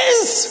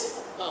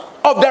offense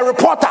of the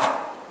reporter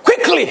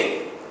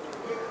quickly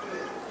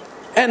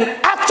and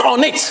act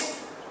on it.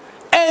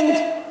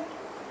 And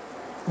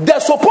the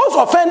supposed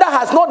offender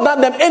has not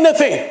done them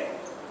anything,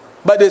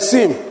 but they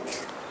see him.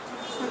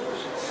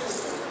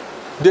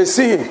 They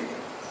see him.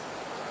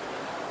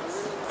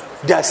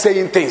 They are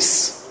saying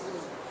things.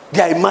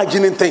 They are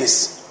imagining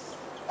things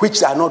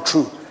which are not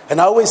true.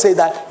 And I always say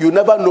that you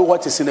never know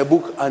what is in a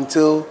book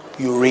until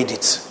you read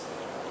it.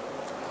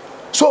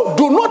 So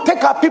do not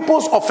take up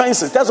people's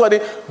offenses. That's what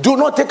do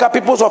not take up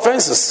people's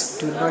offenses.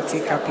 Do not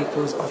take up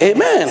people's offenses.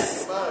 Amen.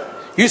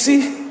 You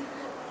see,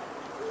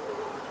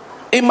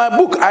 in my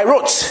book I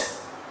wrote,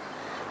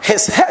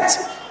 his hurt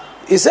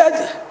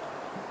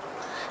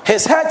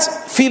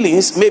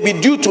feelings may be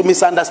due to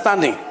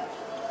misunderstanding.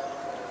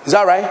 Is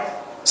that right?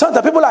 Some of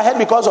the people are hurt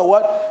because of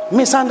what?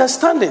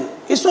 Misunderstanding.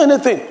 It's not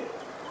anything.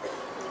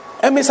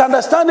 A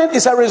misunderstanding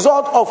is a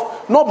result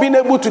of not being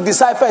able to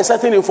decipher a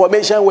certain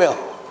information well.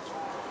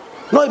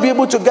 Not be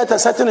able to get a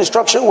certain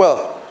instruction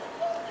well.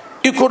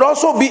 It could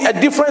also be a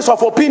difference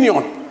of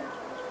opinion.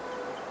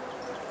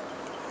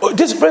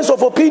 This difference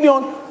of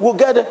opinion will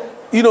get,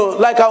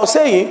 like I was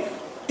saying,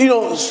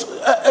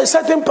 a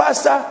certain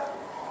pastor.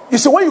 You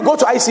see, when you go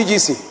to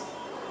ICGC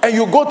and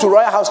you go to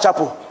Royal House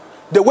Chapel,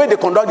 the way they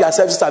conduct their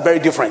services are very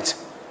different.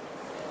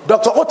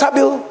 Dr.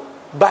 Otabil,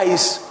 by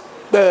his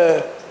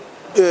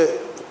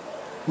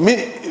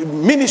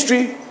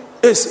ministry,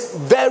 is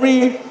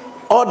very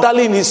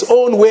orderly in his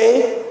own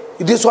way.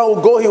 This one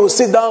will go, he will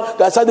sit down.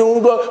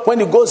 When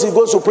he goes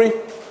to pray.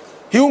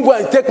 He won't go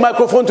and take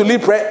microphone to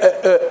lead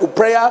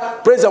prayer,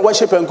 praise and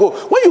worship and go.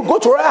 When you go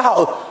to Royal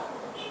House,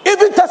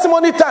 even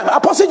testimony time,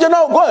 Apostle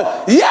General going,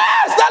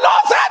 yes, the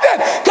Lord said it.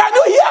 Can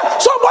you hear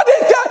somebody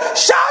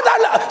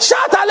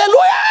shout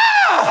hallelujah?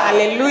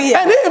 Hallelujah.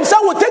 And he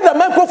himself will take the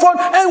microphone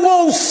and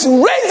will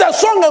raise a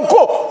song and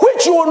go,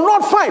 which you will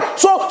not find.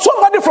 So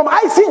somebody from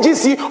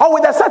ICGC or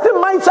with a certain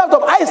mindset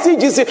of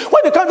ICGC,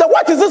 when they come there,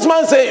 what is this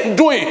man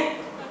doing?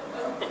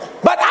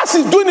 But as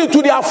he's doing it,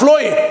 to they are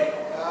flowing.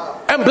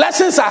 And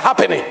blessings are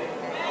happening.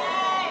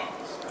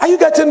 Are you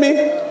getting me?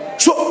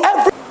 So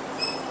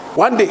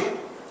one day,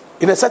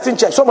 in a certain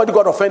church, somebody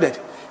got offended.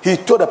 He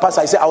told the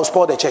pastor, he said, I will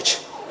spoil the church.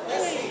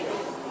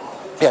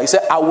 Yeah, he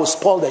said, I will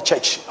spoil the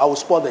church. I will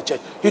spoil the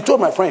church. He told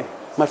my friend,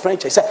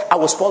 he said, I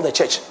will spoil the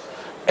church.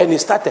 And he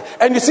started.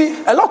 And you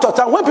see, a lot of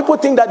time, when people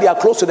think that they are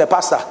close to the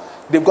pastor,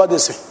 they've got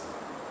this,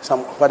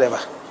 whatever.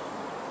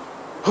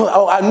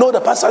 Oh, I know the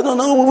pastor.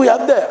 No, we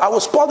are there. I will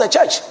spoil the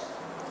church.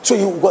 So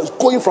he was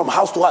going from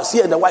house to house. He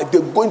and the wife,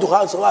 they're going to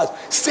house to house,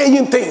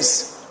 saying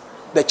things.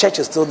 The church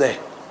is still there.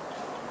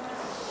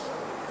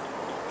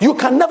 You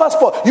can never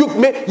spoil. You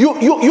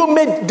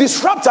may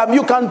disrupt them.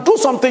 You can do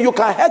something. You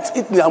can hurt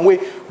it in a way,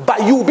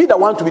 but you will be the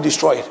one to be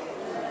destroyed.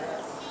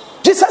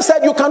 Jesus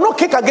said, "You cannot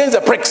kick against the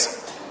pricks."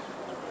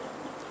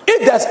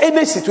 If there's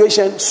any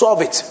situation,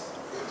 solve it.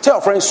 Tell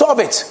your friend, solve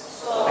it.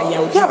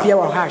 Yeah.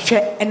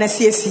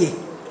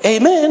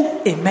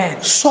 Amen.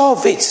 Amen.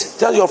 Solve it.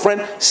 Tell your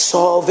friend,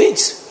 solve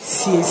it.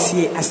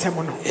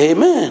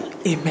 Amen.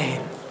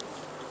 Amen.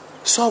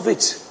 Solve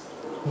it.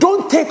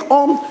 Don't take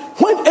on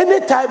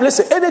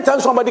anytime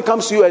somebody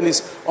comes to you and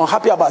is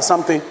unhappy about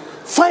something,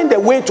 find a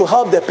way to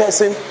help the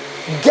person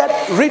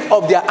get rid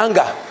of their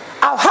anger.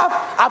 I've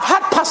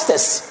had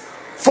pastors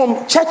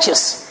from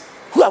churches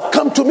who have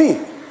come to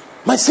me.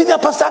 My senior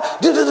pastor,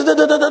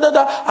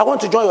 I want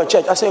to join your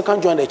church. I say, you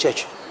can't join the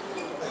church.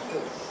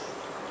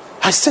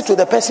 I sit with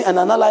the person and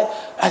analyze.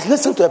 I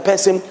listen to a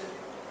person,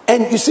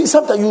 and you see,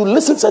 sometimes you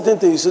listen to certain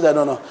things, you say that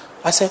no.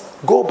 I say,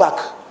 go back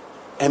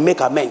and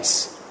make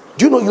amends.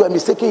 Do you know you are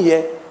mistaken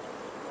here?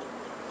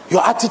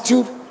 Your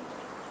attitude,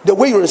 the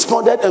way you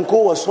responded and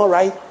co was not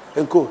right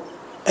and co.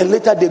 And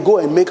later they go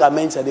and make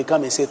amends and they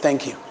come and say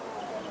thank you.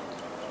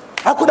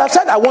 I could have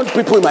said I want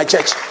people in my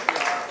church.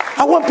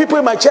 I want people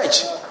in my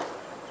church.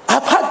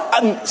 I've had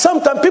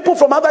sometimes people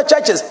from other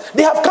churches,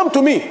 they have come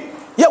to me.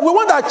 Yeah, we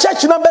want our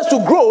church numbers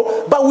to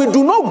grow, but we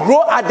do not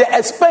grow at the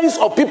expense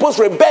of people's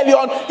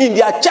rebellion in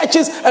their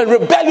churches and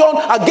rebellion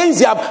against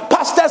their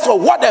pastors or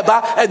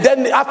whatever. And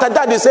then after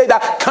that, they say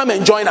that, come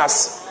and join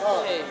us.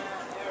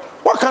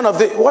 What kind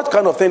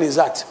of thing is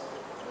that?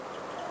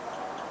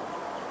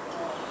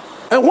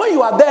 And when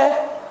you are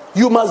there,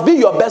 you must be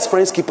your best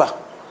friend's keeper.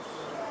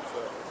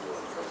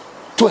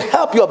 To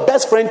help your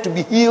best friend to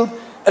be healed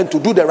and to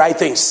do the right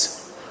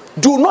things.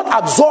 Do not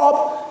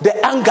absorb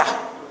the anger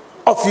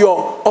of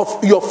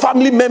your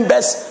family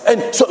members,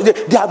 and so they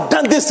have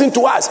done this thing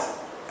to us.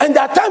 And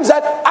there are times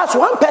that as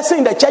one person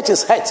in the church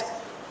is hurt,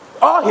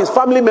 all his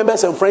family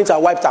members and friends are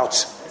wiped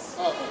out.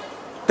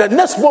 The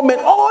next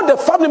moment, all the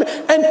family,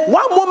 and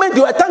one moment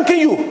they were thanking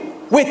you.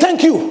 We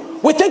thank you.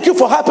 We thank you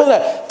for helping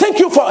us. Thank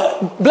you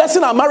for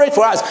blessing our marriage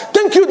for us.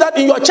 Thank you that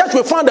in your church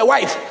we found a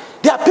wife.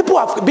 There are people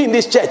who have been in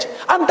this church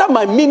under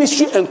my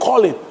ministry and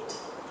calling.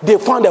 They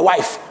found a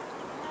wife.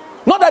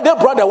 Not that they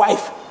brought a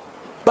wife.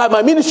 By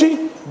my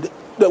ministry,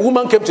 the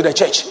woman came to the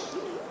church.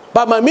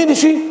 By my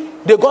ministry,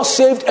 they got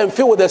saved and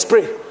filled with the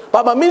Spirit.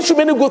 By my ministry,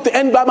 many good things.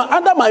 And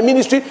under my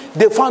ministry,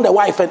 they found a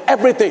wife and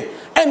everything.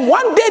 And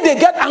one day they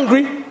get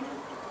angry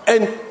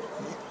and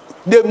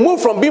they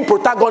move from being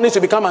protagonists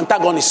to become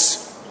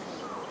antagonists.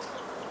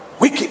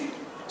 Wicked.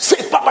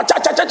 Say, Papa, cha,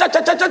 cha, cha, cha,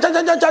 cha, cha, cha,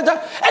 cha, cha, cha.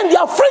 And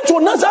their friends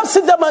will not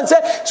sit them and say,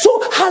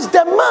 so has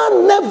the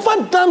man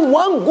never done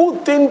one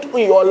good thing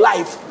in your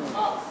life?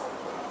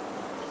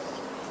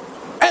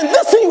 And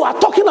this thing you are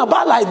talking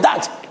about like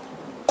that,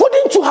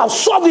 couldn't you have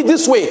solved it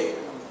this way?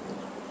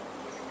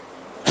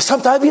 And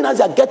sometimes even as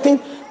they are getting,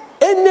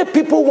 any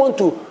people want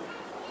to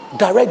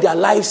direct their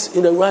lives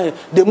in the right,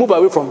 they move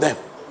away from them.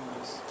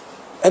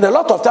 And a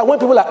lot of time when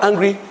people are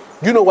angry,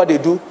 you know what they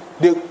do?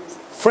 The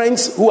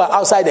friends who are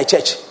outside the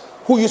church,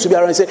 who used to be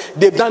around, say,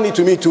 they've done it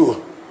to me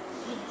too.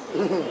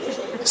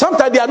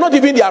 Sometimes they are not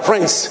even their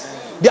friends.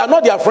 They are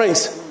not their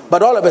friends.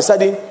 But all of a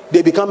sudden,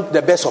 they become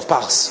the best of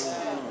pals.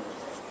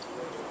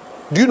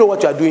 Do you know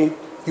what you are doing?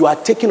 You are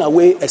taking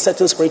away a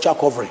certain spiritual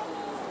covering.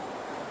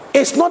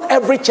 It's not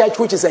every church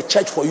which is a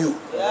church for you.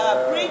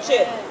 Yeah, preach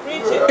it.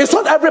 It's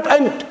not every,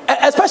 and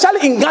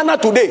especially in Ghana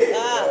today,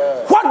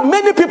 what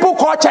many people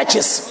call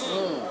churches.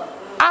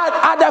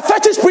 Are the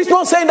fetish priests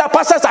not saying that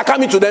pastors are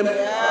coming to them?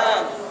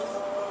 Yeah.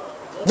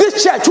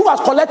 This church who has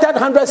collected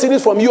 100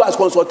 CDs from you as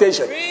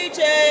consultation.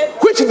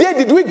 Which day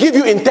did we give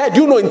you Inte?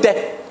 Do you know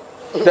Inte?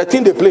 The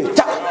thing they play.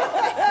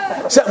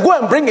 So go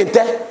and bring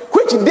Inte.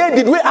 Which day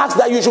did we ask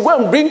that you should go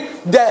and bring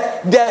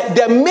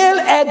the male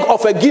egg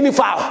of a guinea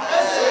fowl?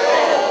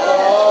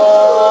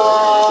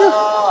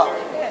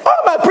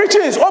 All my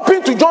preaching is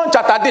open to John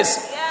chapter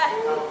this.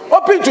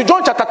 Open to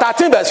John chapter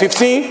 13 verse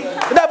 15.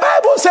 The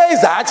Bible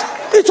says that.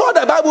 It's what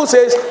the Bible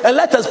says. And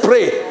let us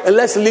pray. And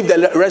let's leave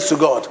the rest to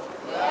God.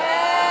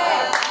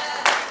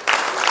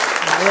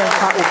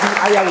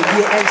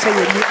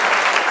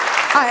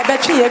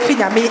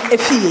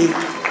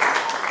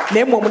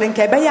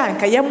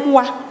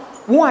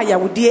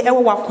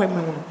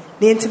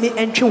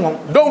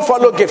 Don't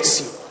follow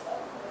gifts.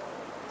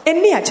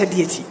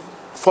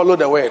 Follow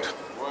the word.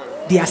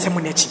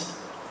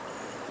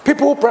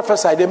 People who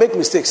prophesy, they make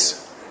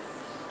mistakes.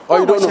 Or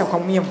you don't know.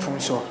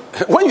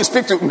 When you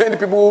speak to many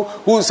people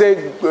who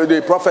say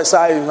they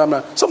prophesy,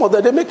 some of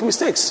them, they make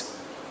mistakes.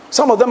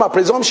 Some of them are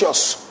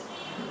presumptuous.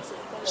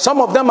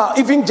 Some of them are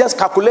even just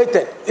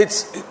calculated.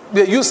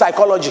 They use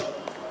psychology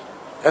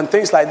and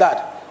things like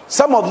that.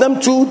 Some of them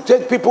too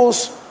take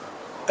people's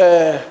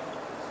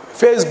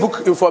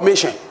Facebook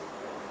information.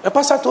 A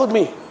pastor told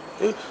me,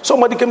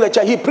 somebody came to the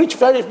church, he preached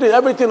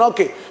everything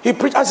okay. He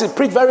preached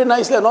very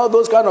nicely and all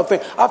those kind of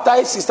things. After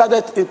he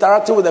started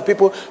interacting with the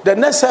people, the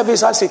next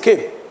service as he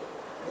came,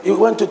 he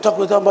went to talk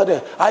with somebody.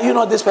 Are you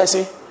not this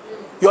person?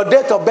 Your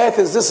date of birth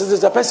is this.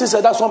 The person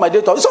said, that's not my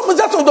date of birth. So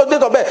that's not your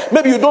date of birth.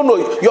 Maybe you don't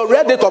know. Your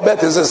real date of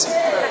birth is this.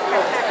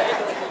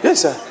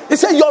 Yes, sir. He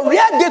said, your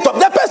real date of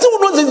birth. The person who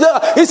knows is there.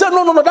 He said,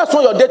 no, that's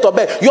not your date of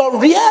birth. Your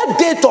real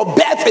date of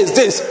birth is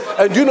this.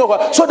 And you know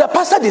what? So the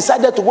pastor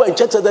decided to go and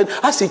check. And then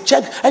as he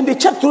checked, and they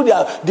checked through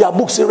their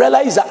books, he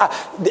realized that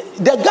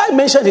the guy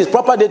mentioned his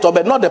proper date of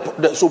birth, not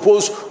the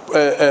supposed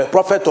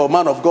prophet or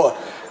man of God.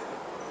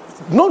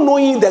 Not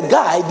knowing the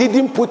guy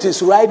didn't put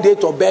his right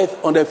date of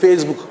birth on the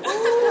Facebook.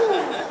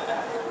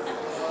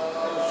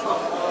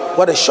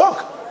 What a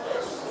shock.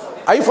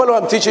 Are you following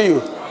what I'm teaching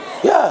you?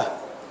 Yeah.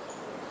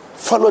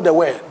 Follow the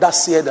word.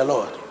 Thus saith the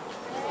Lord.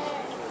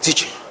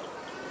 Teaching.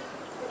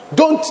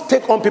 Don't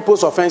take on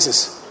people's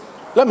offenses.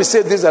 Let me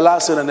say this the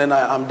last thing and then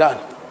I'm done.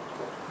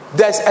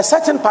 There's a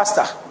certain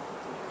pastor.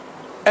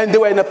 And they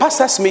were in a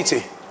pastor's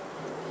meeting.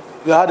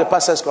 They had a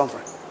pastor's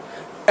conference.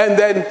 And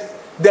then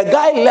the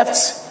guy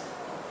left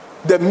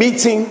the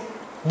meeting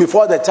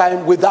before the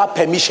time without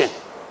permission.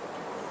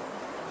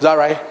 Is that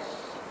right?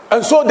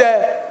 And so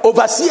the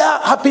overseer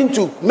happened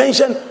to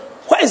mention,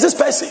 where is this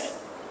person?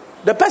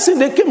 The person,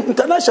 they came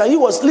international. He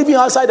was living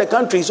outside the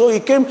country. So he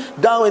came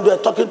down and they were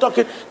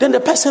talking. Then the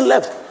person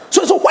left.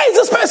 So where is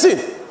this person?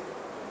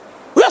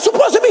 We are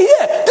supposed to be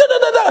here.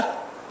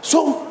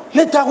 So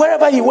later,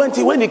 wherever he went,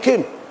 when he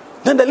came,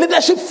 then the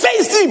leadership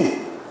faced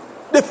him.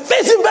 They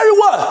faced him very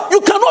well.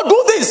 You cannot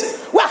do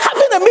this. We're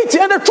having a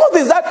meeting, and the truth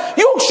is that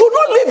you should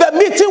not leave a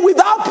meeting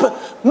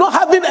without not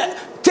having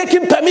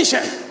taken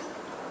permission.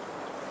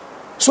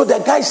 So the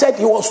guy said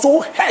he was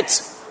so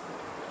hurt.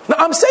 Now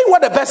I'm saying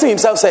what the person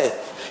himself said.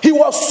 He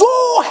was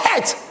so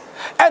hurt.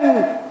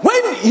 And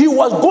when he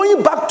was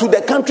going back to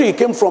the country he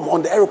came from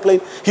on the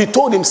aeroplane, he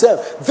told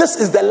himself, this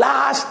is the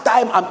last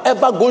time I'm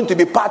ever going to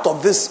be part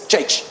of this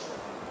church.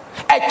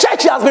 A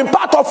church he has been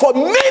part of for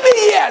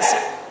many years.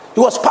 He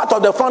was part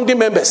of the founding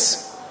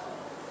members.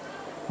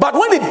 But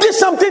when he did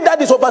something that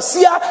his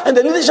overseer and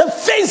the leadership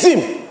faced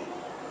him,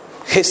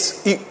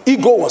 his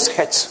ego was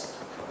hurt.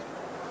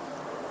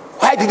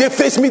 Why did they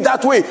face me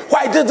that way?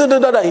 Why did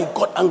he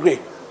got angry?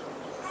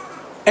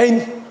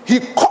 And he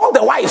called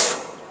the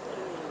wife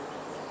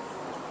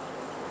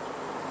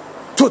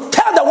to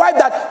tell the wife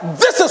that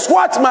this is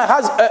what my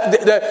husband,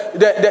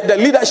 the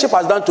leadership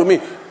has done to me.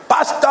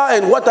 Pastor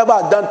and whatever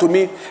has done to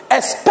me,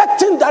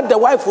 expecting that the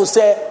wife will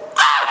say,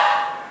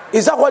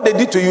 is that what they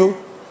did to you?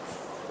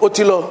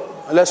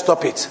 Otilo, let's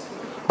stop it.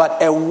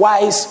 But a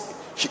wise,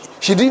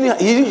 he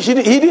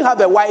didn't have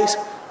a wise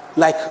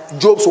like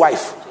Job's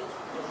wife,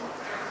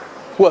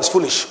 who was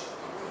foolish,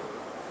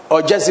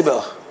 or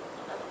Jezebel,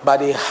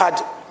 but he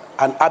had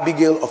an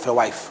Abigail of a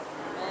wife,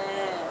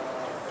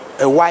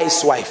 a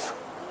wise wife.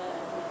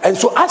 And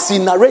so as he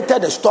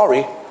narrated the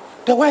story,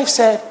 the wife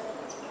said,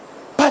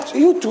 but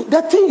you too,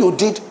 that thing you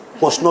did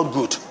was not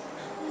good.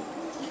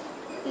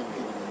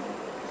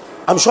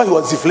 I'm sure he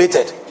was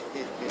deflated.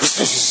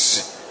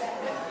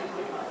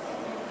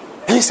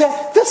 And he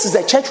said, this is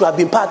the church we have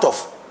been part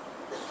of.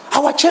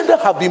 Our children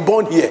have been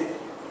born here.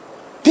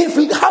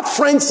 They've had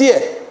friends here.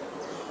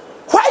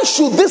 Why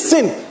should this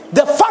sin,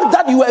 the fact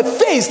that you were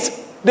faced,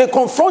 they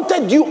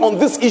confronted you on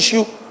this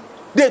issue,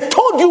 they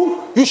told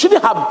you you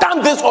shouldn't have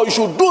done this or you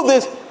should do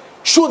this,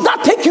 should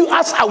that take you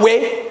us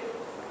away?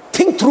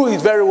 Think through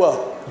it very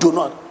well. Do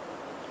not.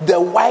 The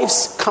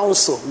wife's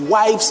counsel,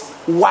 wise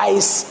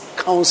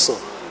counsel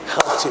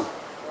helped him.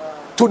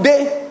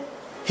 Today,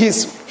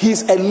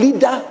 he's a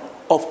leader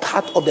of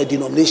part of the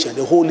denomination,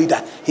 the whole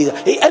leader.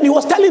 And he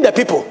was telling the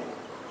people.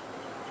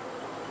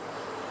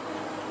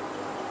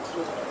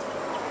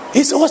 He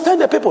was telling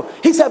the people.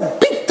 He's a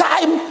big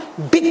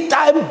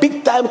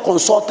time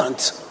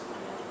consultant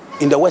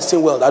in the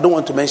Western world. I don't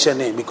want to mention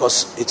name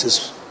because it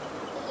is.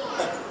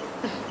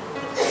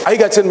 Are you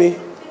getting me?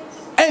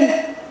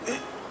 And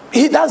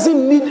he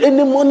doesn't need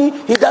any money.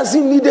 He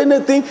doesn't need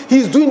anything.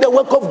 He's doing the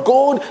work of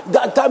God.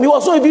 That time he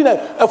was not even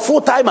a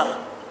full-timer.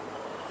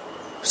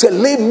 He's a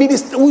lay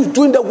minister who's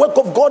doing the work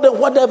of God and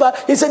whatever.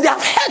 He said, they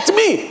have hurt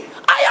me.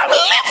 I am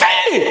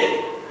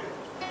leaving.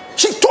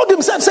 She told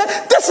himself, said,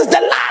 this is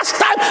the last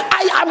time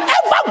I am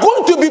ever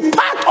going to be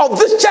part of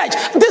this church.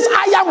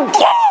 I am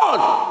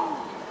gone.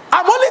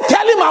 I'm only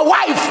telling my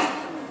wife.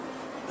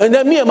 And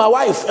then me and my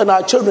wife and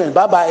our children,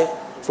 bye-bye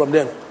from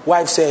them.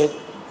 Wife said,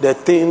 the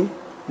thing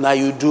now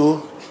you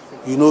do,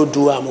 you know,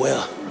 do I'm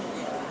well.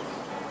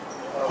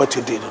 What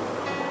you did.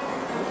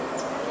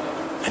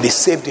 And he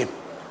saved him.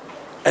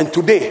 And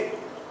today,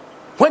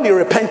 when he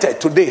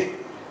repented today,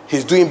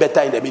 he's doing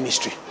better in the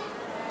ministry.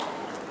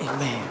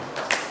 Amen.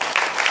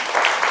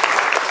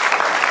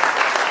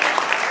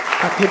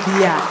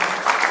 Papebia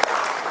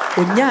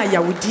onya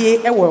ya wudie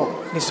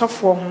ewo ne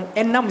sofo ho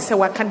enam se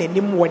waka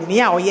nanim woni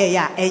a oye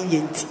ya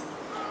enyenti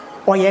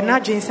oye na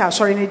adwen se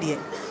asori ne de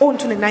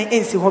ontu ne nan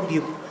ensi ho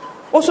bio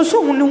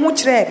ososo hu ne ho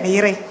kire ne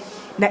yire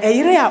na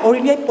eyire a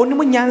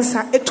onimu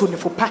nyansa eto ne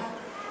fopa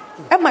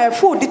ema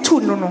efo de tu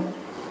no no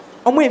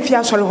omo emfi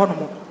asori ho no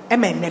mo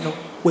ema enne no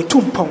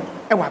wetu mpon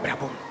ewa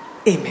brabom.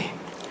 Amen.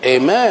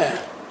 Amen.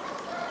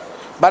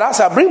 But as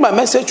I bring my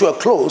message to a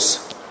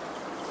close,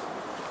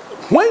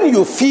 when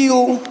you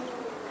feel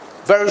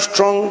very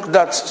strong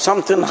that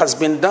something has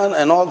been done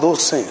and all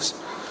those things,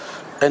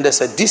 and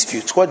there's a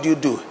dispute, what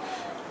do?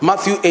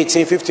 Matthew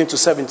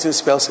 18:15-17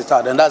 spells it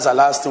out, and that's the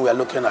last thing we are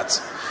looking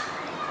at.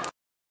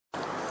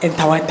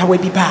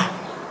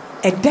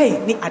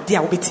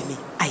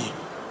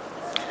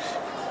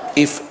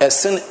 If a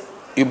sin,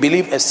 you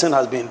believe a sin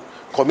has been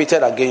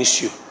committed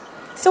against you,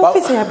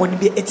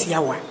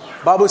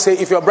 Bible says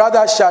if your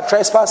brother shall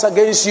trespass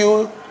against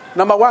you,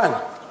 number one,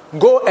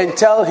 go and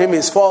tell him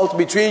his fault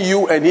between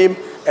you and him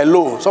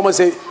alone. Someone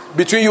say,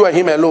 between you and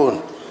him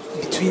alone.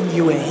 Between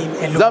you and him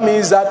alone. That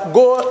means that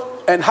go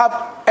and have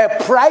a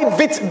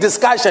private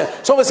discussion.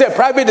 Someone say,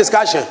 private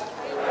discussion.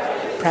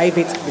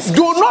 Private discussion.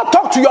 Do not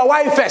talk to your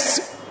wife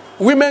first.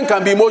 Women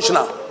can be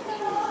emotional.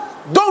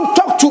 Don't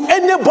talk to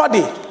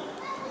anybody.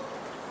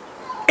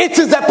 It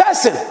is the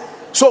person.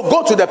 So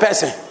go to the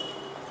person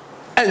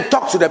and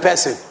talk to the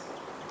person.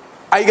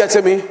 Are you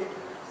getting me?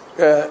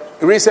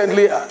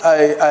 Recently,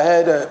 I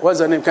heard, what's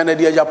her name?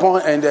 Kennedy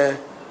Japan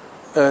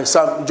and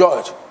Sam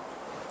George.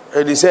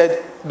 And he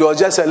said there was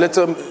just a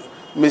little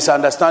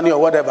misunderstanding or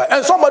whatever.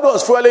 And somebody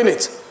was fueling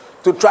it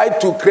to try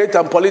to create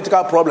a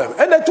political problem.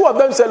 And the two of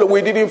them said,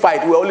 we didn't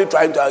fight. We were only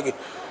trying to argue.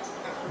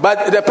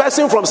 But the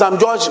person from St.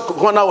 George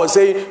corner was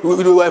saying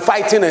we were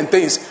fighting and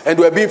things and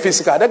we were being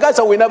physical. The guy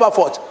said we never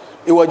fought.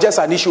 It was just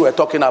an issue we're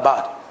talking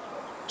about.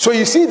 So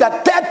you see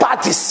that third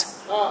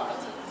parties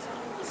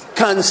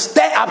can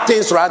stir up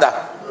things rather.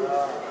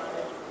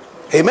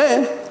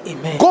 Amen.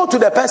 Amen. Go to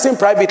the person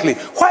privately.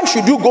 Why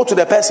should you go to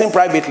the person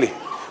privately?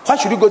 Why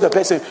should you go to the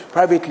person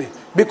privately?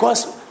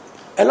 Because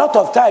a lot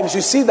of times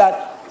you see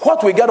that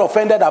what we get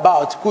offended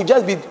about could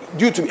just be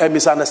due to a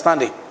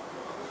misunderstanding.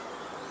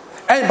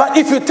 But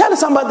if you tell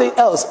somebody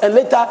else and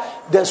later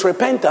there's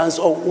repentance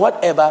or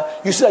whatever,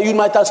 you see that you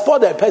might have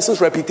spoiled the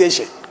person's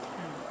reputation.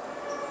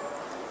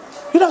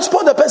 You have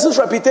spoiled the person's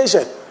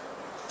reputation.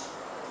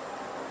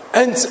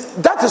 And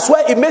that is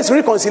where it makes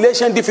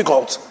reconciliation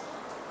difficult.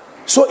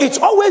 So it's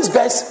always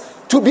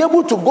best to be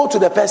able to go to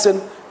the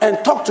person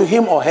and talk to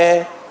him or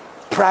her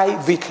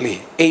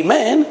privately.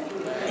 Amen?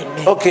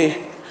 Amen.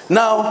 Okay.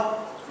 Now,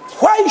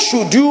 why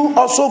should you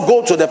also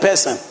go to the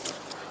person?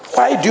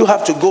 Why do you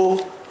have to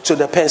go to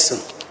the person?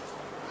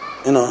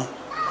 You know,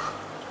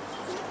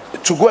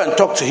 to go and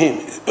talk to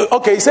him.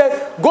 Okay, he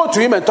said, go to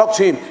him and talk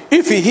to him.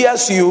 If he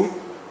hears you,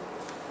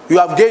 you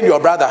have gained your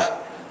brother.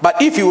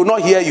 But if he will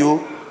not hear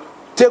you,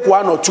 take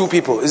one or two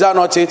people. Is that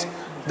not it?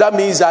 That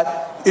means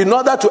that in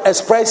order to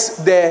express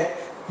the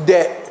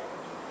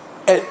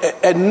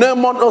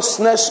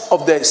enormousness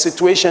of the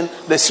situation,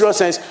 the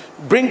seriousness,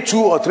 bring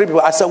 2 or 3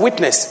 people as a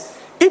witness.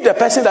 If the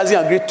person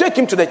doesn't agree, take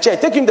him to the church.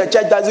 Take him to the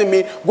church doesn't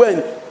mean go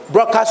and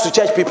broadcast to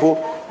church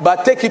people,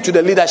 but take it to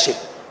the leadership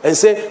and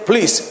say,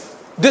 please,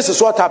 this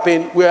is what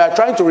happened. We are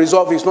trying to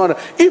resolve this.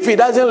 If he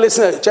doesn't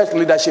listen to church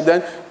leadership,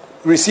 then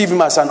receive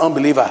him as an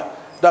unbeliever.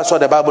 That's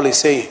what the Bible is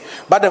saying.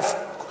 But the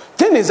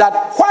thing is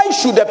that why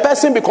should the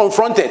person be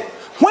confronted?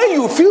 When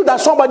you feel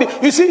that somebody,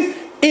 you see,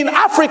 in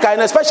Africa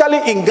and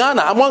especially in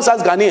Ghana, amongst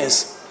us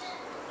Ghanaians,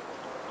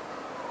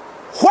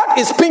 what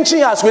is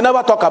pinching us, we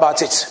never talk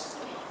about it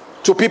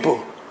to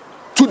people.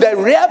 To the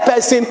real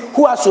person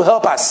who has to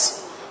help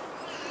us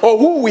or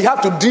who we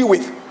have to deal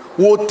with,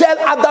 we'll tell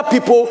other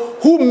people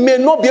who may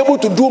not be able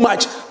to do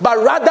much, but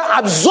rather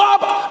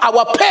absorb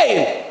our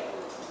pain.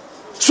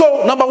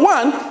 So, number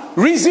one,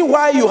 reason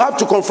why you have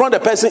to confront the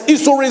person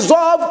is to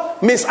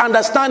resolve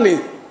misunderstanding.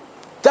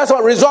 That's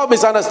what resolve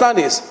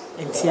misunderstandings.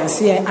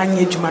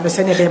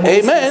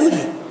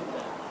 Amen.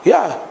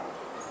 Yeah.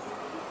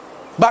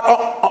 But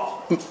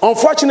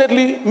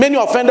unfortunately, many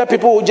offended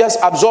people will just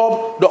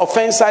absorb the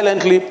offense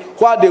silently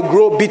while they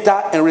grow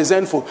bitter and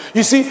resentful.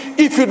 You see,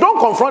 if you don't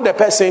confront the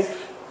person,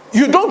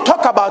 you don't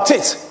talk about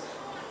it,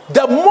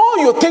 the more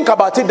you think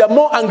about it, the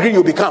more angry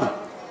you become.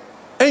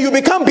 And you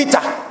become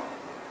bitter.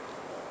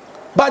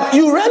 But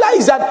you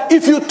realize that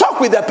if you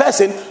talk with the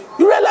person,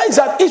 you realize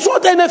that it's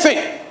not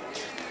anything.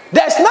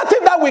 There's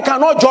nothing that we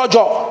cannot judge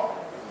of.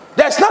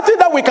 There's nothing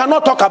that we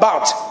cannot talk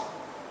about.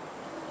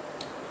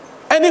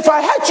 And if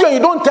I hurt you and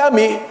you don't tell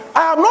me,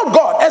 I am not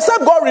God,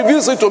 except God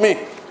reveals it to me.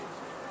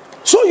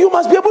 So you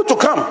must be able to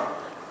come.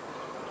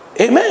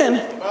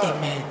 Amen.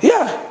 Amen.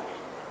 Yeah.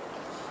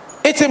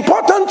 It's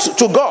important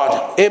to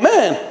God.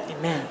 Amen.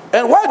 Amen.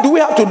 And why do we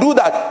have to do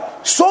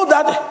that? So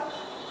that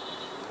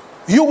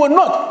you will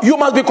not, you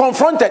must be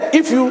confronted.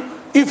 If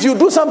you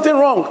do something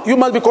wrong, you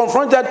must be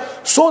confronted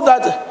so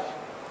that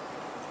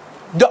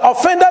the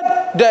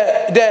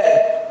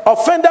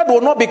offended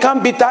will not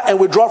become bitter and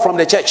withdraw from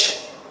the church.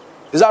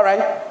 Is that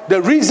right?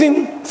 The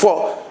reason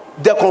for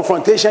the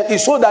confrontation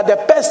is so that the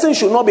person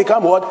should not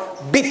become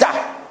what? Bitter.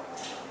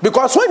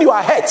 Because when you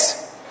are hurt,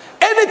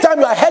 anytime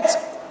you are hurt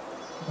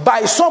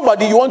by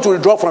somebody, you want to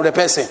withdraw from the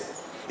person.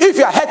 If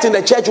you are hurt in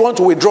the church, you want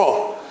to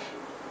withdraw.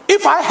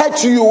 If I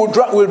hurt you, you will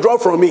withdraw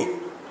from me.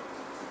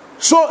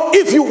 So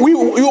if you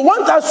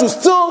want us to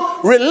still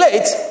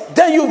relate,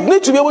 then you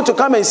need to be able to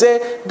come and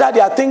say,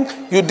 Daddy, I think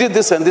you did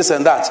this and this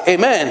and that.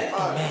 Amen.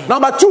 Amen.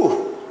 Number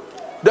 2,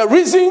 the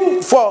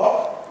reason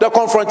for the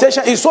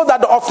confrontation is so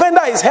that the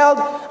offender is held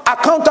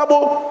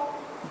accountable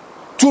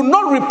to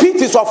not repeat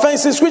his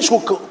offenses, which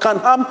can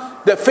harm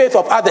the faith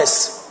of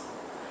others.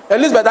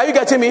 Elizabeth, are you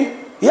getting me?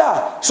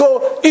 Yeah.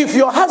 So if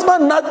your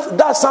husband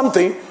does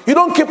something, you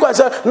don't keep quiet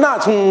and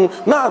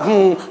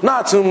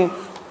say,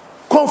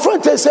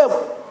 confront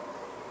yourself.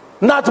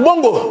 Nat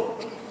Bongo.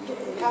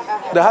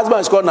 The husband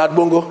is called Nat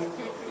Bongo.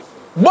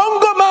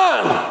 Bongo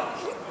man.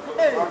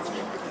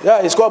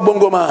 Yeah, he's called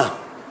Bongo man.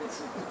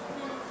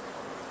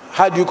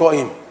 How do you call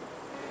him?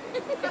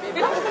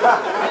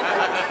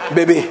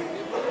 Baby.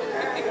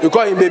 You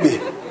call him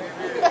baby.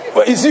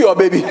 Well, is he your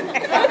baby? I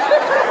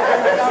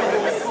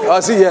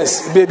say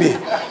yes, baby.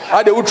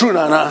 Are they true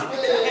now?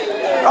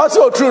 I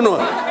say true no.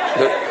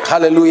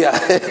 Hallelujah.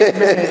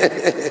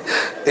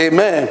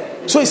 Amen.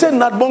 So he said,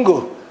 Nat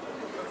Bongo,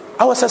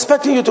 I was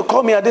expecting you to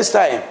call me at this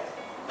time.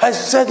 I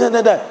said,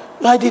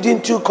 why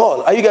didn't you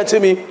call? Are you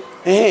getting me?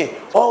 Hey.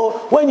 Or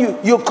when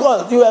you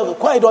called, you were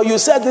quiet, or you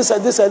said this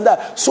and this and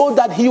that, so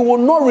that he will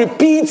not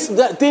repeat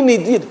the thing he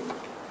did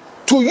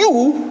to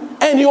you,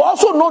 and you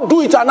also not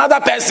do it to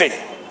another person.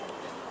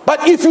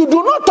 But if you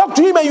do not talk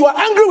to him and you are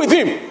angry with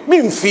him,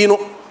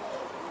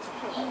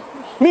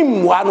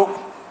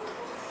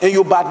 and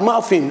you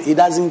badmouth him, it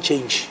doesn't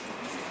change.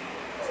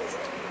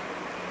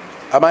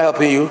 Am I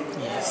helping you?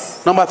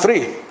 Yes. Number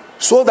 3,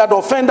 so that the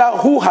offender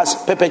who has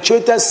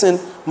perpetuated sin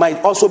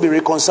might also be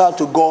reconciled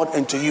to God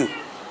and to you.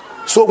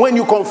 So when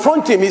you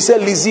confront him, he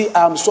said, Lizzie,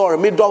 I'm sorry.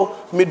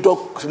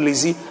 Mid-dog,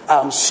 Lizzie,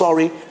 I'm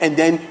sorry. And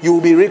then you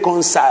will be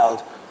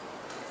reconciled.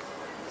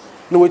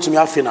 No way to me,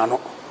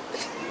 no.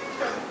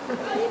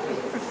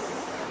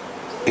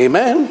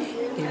 Amen.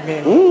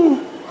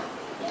 Amen.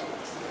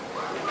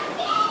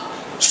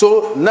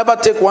 So never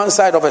take one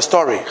side of a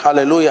story.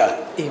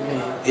 Hallelujah.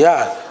 Amen.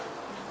 Yeah.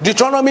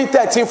 Deuteronomy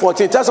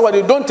 13:14. Tell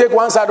somebody, don't take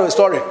one side of a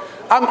story.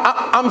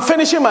 I'm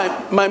finishing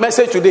my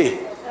message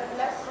today.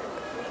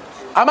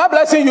 Am I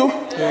blessing you?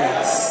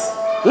 Yes.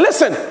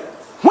 Listen,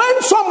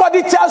 when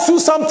somebody tells you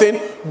something,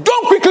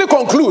 don't quickly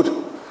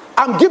conclude.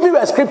 I'm giving you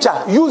a scripture.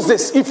 Use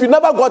this. If you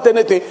never got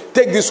anything,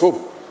 take this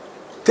home.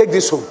 Take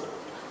this home.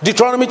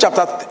 Deuteronomy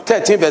chapter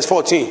 13 verse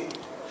 14.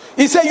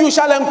 He said, you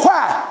shall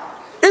inquire.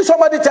 If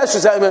somebody tells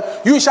you,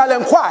 you shall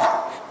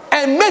inquire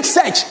and make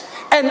search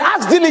and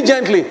ask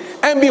diligently.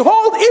 And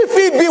behold, if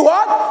it be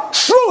what?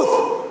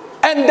 Truth.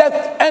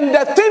 And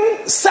the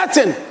thing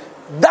certain,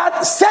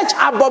 that such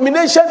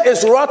abomination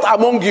is wrought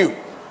among you.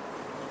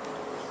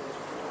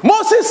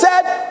 Moses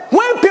said,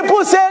 when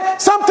people say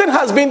something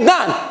has been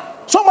done,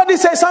 somebody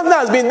says something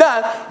has been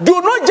done,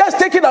 do not just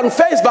take it on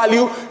face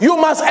value. You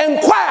must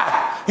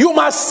inquire, you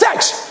must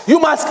search, you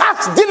must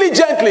act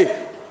diligently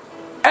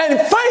and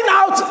find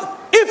out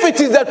if it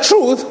is the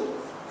truth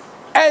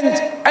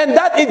and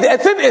that the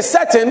thing is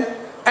certain,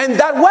 and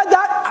that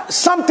whether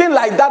something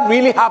like that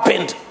really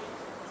happened.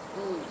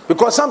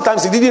 Because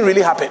sometimes it didn't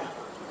really happen.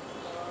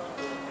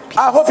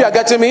 I hope you are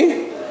getting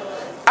me.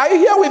 Are you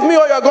here with me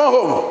or you are going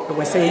home?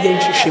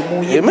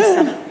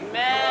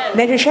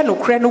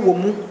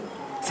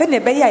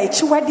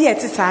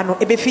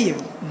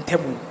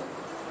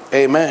 Amen.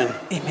 Amen.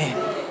 Amen.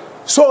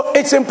 So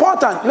it's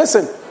important.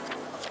 Listen.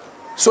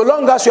 So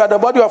long as you are the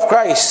body of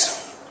Christ,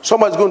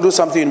 somebody's going to do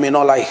something you may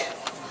not like.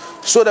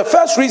 So the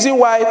first reason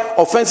why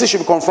offenses should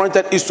be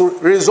confronted is to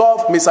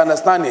resolve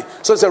misunderstanding.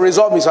 So it's a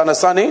resolve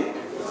misunderstanding.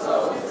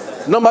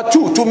 Number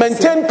 2, to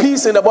maintain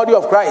peace in the body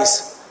of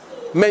Christ.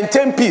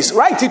 Maintain peace.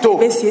 Write it all.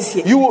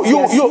 You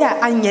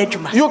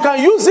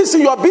can use this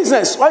in your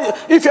business.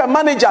 If you're a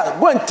manager,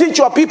 go and teach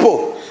your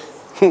people.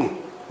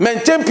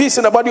 Maintain peace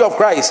in the body of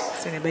Christ.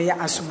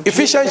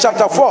 Ephesians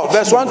chapter 4,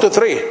 verse 1 to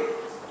 3.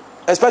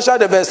 Especially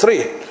the verse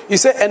 3. He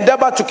said,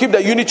 endeavor to keep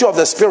the unity of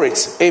the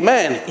Spirit.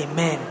 Amen.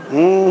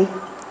 Amen.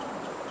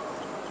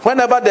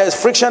 Whenever there is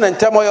friction and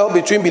turmoil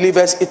between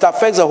believers, it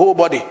affects the whole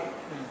body.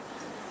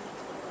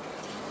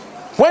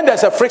 When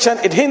there's a friction,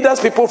 it hinders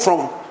people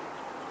from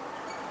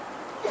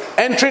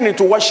entering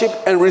into worship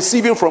and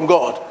receiving from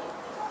God.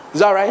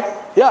 Is that right?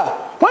 Yeah.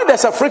 When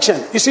there's a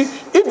friction, you see,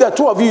 if the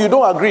two of you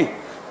don't agree,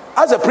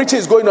 as the preaching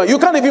is going on, you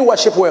can't even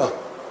worship well.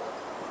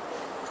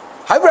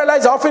 Have you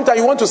realized that oftentimes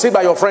you want to sit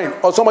by your friend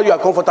or somebody you are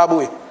comfortable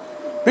with?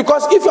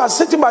 Because if you are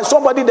sitting by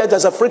somebody that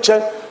there's a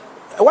friction,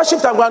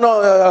 worship time going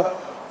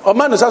on, a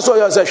man is also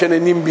your session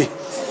in Nimbi.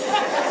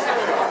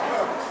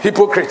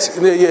 Hypocrite.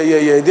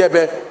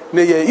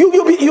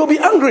 You'll be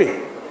angry.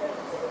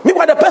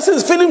 Meanwhile, the person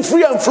is feeling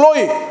free and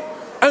flowing.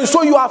 And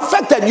so you are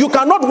affected. You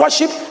cannot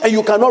worship and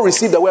you cannot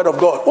receive the word of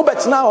God. Oh,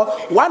 but now,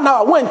 1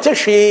 hour, when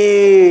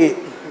they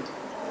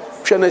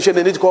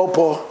need to call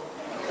Paul.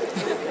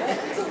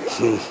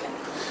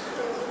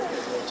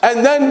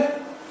 And then,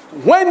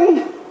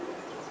 when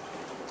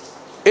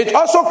it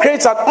also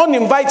creates an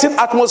uninviting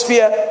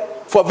atmosphere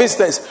for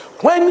visitors.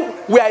 When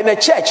we are in a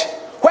church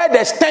where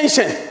there's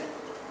tension,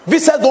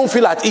 visitors don't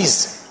feel at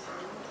ease.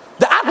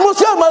 The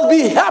atmosphere must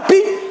be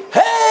happy.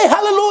 Hey,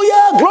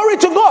 hallelujah, glory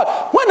to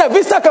God. When a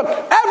visitor comes,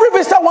 every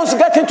visitor wants to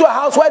get into a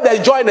house where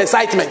there's joy and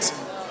excitement.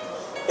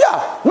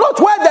 Yeah, not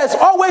where there's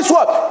always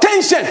what?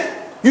 Tension.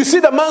 You see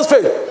the man's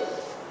face.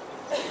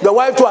 The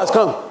wife too has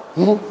come.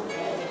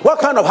 What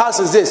kind of house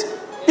is this?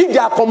 If they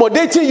are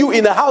accommodating you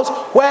in a house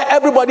where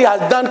everybody has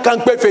done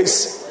kanpe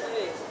face,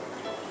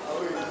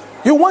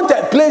 you want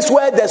a place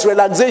where there's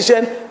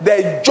relaxation,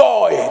 there's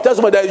joy. Tell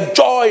somebody there's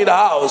joy in the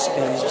house.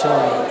 There's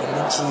joy.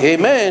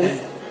 Amen.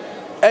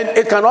 And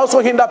it can also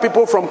hinder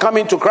people from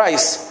coming to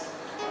Christ.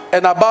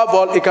 And above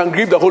all, it can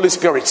grieve the Holy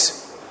Spirit.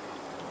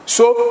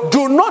 So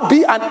do not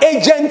be an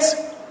agent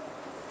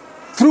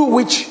through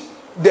which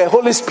the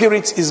Holy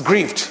Spirit is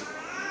grieved.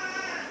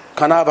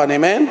 Can I have an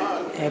amen?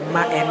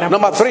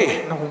 Number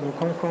 3.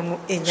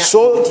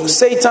 So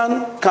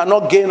Satan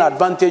cannot gain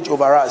advantage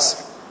over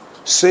us.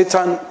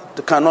 Satan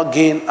cannot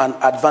gain an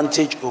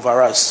advantage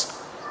over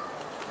us.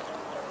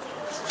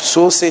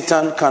 So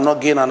Satan cannot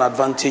gain an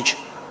advantage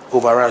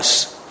over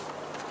us.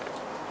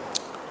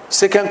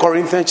 2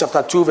 Corinthians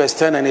chapter 2 verse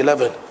 10 and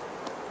 11.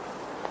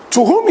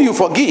 To whom you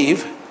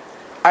forgive,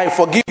 I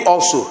forgive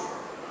also.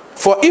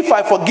 For if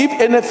I forgive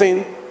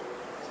anything,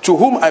 to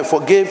whom I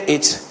forgave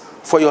it,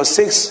 for your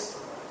sakes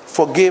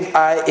forgive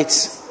I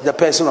it, the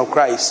person of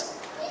Christ.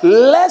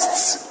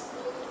 Lest,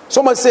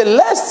 someone say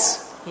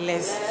lest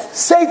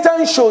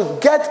Satan should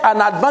get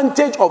an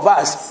advantage of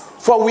us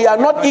For we are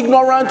not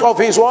ignorant of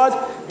his what?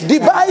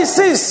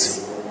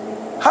 Devices.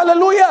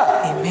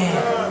 Hallelujah.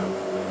 Amen.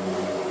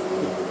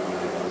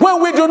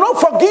 When we do not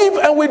forgive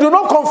and we do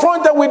not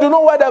confront and we do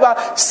not whatever,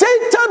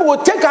 Satan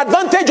will take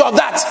advantage of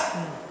that.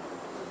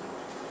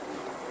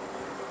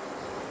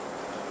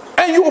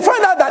 And you will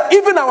find out that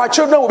even our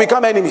children will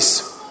become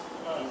enemies.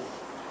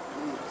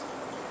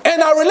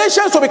 And our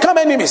relations will become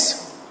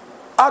enemies.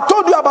 I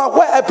told you about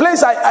a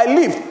place I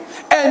lived.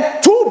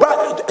 And two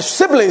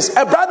siblings,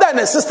 a brother and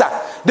a sister,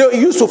 they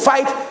used to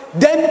fight.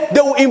 Then they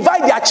will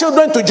invite their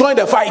children to join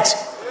the fight.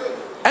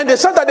 And they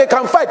said that they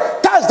can fight.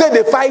 Thursday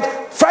they fight,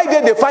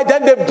 Friday they fight.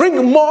 Then they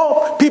bring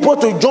more people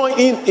to join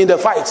in the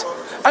fight.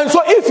 And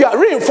so if you are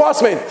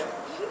reinforcement,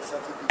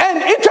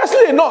 and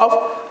interestingly enough,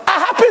 I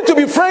happen to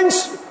be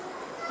friends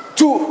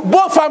to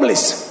both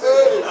families.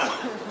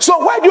 So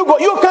where do you go?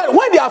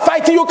 When they are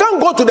fighting, you can't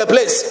go to the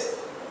place.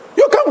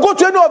 You can't go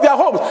to any of their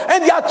homes.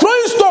 And they are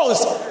throwing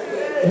stones.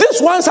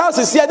 This one's house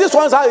is here, this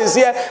one's house is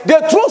here. They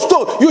throw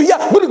stones. You hear,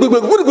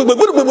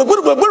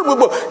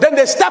 then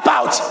they step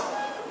out.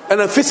 And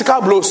then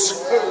physical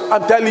blows.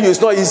 I'm telling you, it's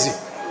not easy.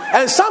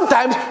 And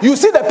sometimes you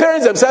see the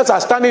parents themselves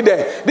are standing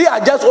there. They are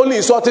just only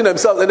insulting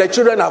themselves and the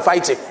children are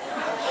fighting.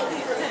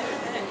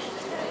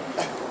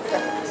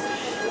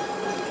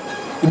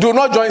 Do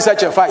not join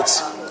such a fight.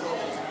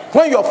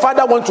 When your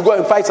father wants to go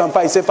and fight some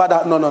fight, say,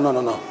 Father, no.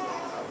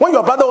 When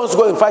your brother wants to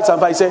go and fight some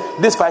fight, say,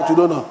 this fight you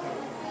don't know.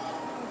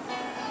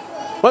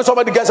 When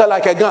somebody gets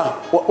like a gun,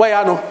 where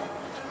you know?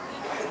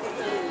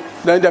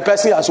 Then the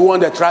person has worn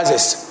the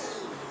trousers.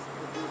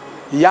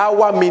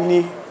 Yawa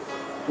mini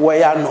where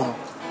you know.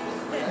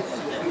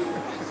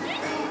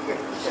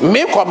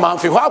 Me come man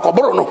fi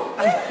no.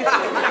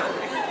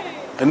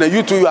 And then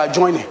you two, you are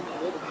joining.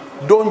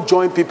 Don't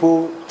join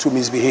people to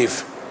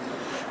misbehave.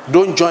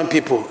 Don't join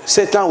people.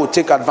 Satan will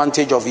take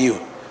advantage of you.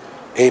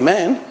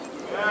 Amen.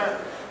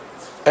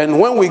 And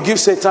when we give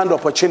Satan the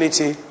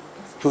opportunity,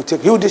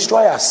 he'll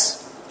destroy us.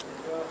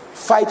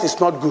 Fight is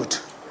not good.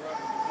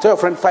 Tell your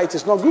friend, fight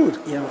is not good.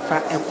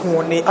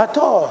 At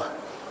all.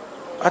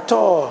 At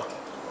all.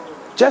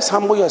 Just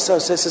humble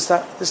yourself. Say,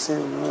 sister,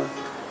 listen,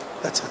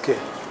 that's okay.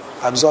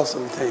 Absorb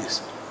some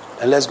things.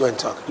 And let's go and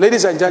talk.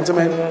 Ladies and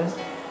gentlemen,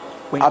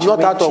 I'm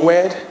not out of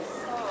word,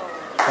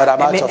 but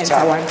I'm out of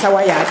time.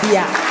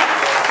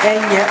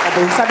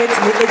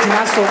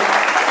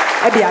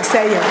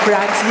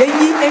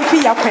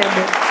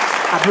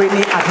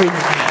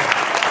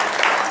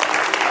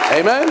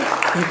 Amen.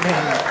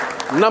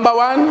 Amen. Number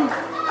one,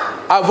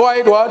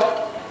 avoid what?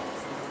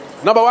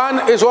 Number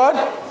one is what?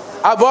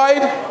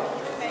 Avoid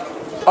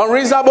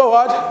unreasonable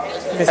what?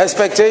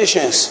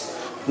 Expectations.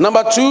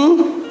 Number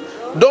two,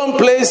 don't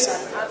place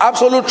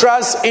absolute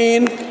trust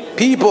in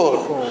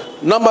people.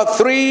 Number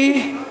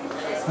three,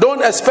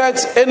 don't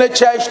expect any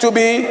church to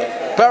be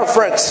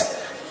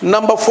perfect.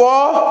 Number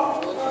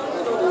four,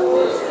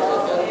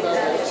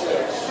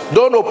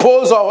 don't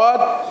oppose or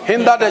what?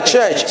 Hinder the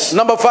church.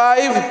 Number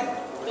five,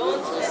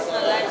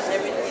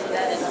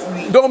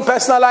 don't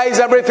personalize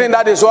everything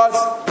that is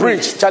what?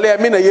 Preach. Charlie, I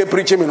mean you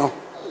preaching me, no?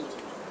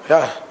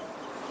 Yeah.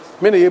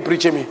 I mean you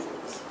preaching me.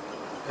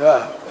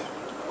 Yeah.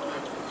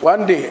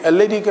 One day, a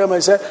lady came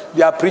and said,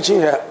 they are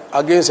preaching her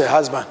against her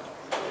husband.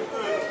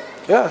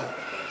 Yeah.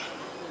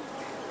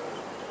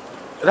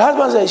 The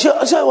husband said, she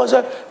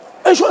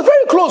was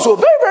very close,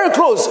 very, very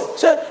close. She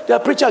said, they are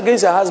preaching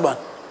against her husband.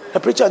 They are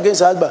preaching against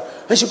her husband.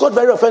 And she got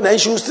very offended.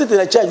 And she was sitting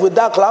in the church with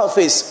that cloud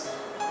face.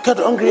 Got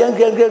angry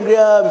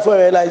before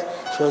I realized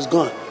she was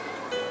gone.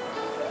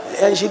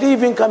 And she didn't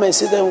even come and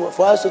sit there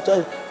for us to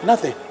tell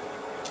nothing.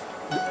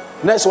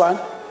 Next one.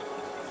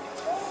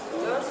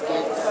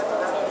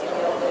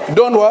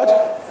 Don't what?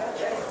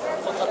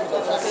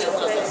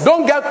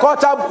 Don't get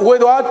caught up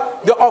with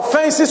what? The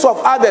offenses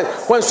of others.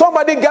 When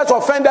somebody gets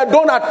offended,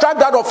 don't attract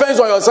that offense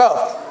on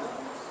yourself.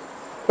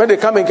 When they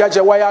come and catch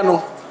a wire,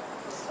 no.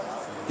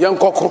 Young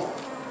Coco.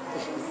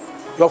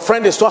 Your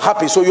friend is not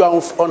happy, so you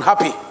are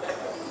unhappy.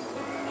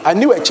 I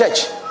knew a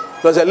church.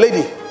 There was a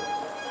lady.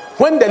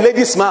 When the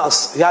lady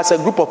smiles, he has a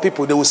group of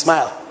people, they will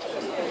smile.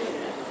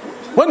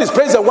 When it's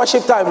praise and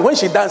worship time, when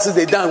she dances,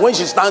 they dance. When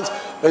she stands,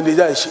 when they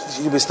dance,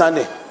 she'll be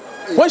standing.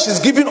 When she's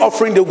giving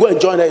offering, they'll go and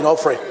join her in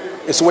offering.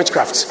 It's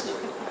witchcraft.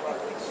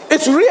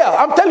 It's real.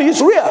 I'm telling you,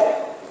 it's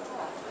real.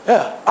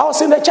 Yeah. I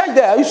was in the church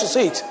there. I used to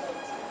see it.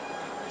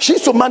 She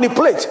used to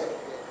manipulate.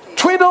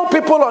 Twiddle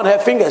people on her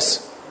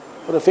fingers.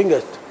 On the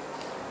fingers.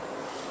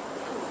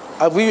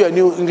 I'll give you a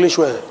new English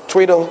word.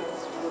 Twiddle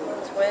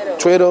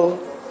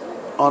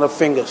on the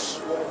fingers.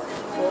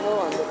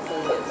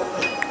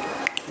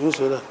 You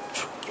say that.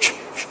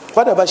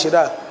 Whatever she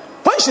does.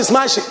 When she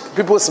smiles,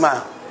 people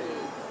smile.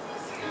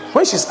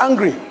 When she's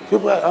angry,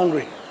 people are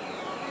angry.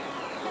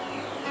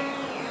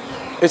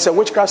 It's a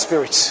witchcraft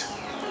spirit.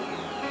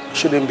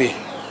 Shouldn't be.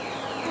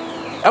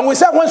 And we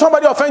said when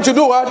somebody offends you,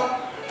 do what?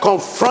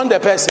 Confront the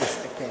person.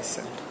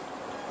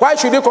 Why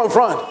should you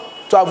confront?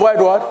 To avoid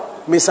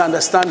what?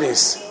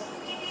 Misunderstandings.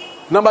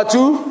 Number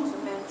two,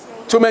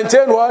 to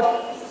maintain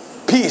what?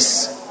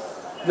 Peace.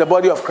 The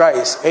body of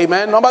Christ.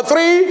 Amen. Number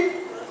three,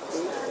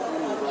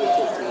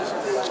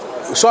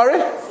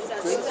 Sorry?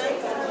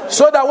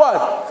 So that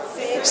what?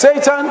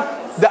 Satan.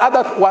 The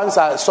other ones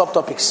are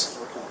subtopics.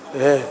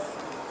 Yeah.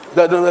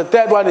 The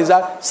third one is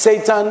that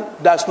Satan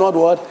does not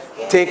what?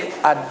 Take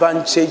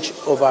advantage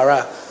of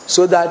us.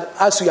 So that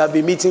as we have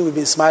been meeting, we've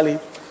been smiling.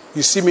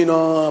 You see me,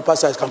 no,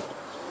 pastor has come.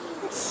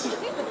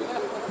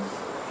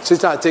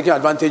 Satan is taking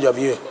advantage of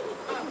you.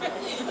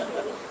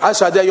 As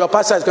you are there, your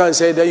pastor is going to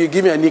say, then you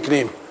give me a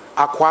nickname.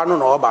 Aquano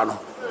no Obano.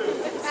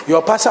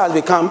 Your pastor has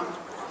become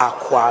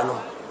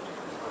Aquano.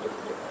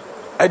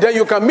 And then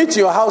you can meet in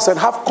your house and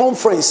have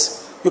conference.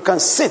 You can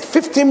sit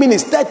 15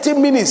 minutes, 30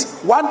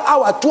 minutes, 1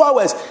 hour, 2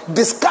 hours,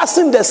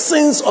 discussing the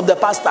sins of the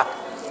pastor.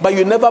 But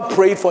you never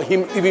prayed for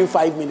him even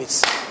 5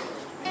 minutes.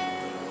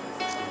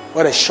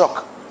 What a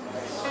shock.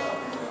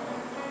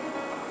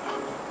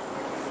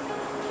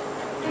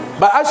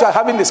 But as you are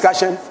having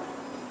discussion,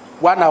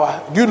 1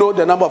 hour, do you know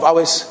the number of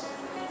hours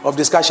of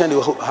discussion they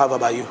will have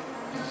about you?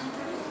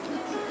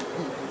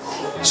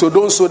 So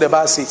don't sow the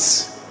bad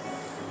seeds.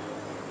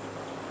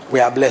 We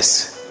are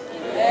blessed.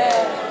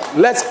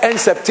 Let's end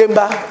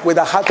September with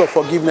a heart of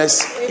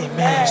forgiveness.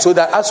 Amen. So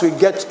that as we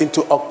get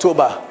into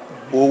October,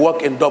 we'll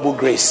walk in double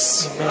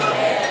grace.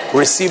 Amen.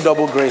 Receive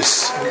double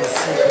grace.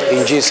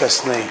 In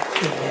Jesus' name.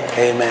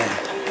 Amen.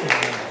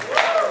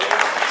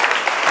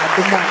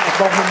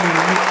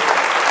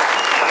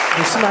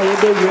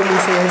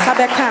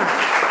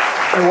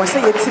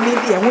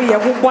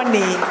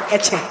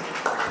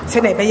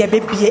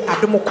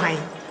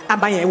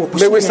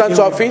 May we stand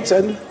to our feet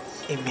and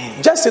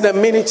amen. Just in a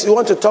minute, you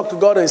want to talk to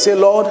God and say,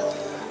 Lord,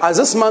 as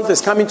this month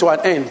is coming to an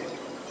end,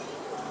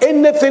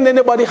 anything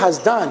anybody has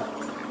done,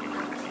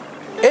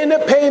 any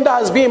pain that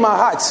has been in my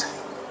heart,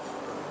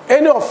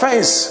 any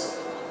offense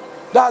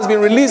that has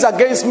been released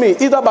against me,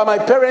 either by my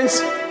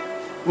parents,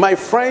 my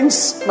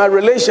friends, my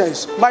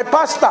relations, my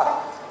pastor,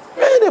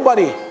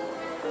 anybody,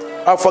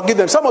 I'll forgive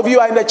them. Some of you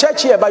are in the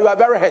church here, but you are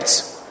very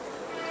hurt.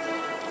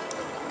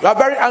 You are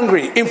very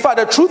angry. In fact,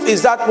 the truth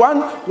is that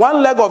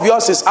one leg of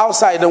yours is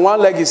outside and one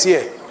leg is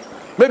here.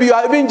 Maybe you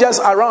are even just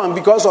around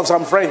because of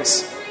some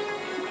friends.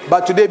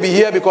 But today be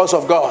here because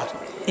of God.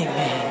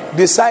 Amen.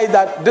 Decide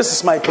that this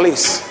is my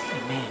place.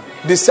 Amen.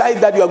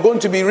 Decide that you are going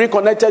to be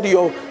reconnected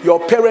to your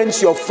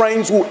parents, your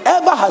friends,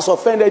 whoever has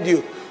offended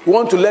you. You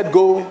want to let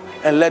go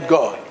and let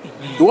God.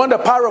 Amen. You want the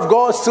power of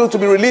God still to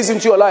be released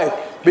into your life.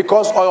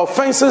 Because our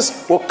offenses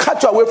will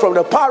cut you away from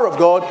the power of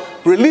God,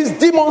 release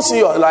demons in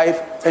your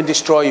life, and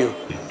destroy you.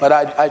 But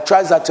I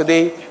trust that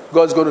today,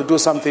 God's going to do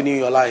something in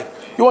your life.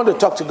 You want to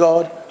talk to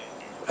God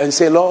and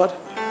say, Lord,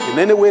 in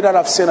any way that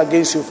I've sinned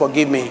against you,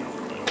 forgive me.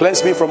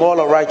 Cleanse me from all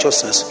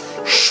unrighteousness.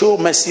 Show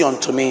mercy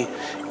unto me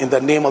in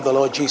the name of the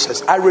Lord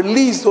Jesus. I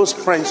release those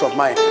friends of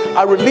mine.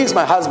 I release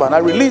my husband. I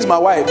release my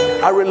wife.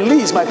 I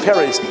release my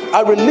parents.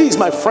 I release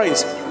my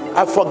friends.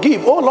 I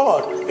forgive, oh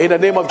Lord, in the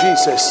name of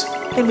Jesus.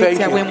 Thank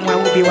you.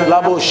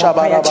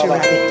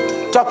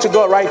 Talk to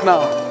God right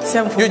now.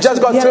 You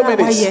just got 2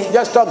 minutes.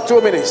 Just talk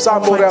 2 minutes.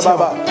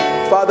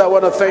 Father, I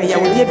want to thank you.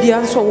 We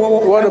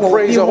want to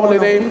praise your holy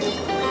name.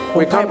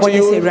 We come to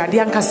you.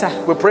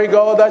 We pray,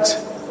 God, that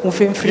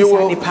you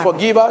will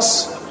forgive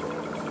us.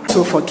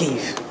 To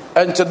forgive.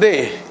 And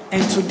today,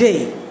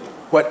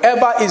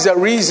 whatever is the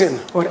reason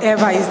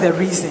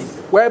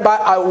whereby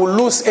I will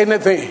lose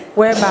anything,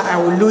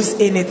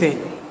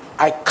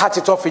 I cut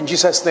it off in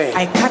Jesus' name.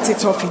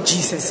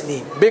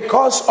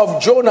 Because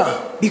of Jonah.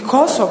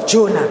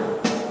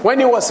 When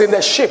he was in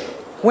the ship.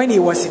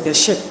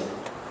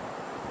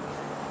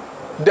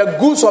 The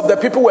goods of the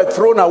people were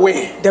thrown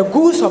away.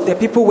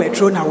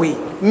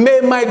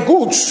 May my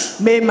goods.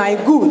 May my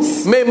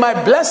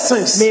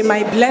blessings.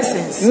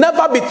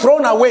 Never be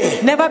thrown away.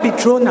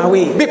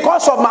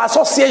 Because of my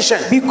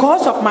association.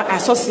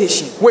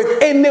 With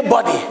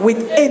anybody.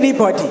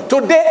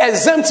 Today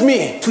exempt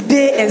me.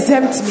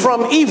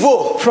 From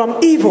evil.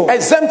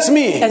 Exempt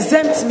me.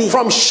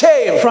 From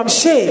shame.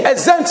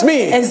 Exempt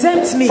me.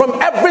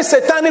 From every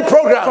satanic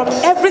program.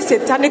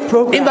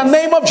 In the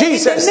name of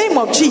Jesus.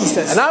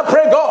 And I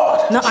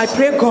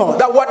pray, God,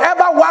 that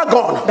whatever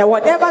wagon,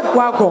 whatever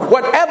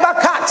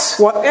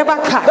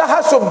cart that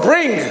has to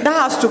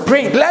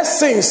bring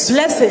blessings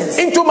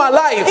into my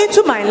life,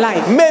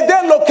 may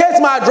they locate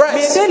my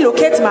address. In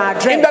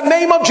the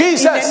name of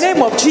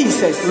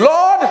Jesus.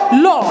 Lord,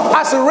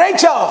 as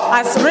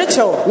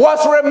Rachel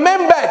was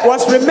remembered,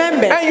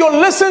 and you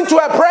listened to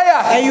her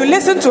prayer,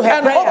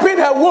 and opened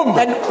her womb,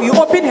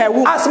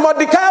 as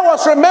Mordecai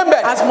was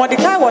remembered,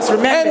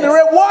 and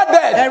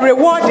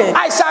rewarded,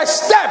 I shall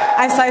step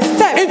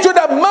into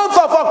the month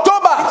of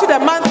October.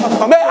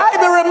 May I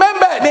be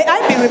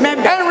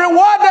remembered and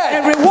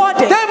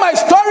rewarded. Turn my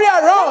story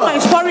around.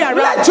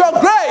 Let your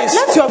grace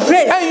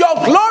and your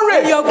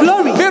glory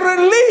be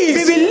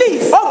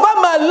released over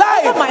my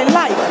life.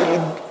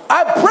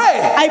 I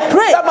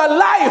pray that my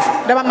life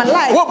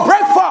will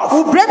break forth,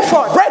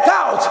 break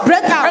out,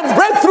 and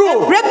break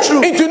through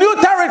into new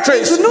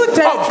territories of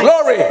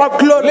glory.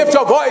 Lift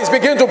your voice,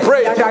 begin to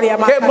pray. In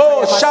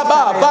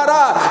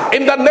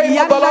the name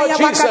of the Lord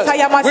Jesus,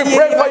 we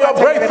pray for your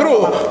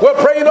breakthrough. We're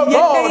praying, oh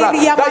God,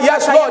 that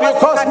yes, Lord, you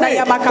caused me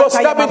to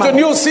step into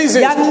new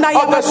seasons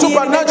of the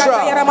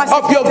supernatural,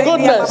 of your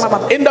goodness.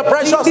 In the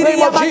precious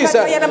name of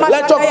Jesus,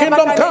 let your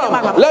kingdom come.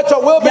 Let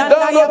your will be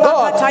done, O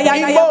God.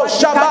 Imo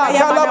Shaba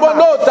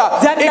Kalabonota,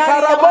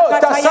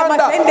 Ikarabota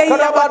Sanda,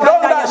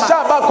 Karabadonda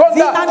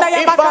Shabakonda,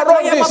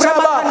 Iparondi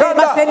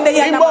Shabakanda,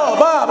 Imo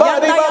Baba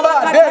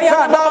Baba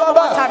Deka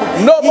Baba,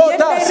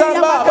 Nobota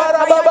Samba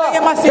Barababa,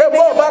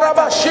 Kebo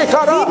Baraba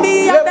Shikara,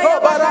 Lebo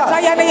Bara.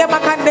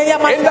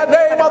 In the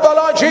name of the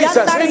Lord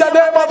Jesus, in the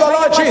name of the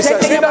Lord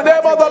Jesus, in the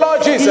name of the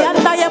Lord Jesus,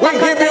 we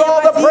give you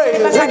all the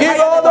praise, we give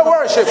you all the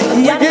worship,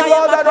 we give you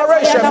all the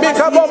adoration.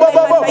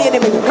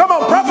 Come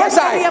on,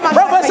 prophesy,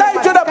 prophesy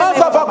to the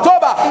month of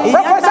October,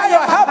 prophesy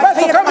your helpers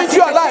to come into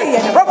your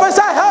life,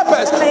 prophesy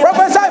helpers,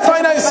 prophesy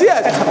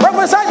financiers,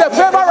 prophesy the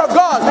favor of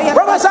God,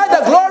 prophesy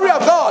the glory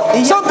of God.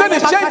 Something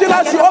is changing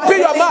as you open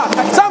your mouth.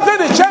 Something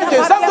is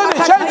changing, something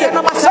is changing,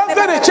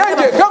 something is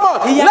changing. Come on,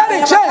 let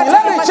it change,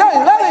 let it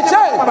change, let it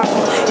change.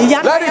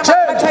 Let it change.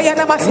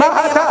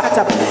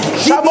 Mahata,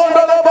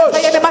 Shamondolobos,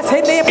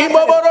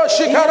 Imoboro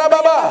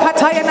Shikarababa,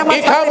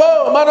 Ikamo,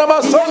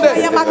 Manamasonde,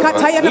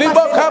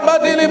 Libo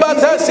Kamadi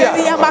Libatesia,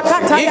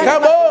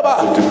 Ikamoba,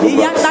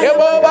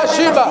 Eboba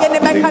Shiba,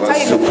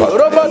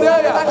 Robodea,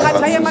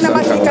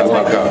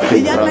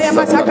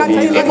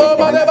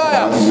 Imoba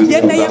Debaya,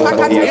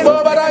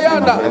 Imoba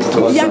Rayanda,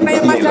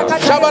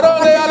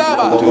 Shabarone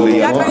Alaba,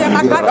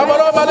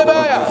 Shabaroba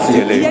Debaya,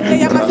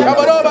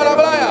 Shabaroba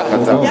Rabaya,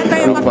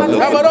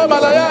 Shabaroba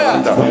Layaya,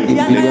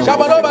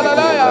 Shabaroba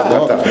Layaya,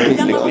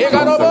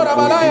 Igaroba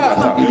Malaya,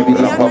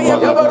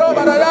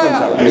 Yabaroba Layaya,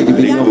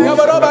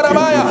 Yabaroba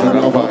Rabaya,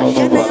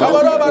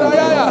 Yabaroba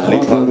Layaya,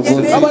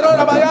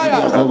 Yabaroba Mayaya,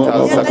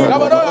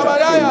 Yabaroba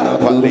Mayaya,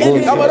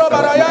 Yabaroba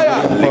Rayaya,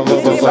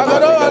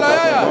 Yabaroba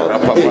Layaya,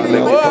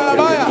 Yabaroba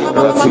Mayaya,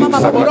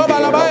 Yabaroba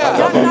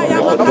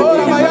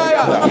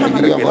Layaya,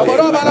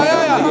 Yabaroba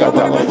Mayaya, Yabaroba Layaya,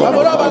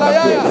 Yabaroba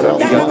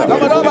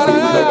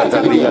Layaya,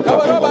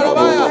 Yabaroba Layaya.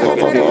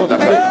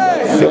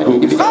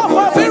 Call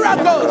for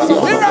miracles,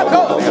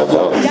 miracles,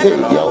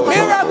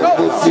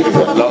 miracles.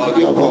 Lord,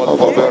 you call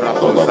for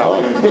miracles now.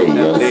 In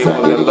the name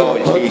of the Lord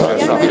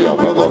Jesus, pray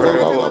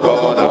for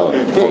God,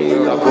 for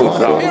miracles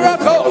now.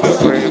 Miracles.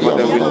 Pray for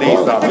the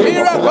release of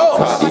Miracles.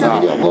 In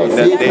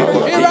the name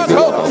of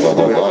Miracles.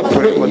 Jesus,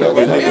 pray for the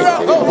release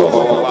of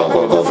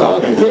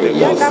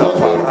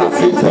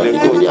in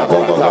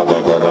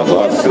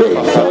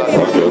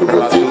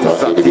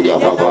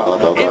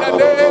the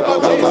name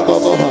of Jesus.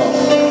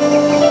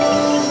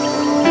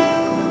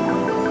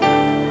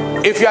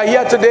 If you are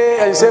here today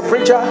and say,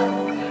 preacher,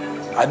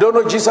 I don't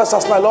know Jesus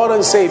as my Lord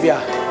and Savior.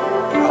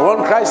 I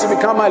want Christ to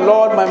become my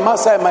Lord, my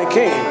Master, and my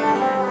King.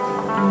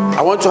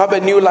 I want to have a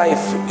new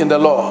life in the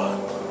Lord.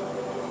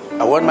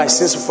 I want my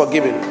sins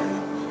forgiven.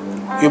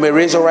 You may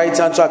raise your right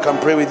hand so I can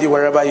pray with you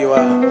wherever you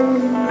are.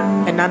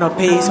 And none of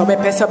pays or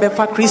person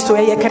for Christo,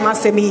 you cannot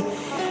say me.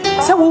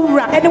 So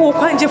and will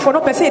find you for no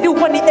person, you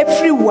want it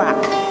everywhere.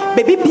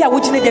 Baby, Pia,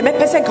 which need the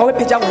person can we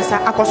pajamas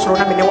across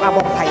Rona and no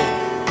above pie.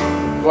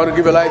 You want to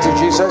give your life to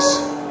Jesus?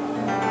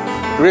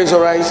 Raise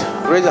your right,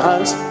 raise your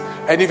hands.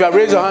 And if you have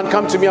raised your hand,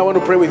 come to me. I want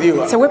to pray with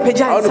you. I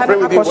want to pray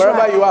with you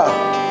wherever you are.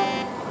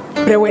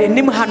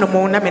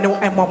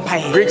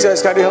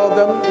 Greeters, can you help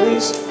them,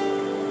 please?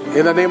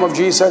 In the name of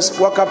Jesus,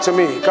 walk up to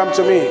me. Come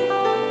to me.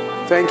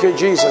 Thank you,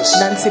 Jesus.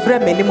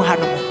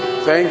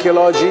 Thank you,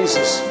 Lord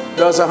Jesus.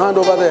 There's a hand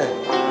over there.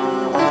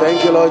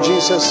 Thank you, Lord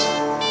Jesus.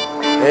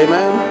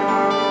 Amen.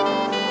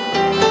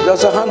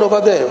 There's a hand over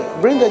there.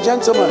 Bring the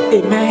gentleman.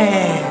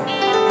 Amen.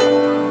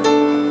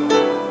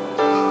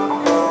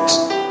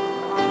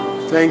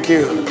 Thank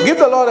you. Give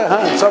the Lord a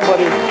hand,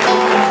 somebody.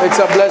 It's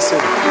a blessing.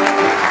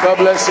 God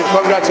bless you.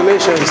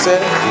 Congratulations, sir.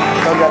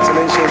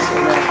 Congratulations.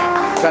 Amen.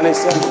 Can I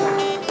say?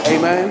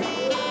 Amen.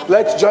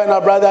 Let's join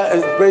our brother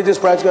and pray this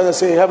prayer together.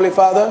 Say, Heavenly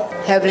Father,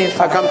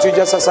 I come to you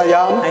just as I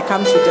am. I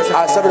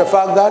accept the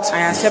fact that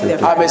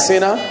I'm a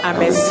sinner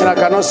and I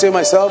cannot save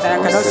myself.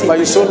 But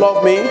you so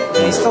love me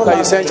that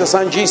you sent your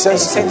son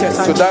Jesus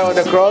to die on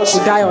the cross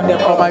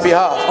on my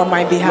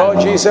behalf. Lord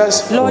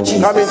Jesus, come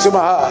into my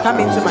heart.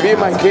 Be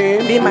my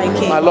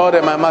King, my Lord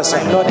and my Master.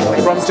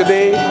 From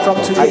today,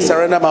 I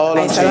surrender my all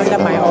unto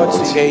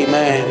you.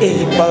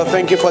 Amen. Father,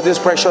 thank you for this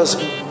precious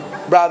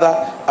brother.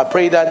 I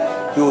pray that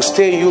you will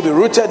stay in you, be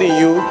rooted in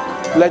you.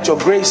 Let your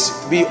grace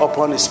be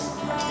upon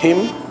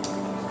him.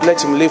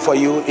 Let him live for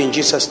you in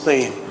Jesus'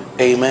 name.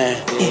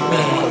 Amen.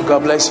 Amen.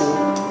 God bless you,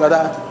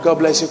 brother. God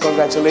bless you.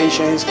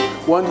 Congratulations.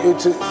 Want you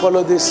to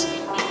follow this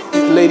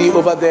lady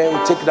over there.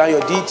 We'll take down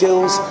your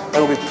details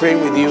and we'll be praying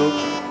with you.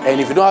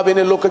 And if you don't have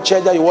any local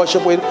church that you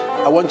worship with,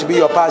 I want to be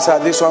your pastor.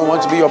 This one, I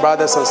want to be your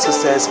brothers and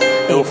sisters.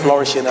 They will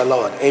flourish in the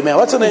Lord. Amen.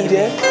 What's your name,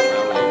 dear?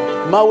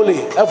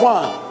 Mauli.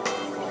 F1.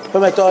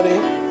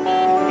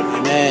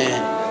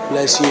 Amen.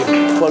 Bless you.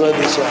 Follow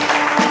this one.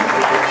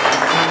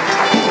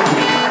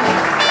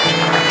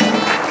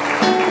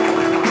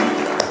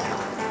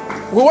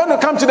 We want to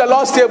come to the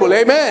Lord's table.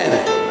 Amen.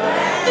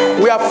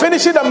 We are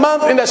finishing the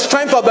month in the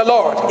strength of the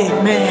Lord.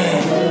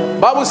 Amen.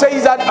 Bible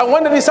says that and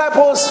when the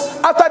disciples,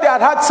 after they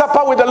had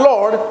supper with the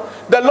Lord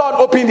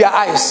opened their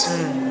eyes.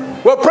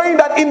 We're praying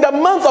that in the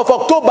month of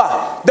October,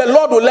 the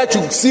Lord will let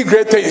you see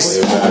great things.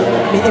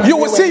 You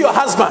will see your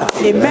husband.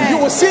 Amen. You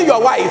will see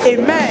your wife.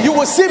 Amen. You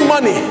will see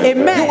money.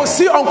 Amen. You will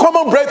see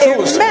uncommon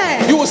breakthroughs.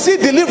 Amen. You will see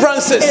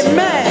deliverances.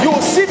 Amen. You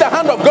will see the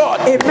hand of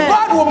God. Amen.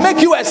 God will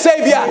make you a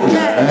savior.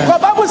 Amen. The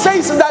Bible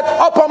says that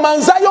upon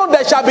Mount Zion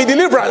there shall be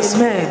deliverance.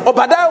 Amen.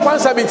 Obadiah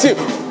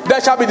 1:17,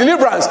 there shall be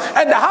deliverance.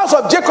 And the house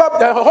of Jacob,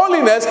 the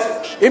holiness,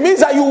 it means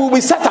that you will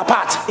be set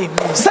apart.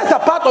 Amen. Set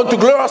apart unto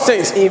glorious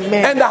things.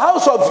 Amen. And the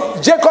house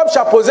of Jacob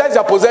shall possess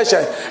their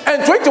possession.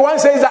 And 21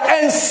 says that,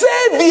 and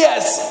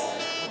saviors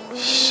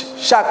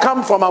shall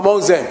come from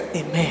among them.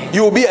 Amen.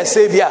 You will be a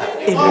savior.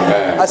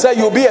 Amen. I said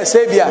you will be a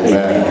savior.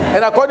 Amen.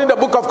 And according to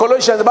the book of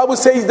Colossians, the Bible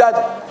says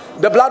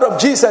that the blood of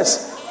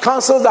Jesus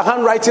cancels the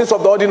handwritings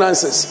of the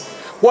ordinances.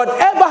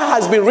 Whatever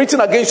has been written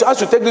against you as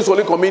you take this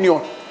Holy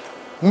Communion,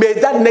 may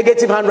that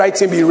negative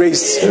handwriting be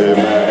erased.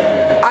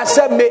 Amen. I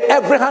said, may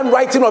every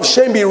handwriting of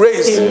shame be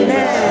erased.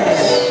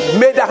 Amen.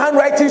 May the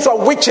handwritings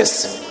of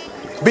witches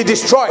be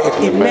destroyed.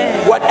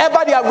 Amen.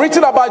 Whatever they have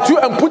written about you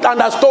and put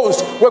under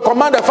stones, we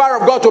command the fire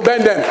of God to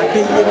burn them.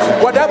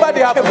 Whatever they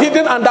have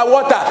hidden under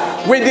water,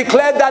 we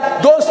declare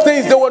that those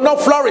things, they will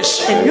not flourish.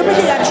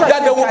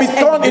 That they will be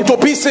torn into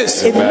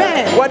pieces.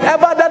 Amen.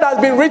 Whatever that has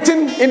been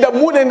written in the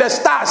moon and the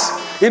stars,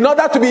 in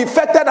order to be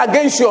effected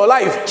against your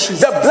life,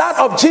 the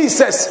blood of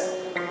Jesus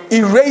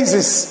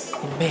erases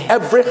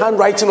every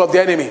handwriting of the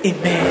enemy.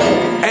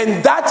 Amen.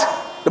 And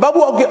that, the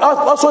Bible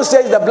also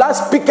says the blood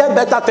speaketh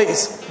better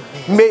things.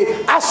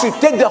 May, as you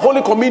take the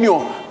Holy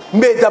Communion,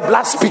 may the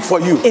blood speak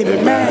for you.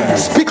 Amen.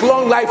 Speak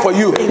long life for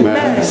you.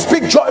 Amen.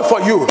 Speak joy for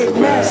you.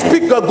 Amen.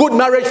 Speak a good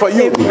marriage for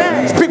you.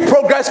 Amen. Speak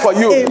progress for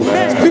you.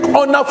 Amen. Speak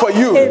honor for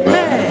you.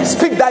 Amen.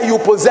 Speak that you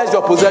possess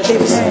your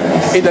possessions.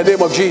 Amen. In the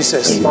name of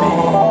Jesus.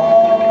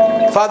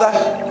 Amen. Father,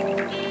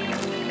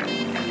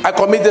 I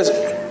commit this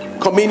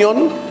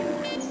communion,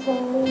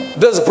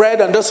 this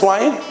bread and this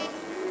wine,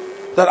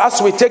 that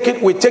as we take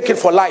it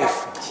for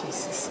life.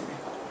 Jesus.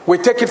 We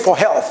take it for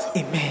health.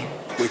 Amen.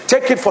 We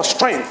take it for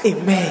strength.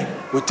 Amen.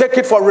 We take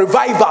it for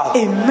revival.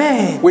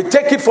 Amen. We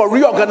take it for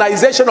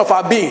reorganization of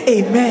our being.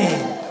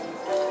 Amen.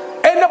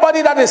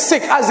 Anybody that is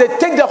sick, as they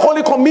take the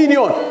Holy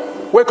Communion,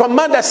 we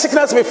command that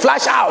sickness be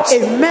flushed out.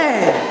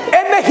 Amen.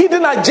 Any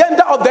hidden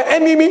agenda of the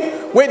enemy,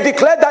 we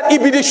declare that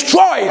it be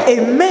destroyed.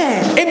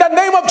 Amen. In the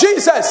name of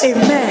Jesus.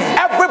 Amen.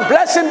 Every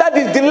blessing that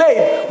is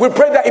delayed, we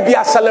pray that it be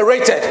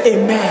accelerated.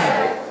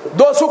 Amen.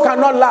 Those who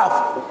cannot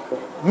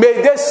laugh,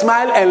 may they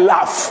smile and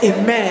laugh.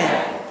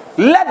 Amen.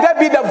 Let there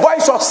be the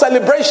voice of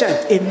celebration.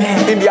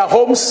 Amen. In their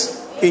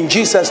homes, in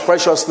Jesus'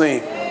 precious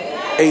name.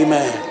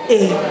 Amen.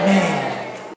 Amen.